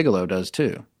Robert Bigelow does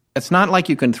too. It's not like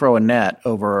you can throw a net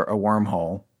over a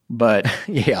wormhole, but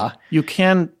you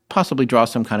can possibly draw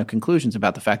some kind of conclusions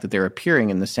about the fact that they're appearing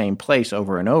in the same place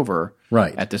over and over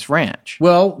at this ranch.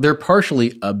 Well, they're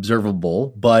partially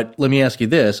observable, but let me ask you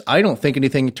this. I don't think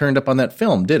anything turned up on that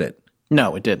film, did it?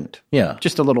 No, it didn't. Yeah.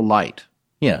 Just a little light.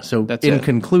 Yeah, so that's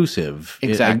inconclusive.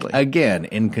 Exactly. Again,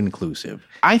 inconclusive.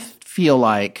 I feel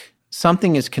like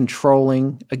something is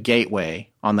controlling a gateway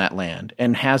on that land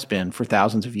and has been for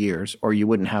thousands of years, or you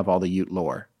wouldn't have all the Ute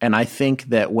lore. And I think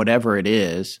that whatever it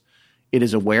is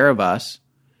aware of us.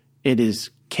 It is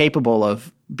capable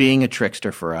of being a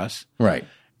trickster for us. Right.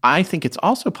 I think it's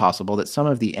also possible that some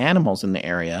of the animals in the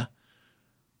area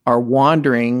are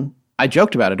wandering. I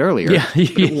joked about it earlier. Yeah,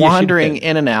 wandering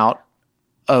in and out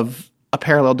of a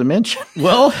parallel dimension.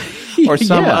 Well, or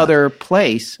some other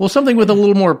place. Well, something with a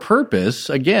little more purpose.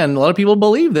 Again, a lot of people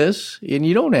believe this, and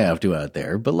you don't have to out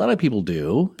there, but a lot of people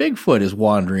do. Bigfoot is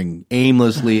wandering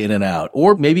aimlessly in and out,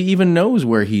 or maybe even knows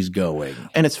where he's going.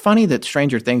 And it's funny that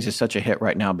Stranger Things is such a hit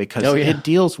right now because it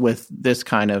deals with this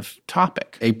kind of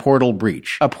topic. A portal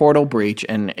breach. A portal breach.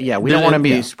 And we don't want to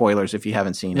be spoilers if you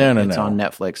haven't seen it. No, it's on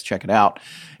Netflix. Check it out.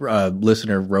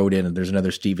 Listener wrote in, and there's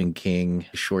another Stephen King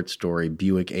short story,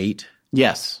 Buick 8.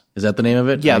 Yes. Is that the name of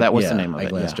it? Yeah, that was the name of it. I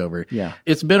glanced over it. Yeah.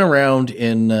 It's been around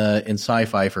in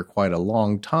sci-fi for quite a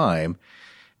long time.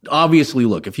 Obviously,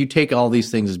 look, if you take all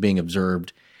these things as being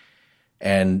observed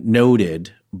and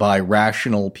noted by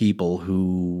rational people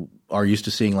who are used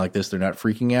to seeing like this, they're not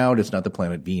freaking out. It's not the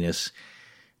planet Venus.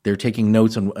 They're taking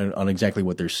notes on exactly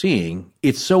what they're seeing.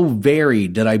 It's so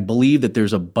varied that I believe that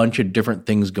there's a bunch of different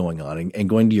things going on. And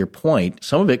going to your point,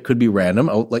 some of it could be random,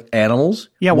 like animals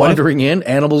wandering in,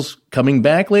 animals coming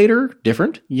back later,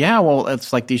 different. Yeah, well,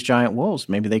 it's like these giant wolves.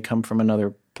 Maybe they come from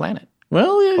another planet.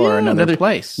 Well, or another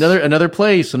place. Another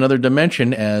place, another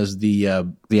dimension as the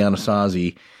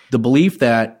Anasazi. The belief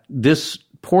that this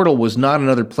portal was not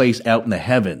another place out in the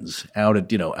heavens, out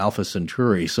at, Alpha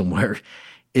Centauri somewhere,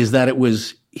 is that it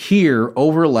was here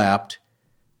overlapped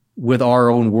with our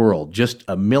own world, just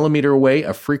a millimeter away,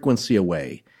 a frequency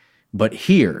away, but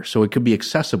here, so it could be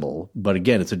accessible. But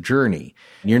again, it's a journey.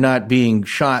 You're not being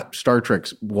shot Star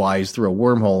Trek-wise through a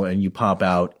wormhole and you pop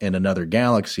out in another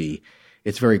galaxy.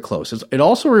 It's very close. It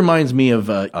also reminds me of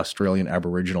Australian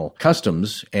Aboriginal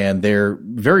customs and their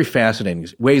very fascinating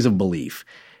ways of belief,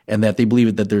 and that they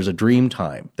believe that there's a dream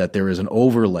time, that there is an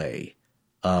overlay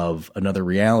of another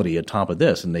reality on top of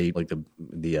this. And they, like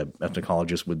the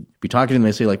ethnologists would be talking to them,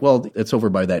 and they say like, well, it's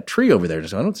over by that tree over there.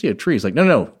 Just, I don't see a tree. It's like,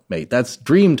 no, mate, that's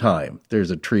dream time.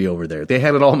 There's a tree over there. They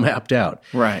had it all mapped out.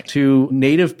 Right. To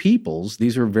native peoples,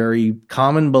 these are very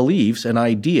common beliefs and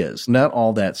ideas, not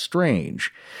all that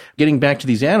strange. Getting back to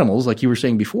these animals, like you were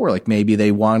saying before, like maybe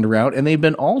they wander out and they've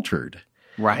been altered.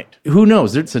 Right. Who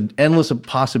knows? There's an endless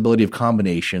possibility of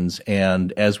combinations.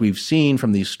 And as we've seen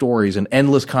from these stories, an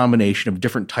endless combination of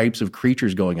different types of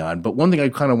creatures going on. But one thing I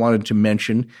kind of wanted to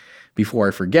mention before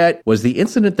I forget was the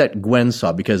incident that Gwen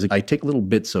saw, because I take little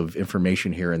bits of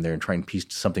information here and there and try and piece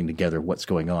something together, what's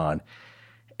going on.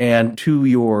 And to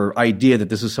your idea that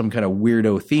this is some kind of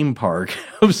weirdo theme park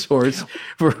of sorts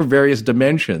for various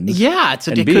dimensions. Yeah,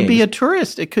 it could be a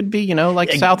tourist. It could be,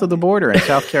 like south of the border in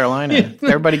South Carolina.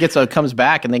 Everybody comes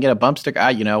back and they get a bump sticker.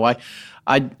 I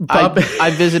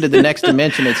visited the next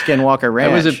dimension at Skinwalker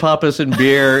Ranch. I was at Papas and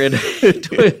Beer in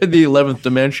the 11th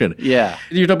dimension. Yeah.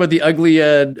 You're talking about the ugly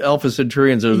Alpha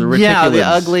Centaurians or the reticulans. Yeah, the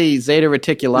ugly Zeta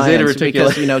Reticuli.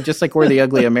 Because, just like we're the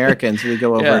ugly Americans, we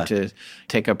go over to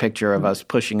take a picture of us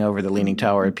pushing over the Leaning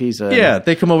Tower of Pisa. Yeah,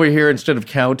 they come over here, instead of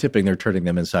cow tipping, they're turning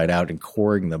them inside out and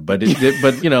coring them. But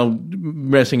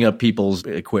messing up people's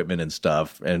equipment and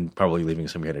stuff, and probably leaving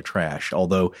some kind of trash.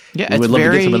 Although we would love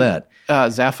to get some of that.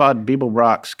 Zaphod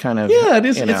Beeblebrox kind of. Yeah, it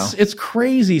is. It's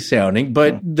crazy sounding,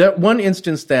 but that one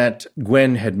instance that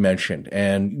Gwen had mentioned,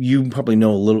 and you probably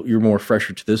know a little, you're more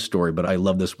fresher to this story, but I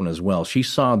love this one as well. She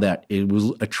saw that it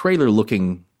was a trailer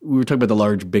looking. We were talking about the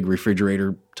large, big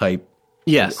refrigerator type.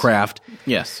 Yes. Craft.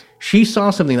 Yes. She saw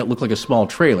something that looked like a small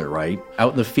trailer, right?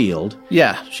 Out in the field.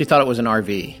 Yeah, she thought it was an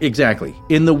RV. Exactly.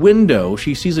 In the window,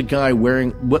 she sees a guy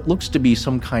wearing what looks to be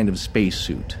some kind of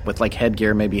spacesuit. With like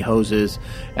headgear, maybe hoses,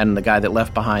 and the guy that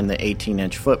left behind the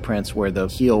 18-inch footprints where the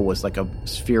heel was like a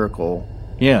spherical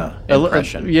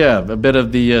impression. A bit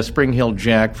of the Spring Hill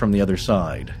Jack from the other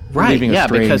side. Right,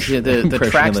 because the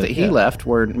tracks that he left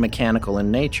were mechanical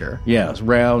in nature. Yeah, it's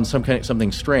round,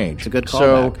 something strange. It's a good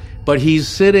callback. But he's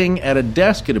sitting at a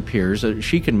desk, it appears, that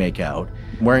she can make out,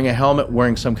 wearing a helmet,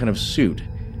 wearing some kind of suit.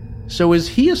 So is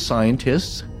he a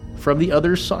scientist from the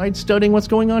other side studying what's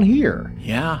going on here?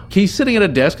 Yeah. He's sitting at a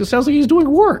desk. It sounds like he's doing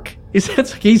work.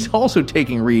 He's also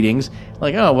taking readings.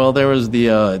 Like, oh, well, there was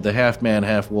the half-man,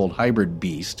 half-wolf hybrid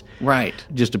beast. Right.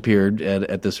 Just appeared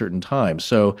at this certain time.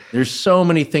 So there's so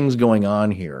many things going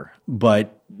on here.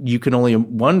 But you can only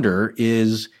wonder,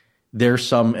 is there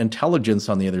some intelligence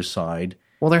on the other side?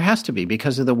 Well, there has to be,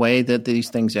 because of the way that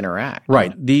these things interact.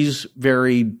 Right. These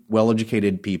very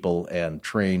well-educated people and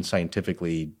trained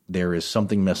scientifically, there is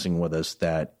something messing with us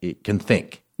that it can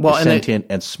think. Well, and sentient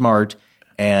and smart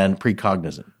and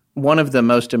precognizant. One of the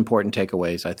most important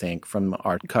takeaways, I think, from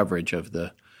our coverage of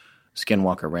the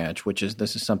Skinwalker Ranch,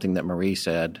 this is something that Marie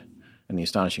said in the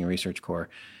Astonishing Research Corps,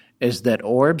 is that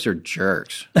orbs are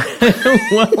jerks.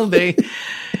 Well,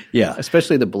 Yeah.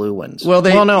 Especially the blue ones. Well, no,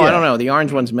 yeah. I don't know. The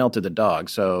orange ones melted the dog,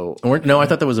 so... No, I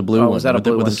thought that was a blue one. Was that a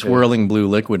blue with one a swirling blue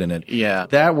liquid in it. Yeah.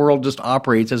 That world just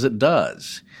operates as it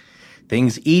does.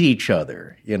 Things eat each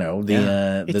other.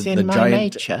 It's in my giant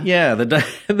nature. Yeah,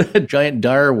 the giant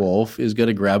dire wolf is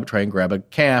going to try and grab a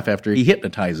calf after he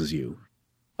hypnotizes you.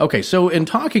 Okay, so in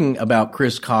talking about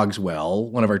Chris Cogswell,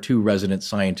 one of our two resident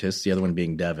scientists, the other one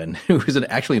being Devin, who is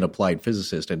actually an applied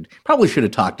physicist, and probably should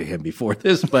have talked to him before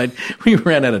this, but we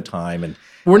ran out of time, and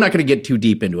we're not going to get too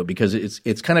deep into it because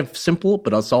it's kind of simple,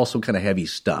 but it's also kind of heavy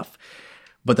stuff.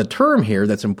 But the term here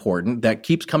that's important, that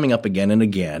keeps coming up again and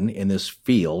again in this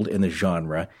field, in this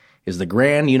genre, is the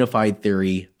grand unified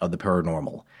theory of the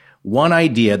paranormal. One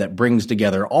idea that brings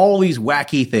together all these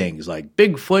wacky things like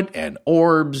Bigfoot and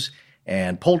orbs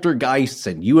and poltergeists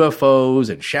and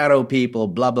UFOs and shadow people,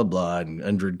 blah, blah, blah, and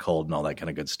Undred Cold and all that kind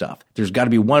of good stuff. There's got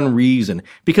to be one reason,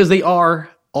 because they are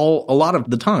all, a lot of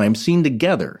the time, seen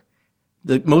together.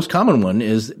 The most common one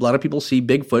is a lot of people see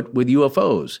Bigfoot with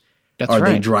UFOs. That's Are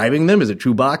right. they driving them? Is it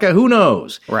Chewbacca? Who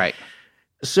knows? Right.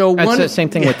 So That's the same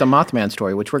thing with the Mothman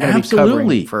story, which we're going to be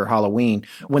covering for Halloween.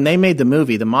 When they made the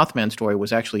movie, the Mothman story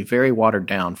was actually very watered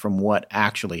down from what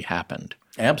actually happened.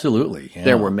 Absolutely. Yeah.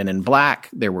 There were men in black.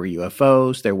 There were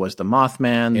UFOs. There was the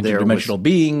Mothman. Interdimensional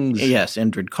beings. Yes,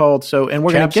 Undred Cold. So, and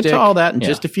we're going to get to all that in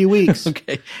just a few weeks.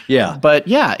 Okay. Yeah. But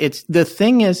yeah, the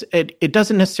thing is, it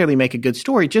doesn't necessarily make a good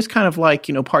story. Just kind of like,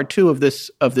 part 2 of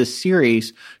this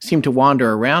series seemed to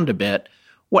wander around a bit.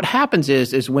 What happens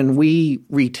is when we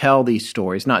retell these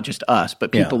stories, not just us,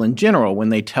 but people in general, when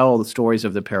they tell the stories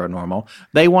of the paranormal,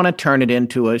 they want to turn it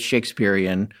into a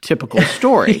Shakespearean typical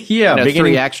story. Yeah. A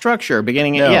 3-act structure,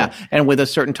 and with a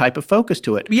certain type of focus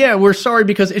to it. Yeah, we're sorry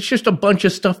because it's just a bunch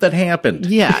of stuff that happened.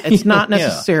 Yeah, it's not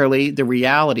necessarily the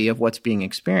reality of what's being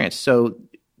experienced. So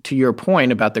to your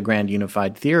point about the grand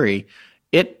unified theory,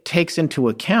 it takes into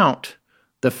account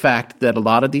the fact that a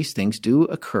lot of these things do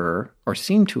occur or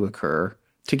seem to occur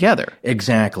together.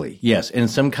 Exactly. Yes. And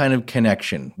some kind of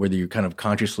connection, whether you're kind of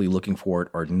consciously looking for it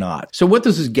or not. So what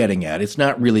this is getting at, it's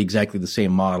not really exactly the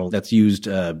same model that's used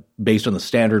based on the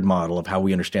standard model of how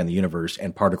we understand the universe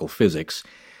and particle physics.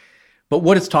 But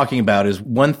what it's talking about is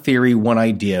one theory, one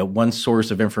idea, one source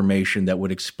of information that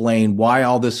would explain why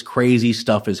all this crazy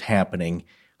stuff is happening,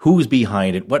 who's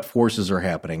behind it, what forces are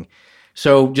happening.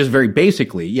 So just very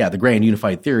basically, the grand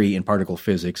unified theory in particle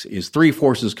physics is 3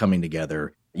 forces coming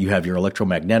together. You have your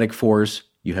electromagnetic force,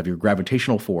 you have your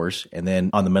gravitational force, and then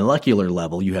on the molecular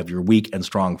level, you have your weak and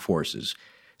strong forces.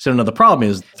 So now the problem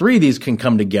is 3 of these can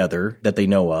come together that they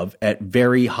know of at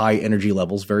very high energy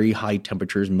levels, very high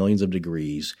temperatures, millions of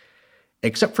degrees,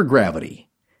 except for gravity.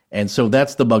 And so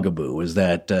that's the bugaboo, is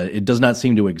that it does not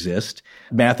seem to exist.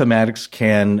 Mathematics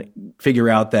can figure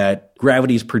out that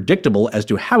gravity is predictable as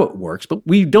to how it works, but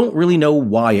we don't really know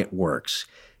why it works.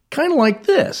 Kind of like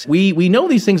this. We know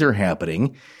these things are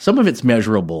happening. Some of it's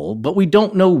measurable, but we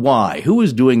don't know why. Who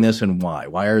is doing this and why?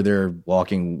 Why are there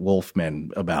walking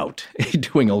wolfmen about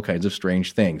doing all kinds of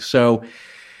strange things? So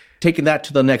taking that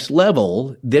to the next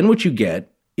level, then what you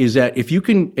get is that if you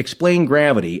can explain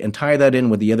gravity and tie that in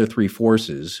with the other 3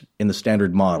 forces in the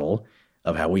standard model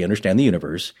of how we understand the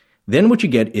universe, then what you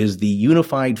get is the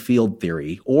unified field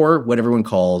theory, or what everyone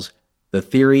calls the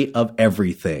theory of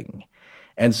everything.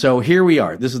 And so here we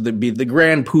are. This is the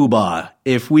grand poobah.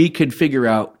 If we could figure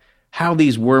out how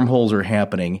these wormholes are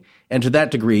happening, and to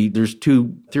that degree, there's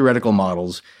 2 theoretical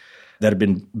models that have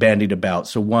been bandied about.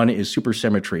 So one is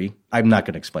supersymmetry. I'm not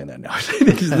going to explain that now.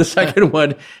 This is the second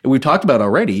one, and we've talked about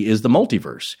already, is the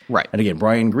multiverse. Right. And again,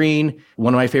 Brian Greene,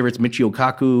 one of my favorites, Michio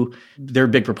Kaku, they're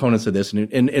big proponents of this,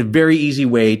 and a very easy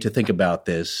way to think about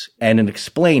this and an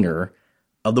explainer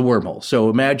of the wormhole. So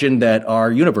imagine that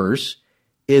our universe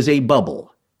is a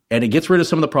bubble, and it gets rid of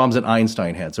some of the problems that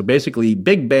Einstein had. So basically,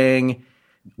 Big Bang,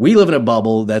 we live in a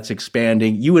bubble that's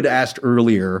expanding. You had asked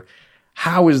earlier,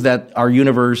 how is that our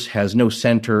universe has no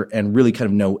center and really kind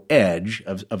of no edge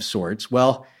of sorts?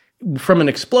 Well, from an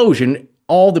explosion,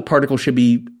 all the particles should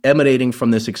be emanating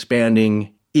from this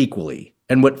expanding equally.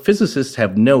 And what physicists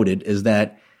have noted is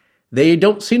that they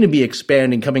don't seem to be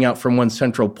expanding coming out from one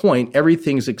central point.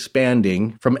 Everything's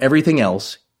expanding from everything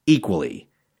else equally.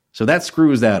 So that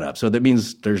screws that up. So that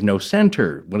means there's no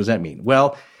center. What does that mean?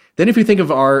 Well, then if you think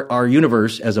of our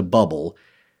universe as a bubble,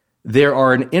 there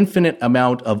are an infinite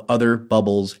amount of other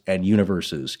bubbles and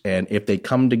universes. And if they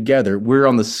come together, we're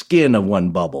on the skin of one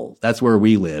bubble. That's where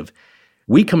we live.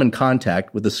 We come in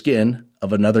contact with the skin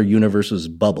of another universe's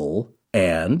bubble,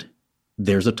 and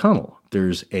there's a tunnel.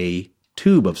 There's a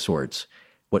tube of sorts,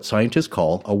 what scientists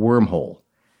call a wormhole.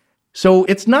 So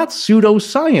it's not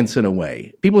pseudoscience in a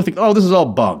way. People think, oh, this is all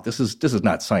bunk. This is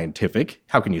not scientific.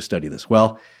 How can you study this?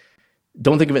 Well,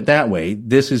 don't think of it that way.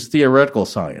 This is theoretical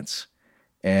science.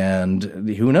 And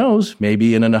who knows,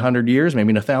 maybe in 100 years, maybe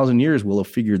in 1,000 years, we'll have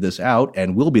figured this out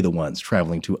and we'll be the ones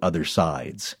traveling to other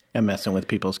sides. And messing with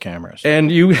people's cameras.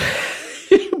 And you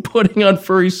putting on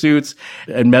furry suits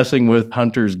and messing with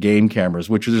hunters' game cameras,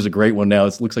 which there's a great one now.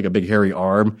 It looks like a big hairy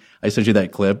arm. I sent you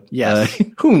that clip. Yes.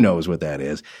 Who knows what that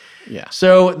is? Yeah.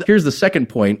 So here's the second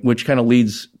point, which kind of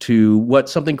leads to what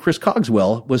something Chris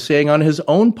Cogswell was saying on his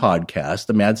own podcast,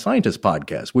 the Mad Scientist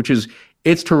podcast, which is,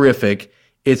 it's terrific.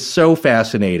 It's so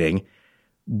fascinating,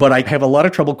 but I have a lot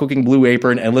of trouble cooking Blue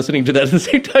Apron and listening to that at the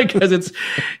same time because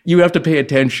you have to pay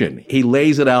attention. He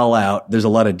lays it all out. There's a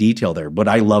lot of detail there, but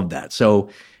I love that. So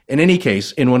in any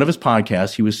case, in one of his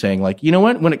podcasts, he was saying like, you know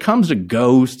what, when it comes to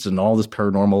ghosts and all this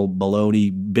paranormal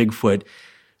baloney, Bigfoot,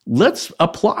 let's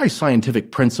apply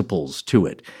scientific principles to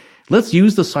it. Let's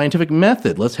use the scientific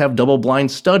method. Let's have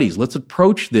double-blind studies. Let's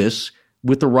approach this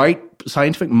with the right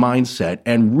scientific mindset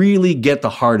and really get the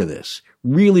heart of this.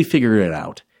 Really figure it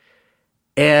out.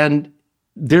 And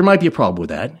there might be a problem with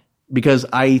that because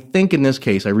I think in this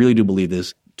case, I really do believe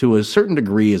this to a certain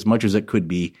degree, as much as it could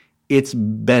be, it's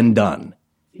been done.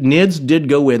 NIDS did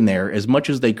go in there as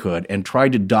much as they could and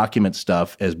tried to document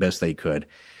stuff as best they could.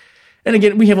 And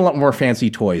again, we have a lot more fancy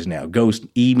toys now, ghost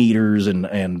e-meters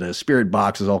and spirit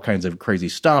boxes, all kinds of crazy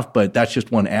stuff, but that's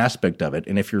just one aspect of it.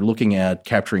 And if you're looking at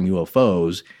capturing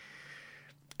UFOs,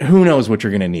 who knows what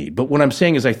you're going to need. But what I'm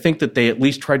saying is I think that they at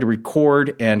least tried to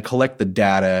record and collect the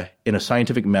data in a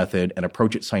scientific method and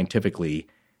approach it scientifically,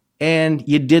 and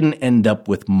you didn't end up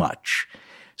with much.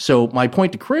 So my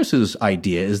point to Chris's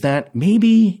idea is that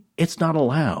maybe it's not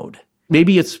allowed.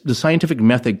 Maybe it's the scientific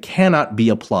method cannot be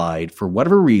applied for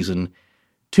whatever reason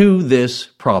to this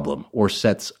problem or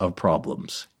sets of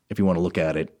problems, if you want to look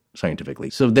at it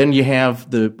scientifically. So then you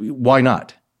have why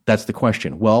not? That's the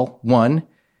question. Well, one,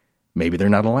 maybe they're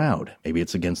not allowed. Maybe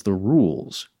it's against the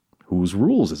rules. Whose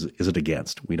rules is it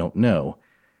against? We don't know.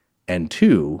 And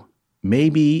two,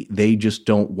 maybe they just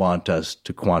don't want us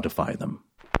to quantify them.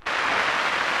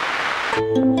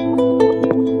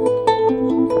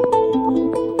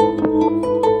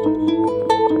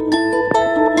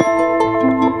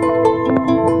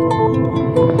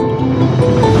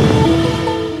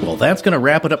 Well, that's going to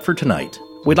wrap it up for tonight.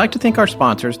 We'd like to thank our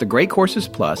sponsors, The Great Courses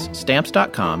Plus,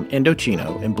 Stamps.com,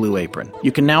 Indochino, and Blue Apron.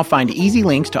 You can now find easy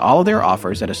links to all of their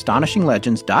offers at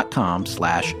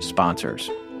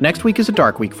astonishinglegends.com/sponsors. Next week is a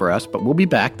dark week for us, but we'll be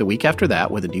back the week after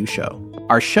that with a new show.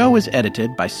 Our show is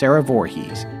edited by Sarah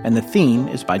Voorhees, and the theme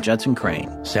is by Judson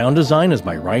Crane. Sound design is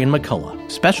by Ryan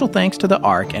McCullough. Special thanks to the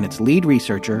ARC and its lead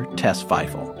researcher, Tess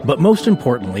Feifel. But most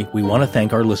importantly, we want to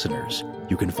thank our listeners.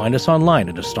 You can find us online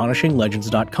at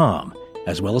astonishinglegends.com,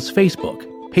 as well as Facebook,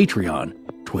 Patreon,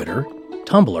 Twitter,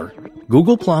 Tumblr,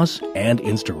 Google+, and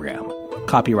Instagram.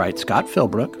 Copyright Scott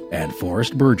Philbrook and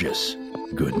Forrest Burgess.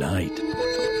 Good night.